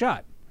shoot your best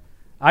shot.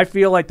 I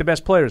feel like the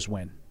best players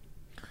win.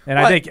 And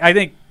I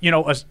think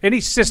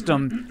any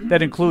system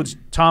that includes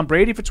Tom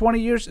Brady for 20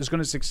 years is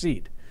going to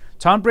succeed.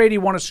 Tom Brady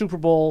won a Super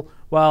Bowl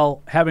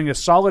while having a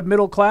solid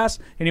middle class,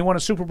 and he won a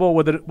Super Bowl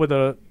with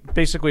a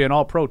basically an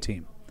all-pro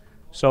team.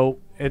 So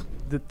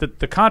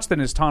the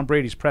constant is Tom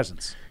Brady's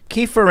presence.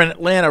 Kiefer in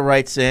Atlanta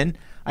writes in,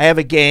 I have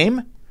a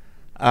game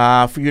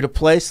for you to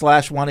play /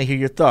 want to hear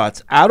your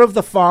thoughts. Out of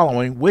the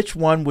following, which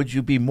one would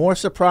you be more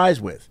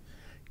surprised with?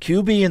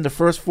 QB in the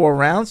first 4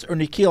 rounds or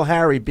N'Keal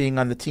Harry being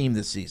on the team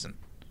this season?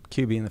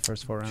 QB in the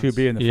first 4 rounds.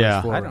 QB in the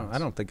first 4 rounds. I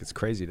don't think it's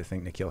crazy to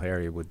think N'Keal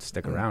Harry would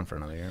stick around for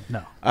another year.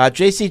 No.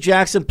 J.C.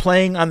 Jackson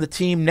playing on the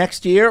team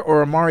next year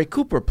or Amari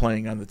Cooper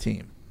playing on the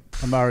team?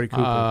 Amari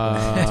Cooper.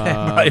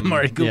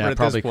 Amari Cooper at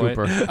probably this point.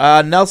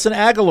 Cooper. Nelson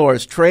Aguilar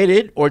is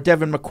traded or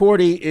Devin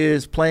McCourty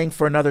is playing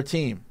for another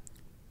team?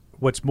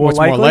 What's more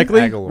likely?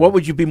 Aguilar. What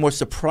would you be more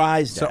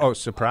surprised at?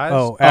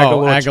 Surprise?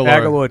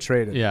 Aguilar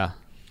traded. Yeah.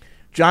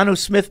 Jonnu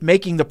Smith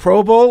making the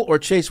Pro Bowl or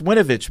Chase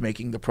Winovich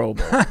making the Pro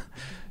Bowl?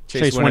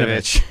 Chase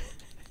Winovich.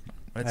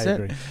 That's I it.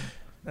 agree.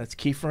 That's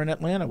Kiefer in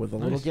Atlanta with a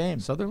little game.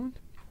 Sutherland?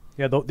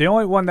 Yeah, the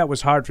only one that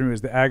was hard for me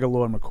was the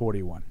Aguilar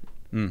McCourty one.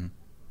 Mm.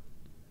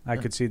 I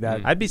could see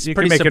that. I'd be You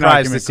pretty could make an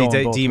surprised to argument see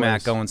going both D-Mac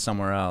ways. going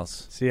somewhere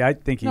else. See, I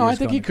think he No, is I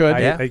think going, he could.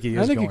 I think he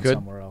is going could.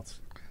 somewhere else.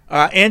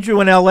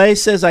 Andrew in L.A.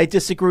 says, I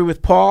disagree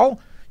with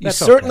Paul. You That's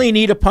certainly okay.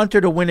 need a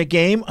punter to win a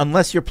game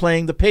unless you're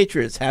playing the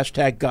Patriots. #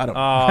 got him.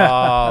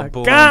 Oh,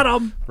 boom. Got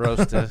him.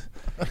 Roasted.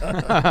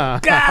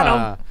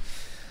 Got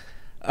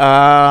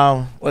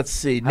him. Let's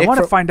see. I want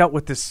to find out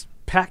what this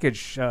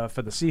package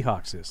for the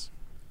Seahawks is.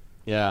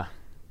 Yeah.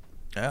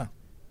 Yeah.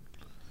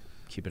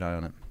 Keep an eye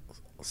on it.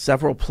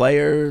 Several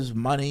players,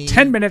 money.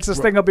 10 minutes. This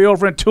thing will be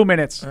over in 2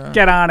 minutes.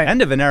 Get on it.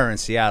 End of an era in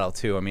Seattle,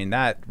 too. I mean,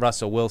 that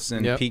Russell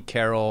Wilson, Pete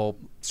Carroll,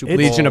 Super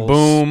Legion of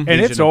Bowls, Boom. And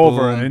Legion it's of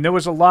over. Boom. And there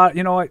was a lot,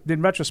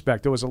 in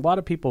retrospect, there was a lot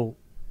of people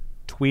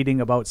tweeting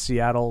about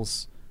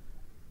Seattle's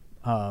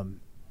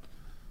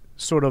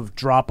sort of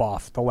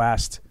drop-off the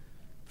last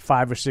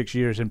 5 or 6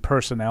 years in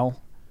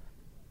personnel.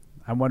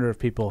 I wonder if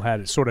people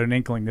had sort of an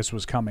inkling this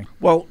was coming.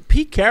 Well,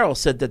 Pete Carroll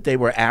said that they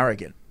were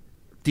arrogant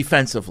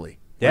defensively.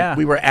 Yeah. Like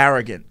we were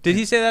arrogant. Did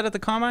he say that at the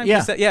combine?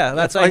 Yeah.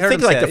 That's I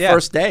think like the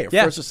first day or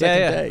first or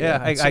second day.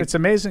 Yeah. It's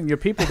amazing your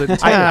people didn't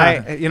tell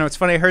it's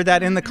funny. I heard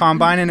that in the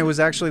combine, and it was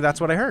actually that's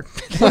what I heard.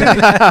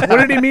 What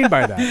did he mean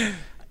by that?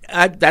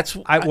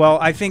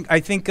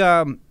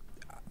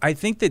 I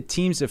think that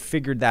teams have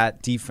figured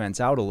that defense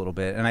out a little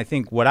bit, and I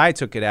think what I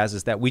took it as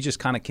is that we just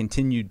kind of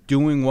continued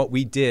doing what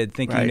we did,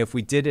 thinking if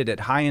we did it at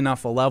high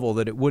enough a level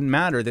that it wouldn't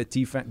matter that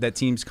that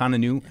teams kind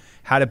of knew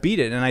how to beat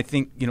it. And I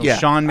think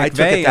Sean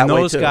McVay and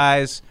those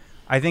guys.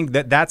 I think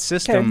that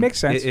system makes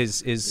sense.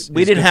 is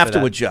we didn't good have for to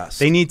that. adjust.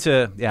 They need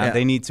to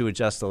they need to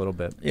adjust a little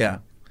bit. Yeah.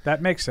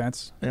 That makes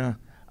sense. Yeah.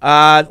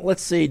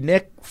 Let's see.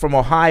 Nick from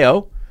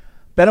Ohio.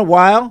 Been a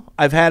while.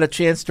 I've had a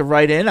chance to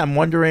write in. I'm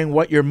wondering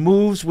what your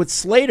moves with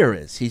Slater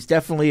is. He's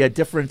definitely a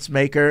difference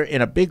maker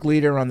and a big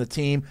leader on the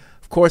team.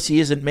 Of course, he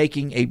isn't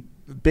making a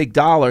big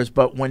dollars,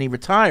 but when he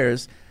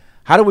retires,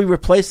 how do we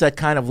replace that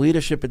kind of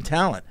leadership and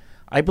talent?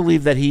 I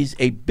believe that he's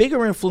a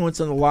bigger influence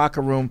in the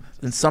locker room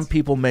than some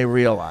people may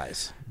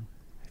realize.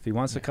 If he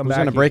wants to come Who's back,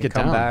 going to break it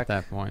down back at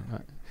that point?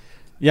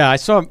 Yeah, I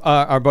saw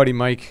our buddy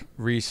Mike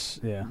Reese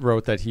Yeah.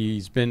 wrote that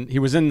he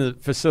was in the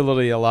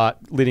facility a lot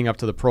leading up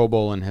to the Pro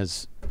Bowl and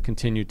has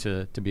continued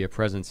to be a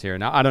presence here.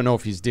 Now, I don't know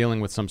if he's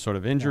dealing with some sort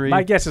of injury.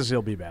 My guess is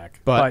he'll be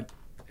back. But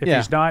if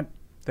he's not,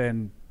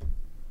 then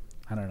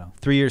I don't know.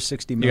 3 years,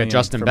 $60 million. You got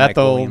Justin for Mike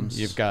Bethel. Williams.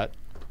 You've got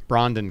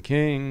Brandon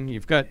King.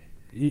 You've got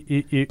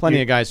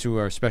plenty of guys who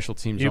are special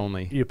teams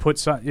only. You put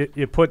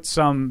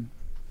some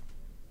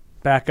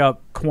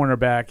backup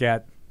cornerback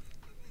at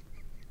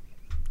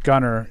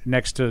gunner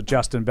next to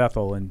Justin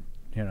Bethel, and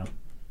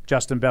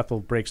Justin Bethel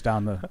breaks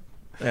down the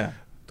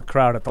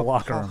crowd at the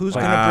locker room. Who's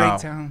going to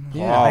break down?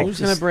 Yeah,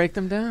 who's going to break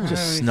them down?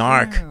 Just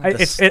snark.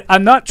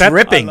 I'm not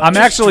dripping. I'm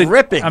actually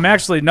dripping. I'm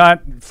actually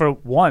not, for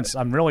once.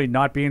 I'm really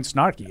not being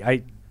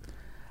snarky.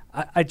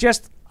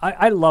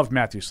 I love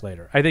Matthew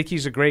Slater. I think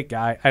he's a great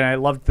guy, and I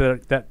love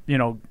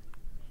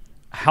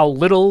how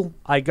little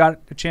I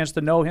got a chance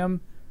to know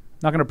him. I'm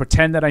not going to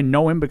pretend that I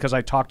know him because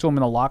I talked to him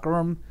in the locker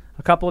room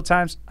a couple of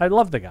times. I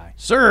love the guy,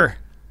 sir.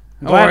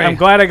 I'm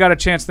glad I got a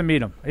chance to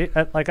meet him.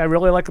 I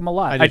really like him a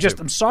lot.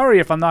 I'm sorry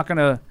if I'm not going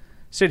to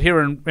sit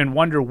here and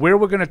wonder where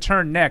we're going to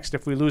turn next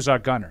if we lose our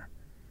gunner,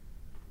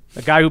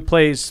 the guy who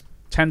plays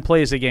 10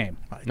 plays a game.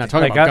 Not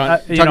talking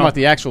about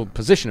the actual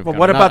position of gunner. But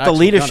what about the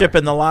leadership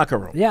in the locker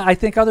room? Yeah, I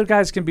think other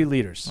guys can be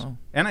leaders. Oh.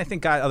 And I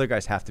think other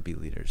guys have to be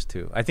leaders,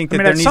 too. I think that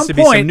there needs to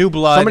be some new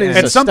blood.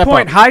 At some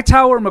point,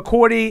 Hightower,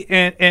 McCourty,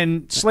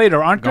 and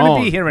Slater aren't going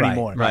to be here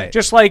anymore. Right.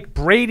 Just like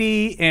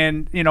Brady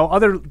and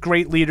other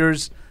great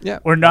leaders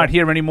are not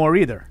here anymore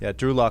either. Yeah,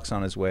 Drew Lock's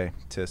on his way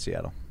to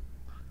Seattle.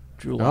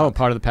 Drew Lock. Oh,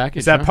 part of the package.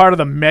 Is that part of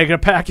the mega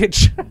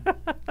package?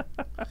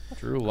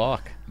 Drew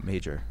Lock.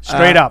 Major.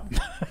 Straight up.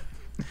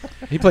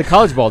 He played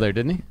college ball there,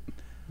 didn't he?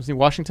 Was he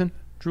Washington?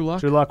 Drew Lock?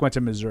 Drew Lock went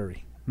to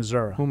Missouri.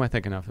 Who am I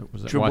thinking of?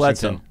 Was it Drew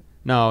Washington?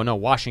 Bledsoe. No,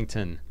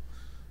 Washington.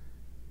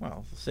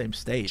 Well, same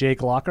state.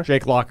 Jake Locker?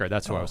 Jake Locker,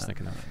 that's who I was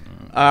thinking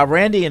of.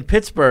 Randy in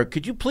Pittsburgh,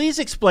 could you please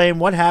explain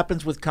what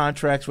happens with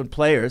contracts when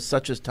players,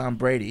 such as Tom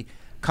Brady,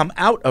 come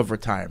out of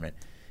retirement?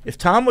 If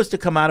Tom was to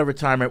come out of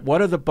retirement,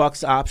 what are the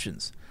Bucs'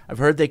 options? I've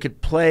heard they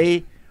could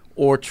play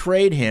or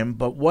trade him,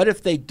 but what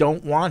if they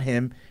don't want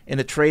him and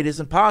a trade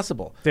isn't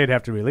possible? They'd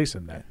have to release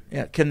him then.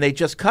 Yeah, can they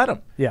just cut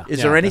him? Yeah.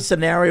 Is there any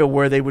scenario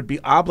where they would be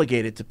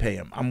obligated to pay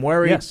him? I'm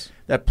worried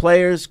that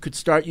players could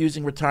start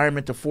using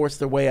retirement to force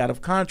their way out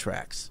of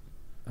contracts.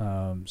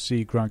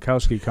 See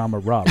Gronkowski,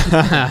 Rob.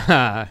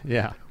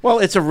 Yeah. Well,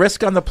 it's a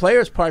risk on the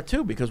player's part,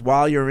 too, because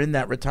while you're in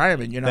that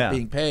retirement, you're not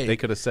being paid. They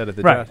could have said at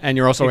the draft. And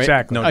you're also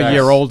a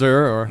year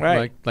older, or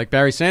like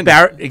Barry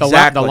Sanders.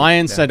 Exactly. The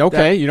Lions said,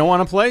 okay, you don't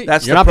want to play?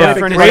 That's you're not playing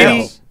for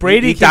anything else.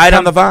 Brady died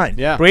on the vine.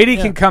 Yeah. Brady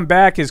can come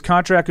back. His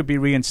contract could be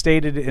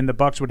reinstated, and the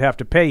Bucs would have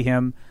to pay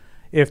him.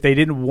 If they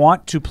didn't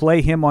want to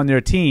play him on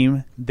their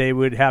team, they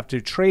would have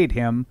to trade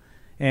him.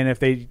 And if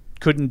they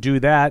couldn't do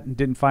that and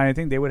didn't find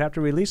anything, they would have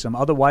to release him.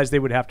 Otherwise, they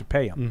would have to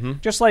pay him. Mm-hmm.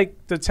 Just like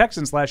the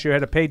Texans last year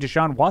had to pay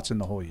Deshaun Watson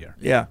the whole year.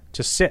 Yeah.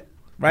 To sit.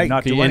 Right.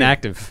 Not be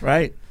inactive.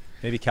 Right.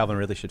 Maybe Calvin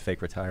Ridley should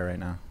fake retire right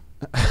now.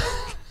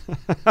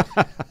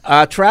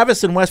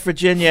 Travis in West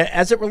Virginia,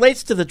 as it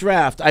relates to the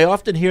draft, I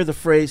often hear the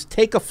phrase,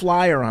 take a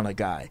flyer on a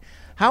guy.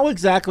 How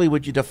exactly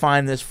would you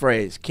define this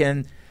phrase?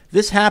 Can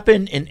this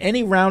happen in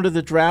any round of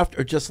the draft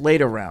or just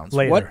later rounds?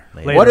 Later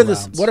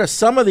rounds. What are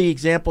some of the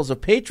examples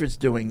of Patriots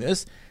doing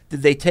this?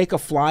 Did they take a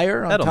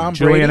flyer on Tom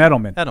Brady? Julian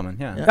Edelman.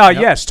 Yeah.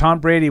 Yes, Tom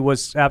Brady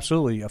was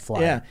absolutely a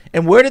flyer. Yeah.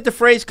 And where did the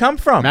phrase come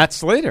from? Matt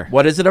Slater.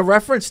 What is it a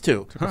reference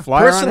to?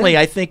 Personally,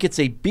 I think it's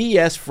a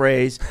BS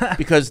phrase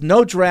because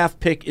no draft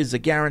pick is a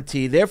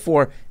guarantee.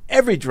 Therefore,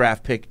 every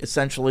draft pick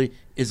essentially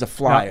is a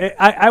flyer.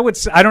 Now,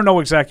 I don't know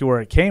exactly where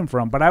it came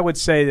from, but I would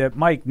say that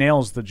Mike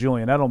nails the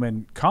Julian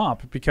Edelman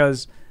comp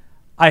because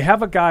I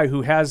have a guy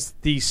who has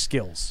these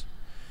skills.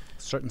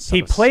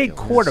 He played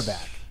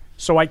quarterback.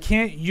 So I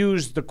can't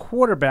use the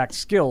quarterback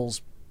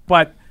skills,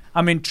 but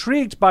I'm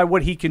intrigued by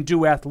what he can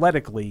do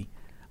athletically.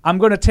 I'm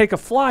going to take a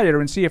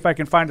flyer and see if I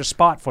can find a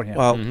spot for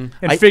him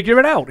and figure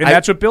it out. And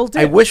that's what Bill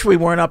did. I wish we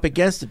weren't up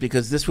against it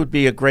because this would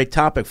be a great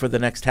topic for the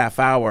next half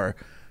hour.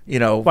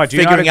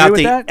 Figuring out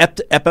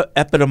the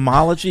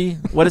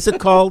epidemiology. What is it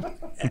called?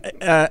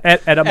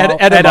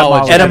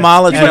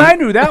 Etymology. Even I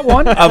knew that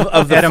one.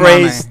 Of the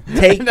phrase,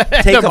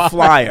 take a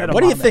flyer.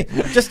 What do you think?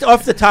 Just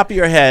off the top of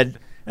your head.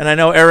 And I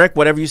know, Eric,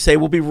 whatever you say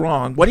will be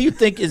wrong. What do you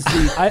think is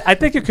the... I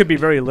think it could be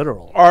very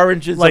literal.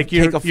 Oranges like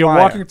you're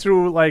walking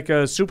through like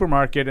a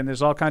supermarket and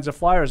there's all kinds of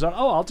flyers.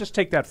 I'll just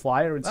take that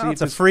flyer and see if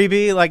it's a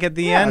freebie. Like at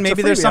the end,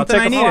 maybe there's something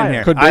I need in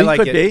here. Could be. I like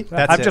could it. be.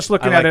 I'm just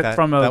looking at it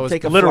from a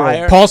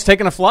literal. Paul's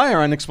taking a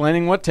flyer and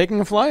explaining what taking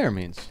a flyer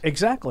means.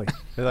 Exactly.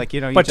 Like,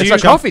 but it's a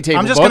coffee table.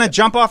 I'm just going to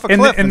jump off a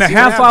cliff. In the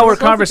half-hour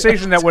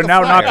conversation that we're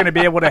now not going to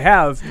be able to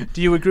have,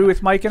 do you agree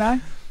with Mike and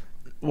I?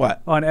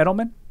 What? On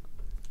Edelman?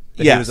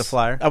 Yes. He was a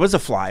flyer? I was a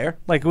flyer.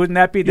 Like, wouldn't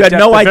that be the You had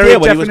no idea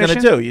what definition? he was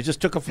going to do. You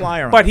just took a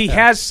flyer on But it. he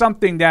has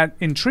something that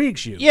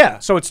intrigues you. Yeah.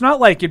 So it's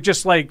not like you're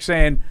just like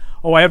saying,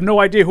 oh, I have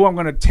no idea who I'm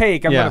going to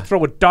take. I'm going to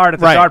throw a dart at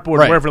the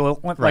dartboard wherever.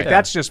 Like,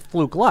 that's just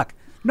fluke luck.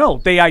 No,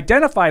 they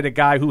identified a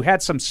guy who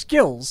had some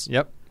skills.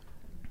 Yep.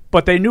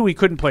 But they knew he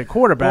couldn't play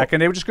quarterback,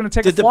 and they were just going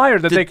to take a flyer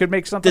that they could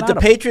make something out of.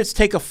 Did the Patriots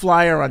take a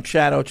flyer on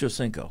Chad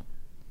Ochocinco?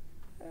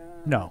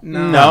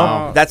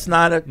 No. That's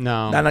not a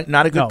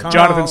good comp.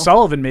 Jonathan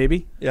Sullivan,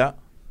 maybe. Yeah.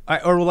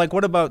 Or like,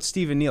 what about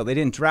Stephen Neal? They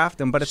didn't draft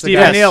him, but it's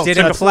Stephen Neal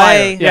didn't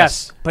play.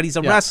 Yes, but he's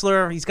a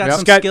wrestler. He's got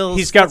some skills.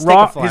 He's got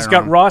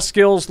raw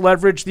skills,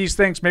 leverage, these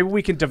things. Maybe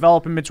we can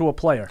develop him into a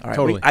player. All right,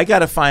 Totally. I got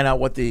to find out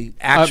what the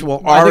actual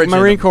origin. I think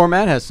Marine Corps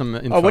Matt has some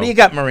info. Oh, what do you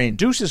got, Marine?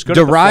 Deuce is good.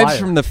 Derives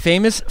from the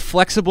famous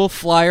flexible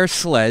flyer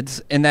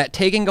sleds, and that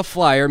taking a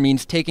flyer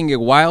means taking a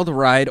wild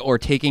ride or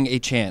taking a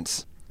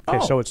chance.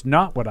 Okay, so it's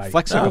not what I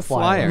flexible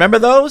flyer. Remember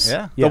those?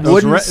 Yeah. The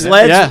wooden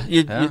sleds.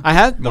 I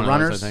had the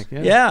runners. I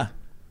think. Yeah.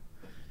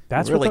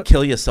 That's really what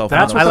kill yourself.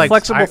 That's what the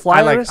flexible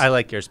flyer is. I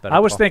like yours better. I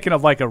was thinking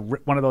of like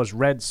one of those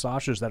red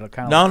Sashas that are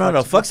kind of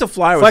no. Flexible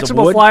flyer.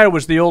 Flexible flyer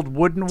was the old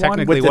wooden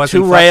one with the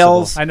two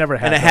rails. I never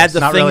had. And it had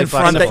the thing in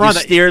front that you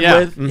steered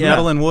with.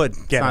 Metal and wood.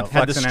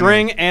 Had the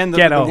string and the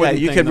yeah,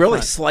 you could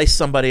really slice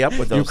somebody up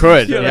with those. You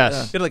could.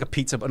 Yes. You had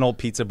like an old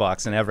pizza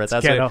box in Everett.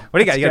 That's what do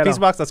you got? You got a pizza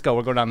box? Let's go.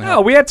 We're going down the hill.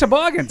 No, we had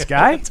toboggans,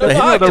 guy.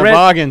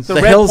 Toboggans. The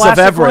hills of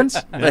Everett.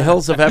 The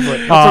hills of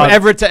Everett. From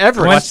Everett to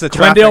Everett.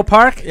 Glendale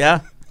Park.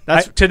 Yeah.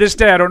 To this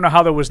day, I don't know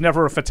how there was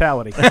never a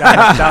fatality down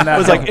that it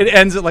was hill. like it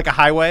ends at like a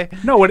highway.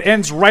 No, it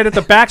ends right at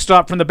the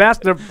backstop from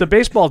the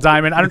baseball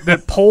diamond.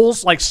 The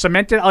poles like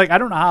cemented. Like I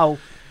don't know how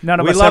none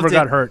of us ever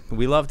got hurt.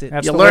 We loved it.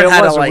 That's You the way learn it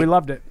how was, to and we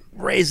loved it.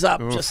 Raise up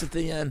just at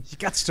the end. You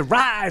got to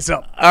rise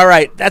up. All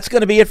right, that's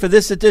going to be it for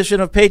this edition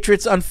of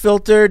Patriots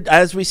Unfiltered.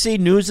 As we see,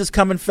 news is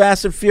coming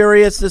fast and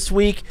furious this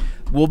week.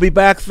 We'll be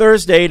back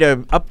Thursday to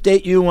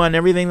update you on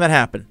everything that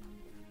happened.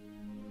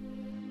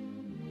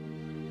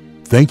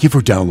 Thank you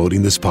for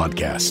downloading this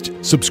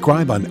podcast.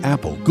 Subscribe on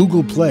Apple,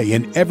 Google Play,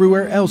 and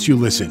everywhere else you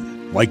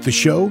listen. Like the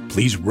show?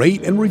 Please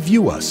rate and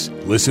review us.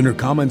 Listener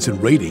comments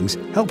and ratings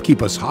help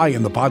keep us high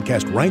in the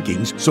podcast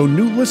rankings so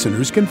new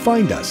listeners can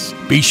find us.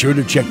 Be sure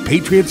to check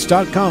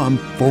Patriots.com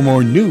for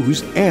more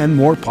news and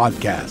more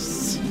podcasts.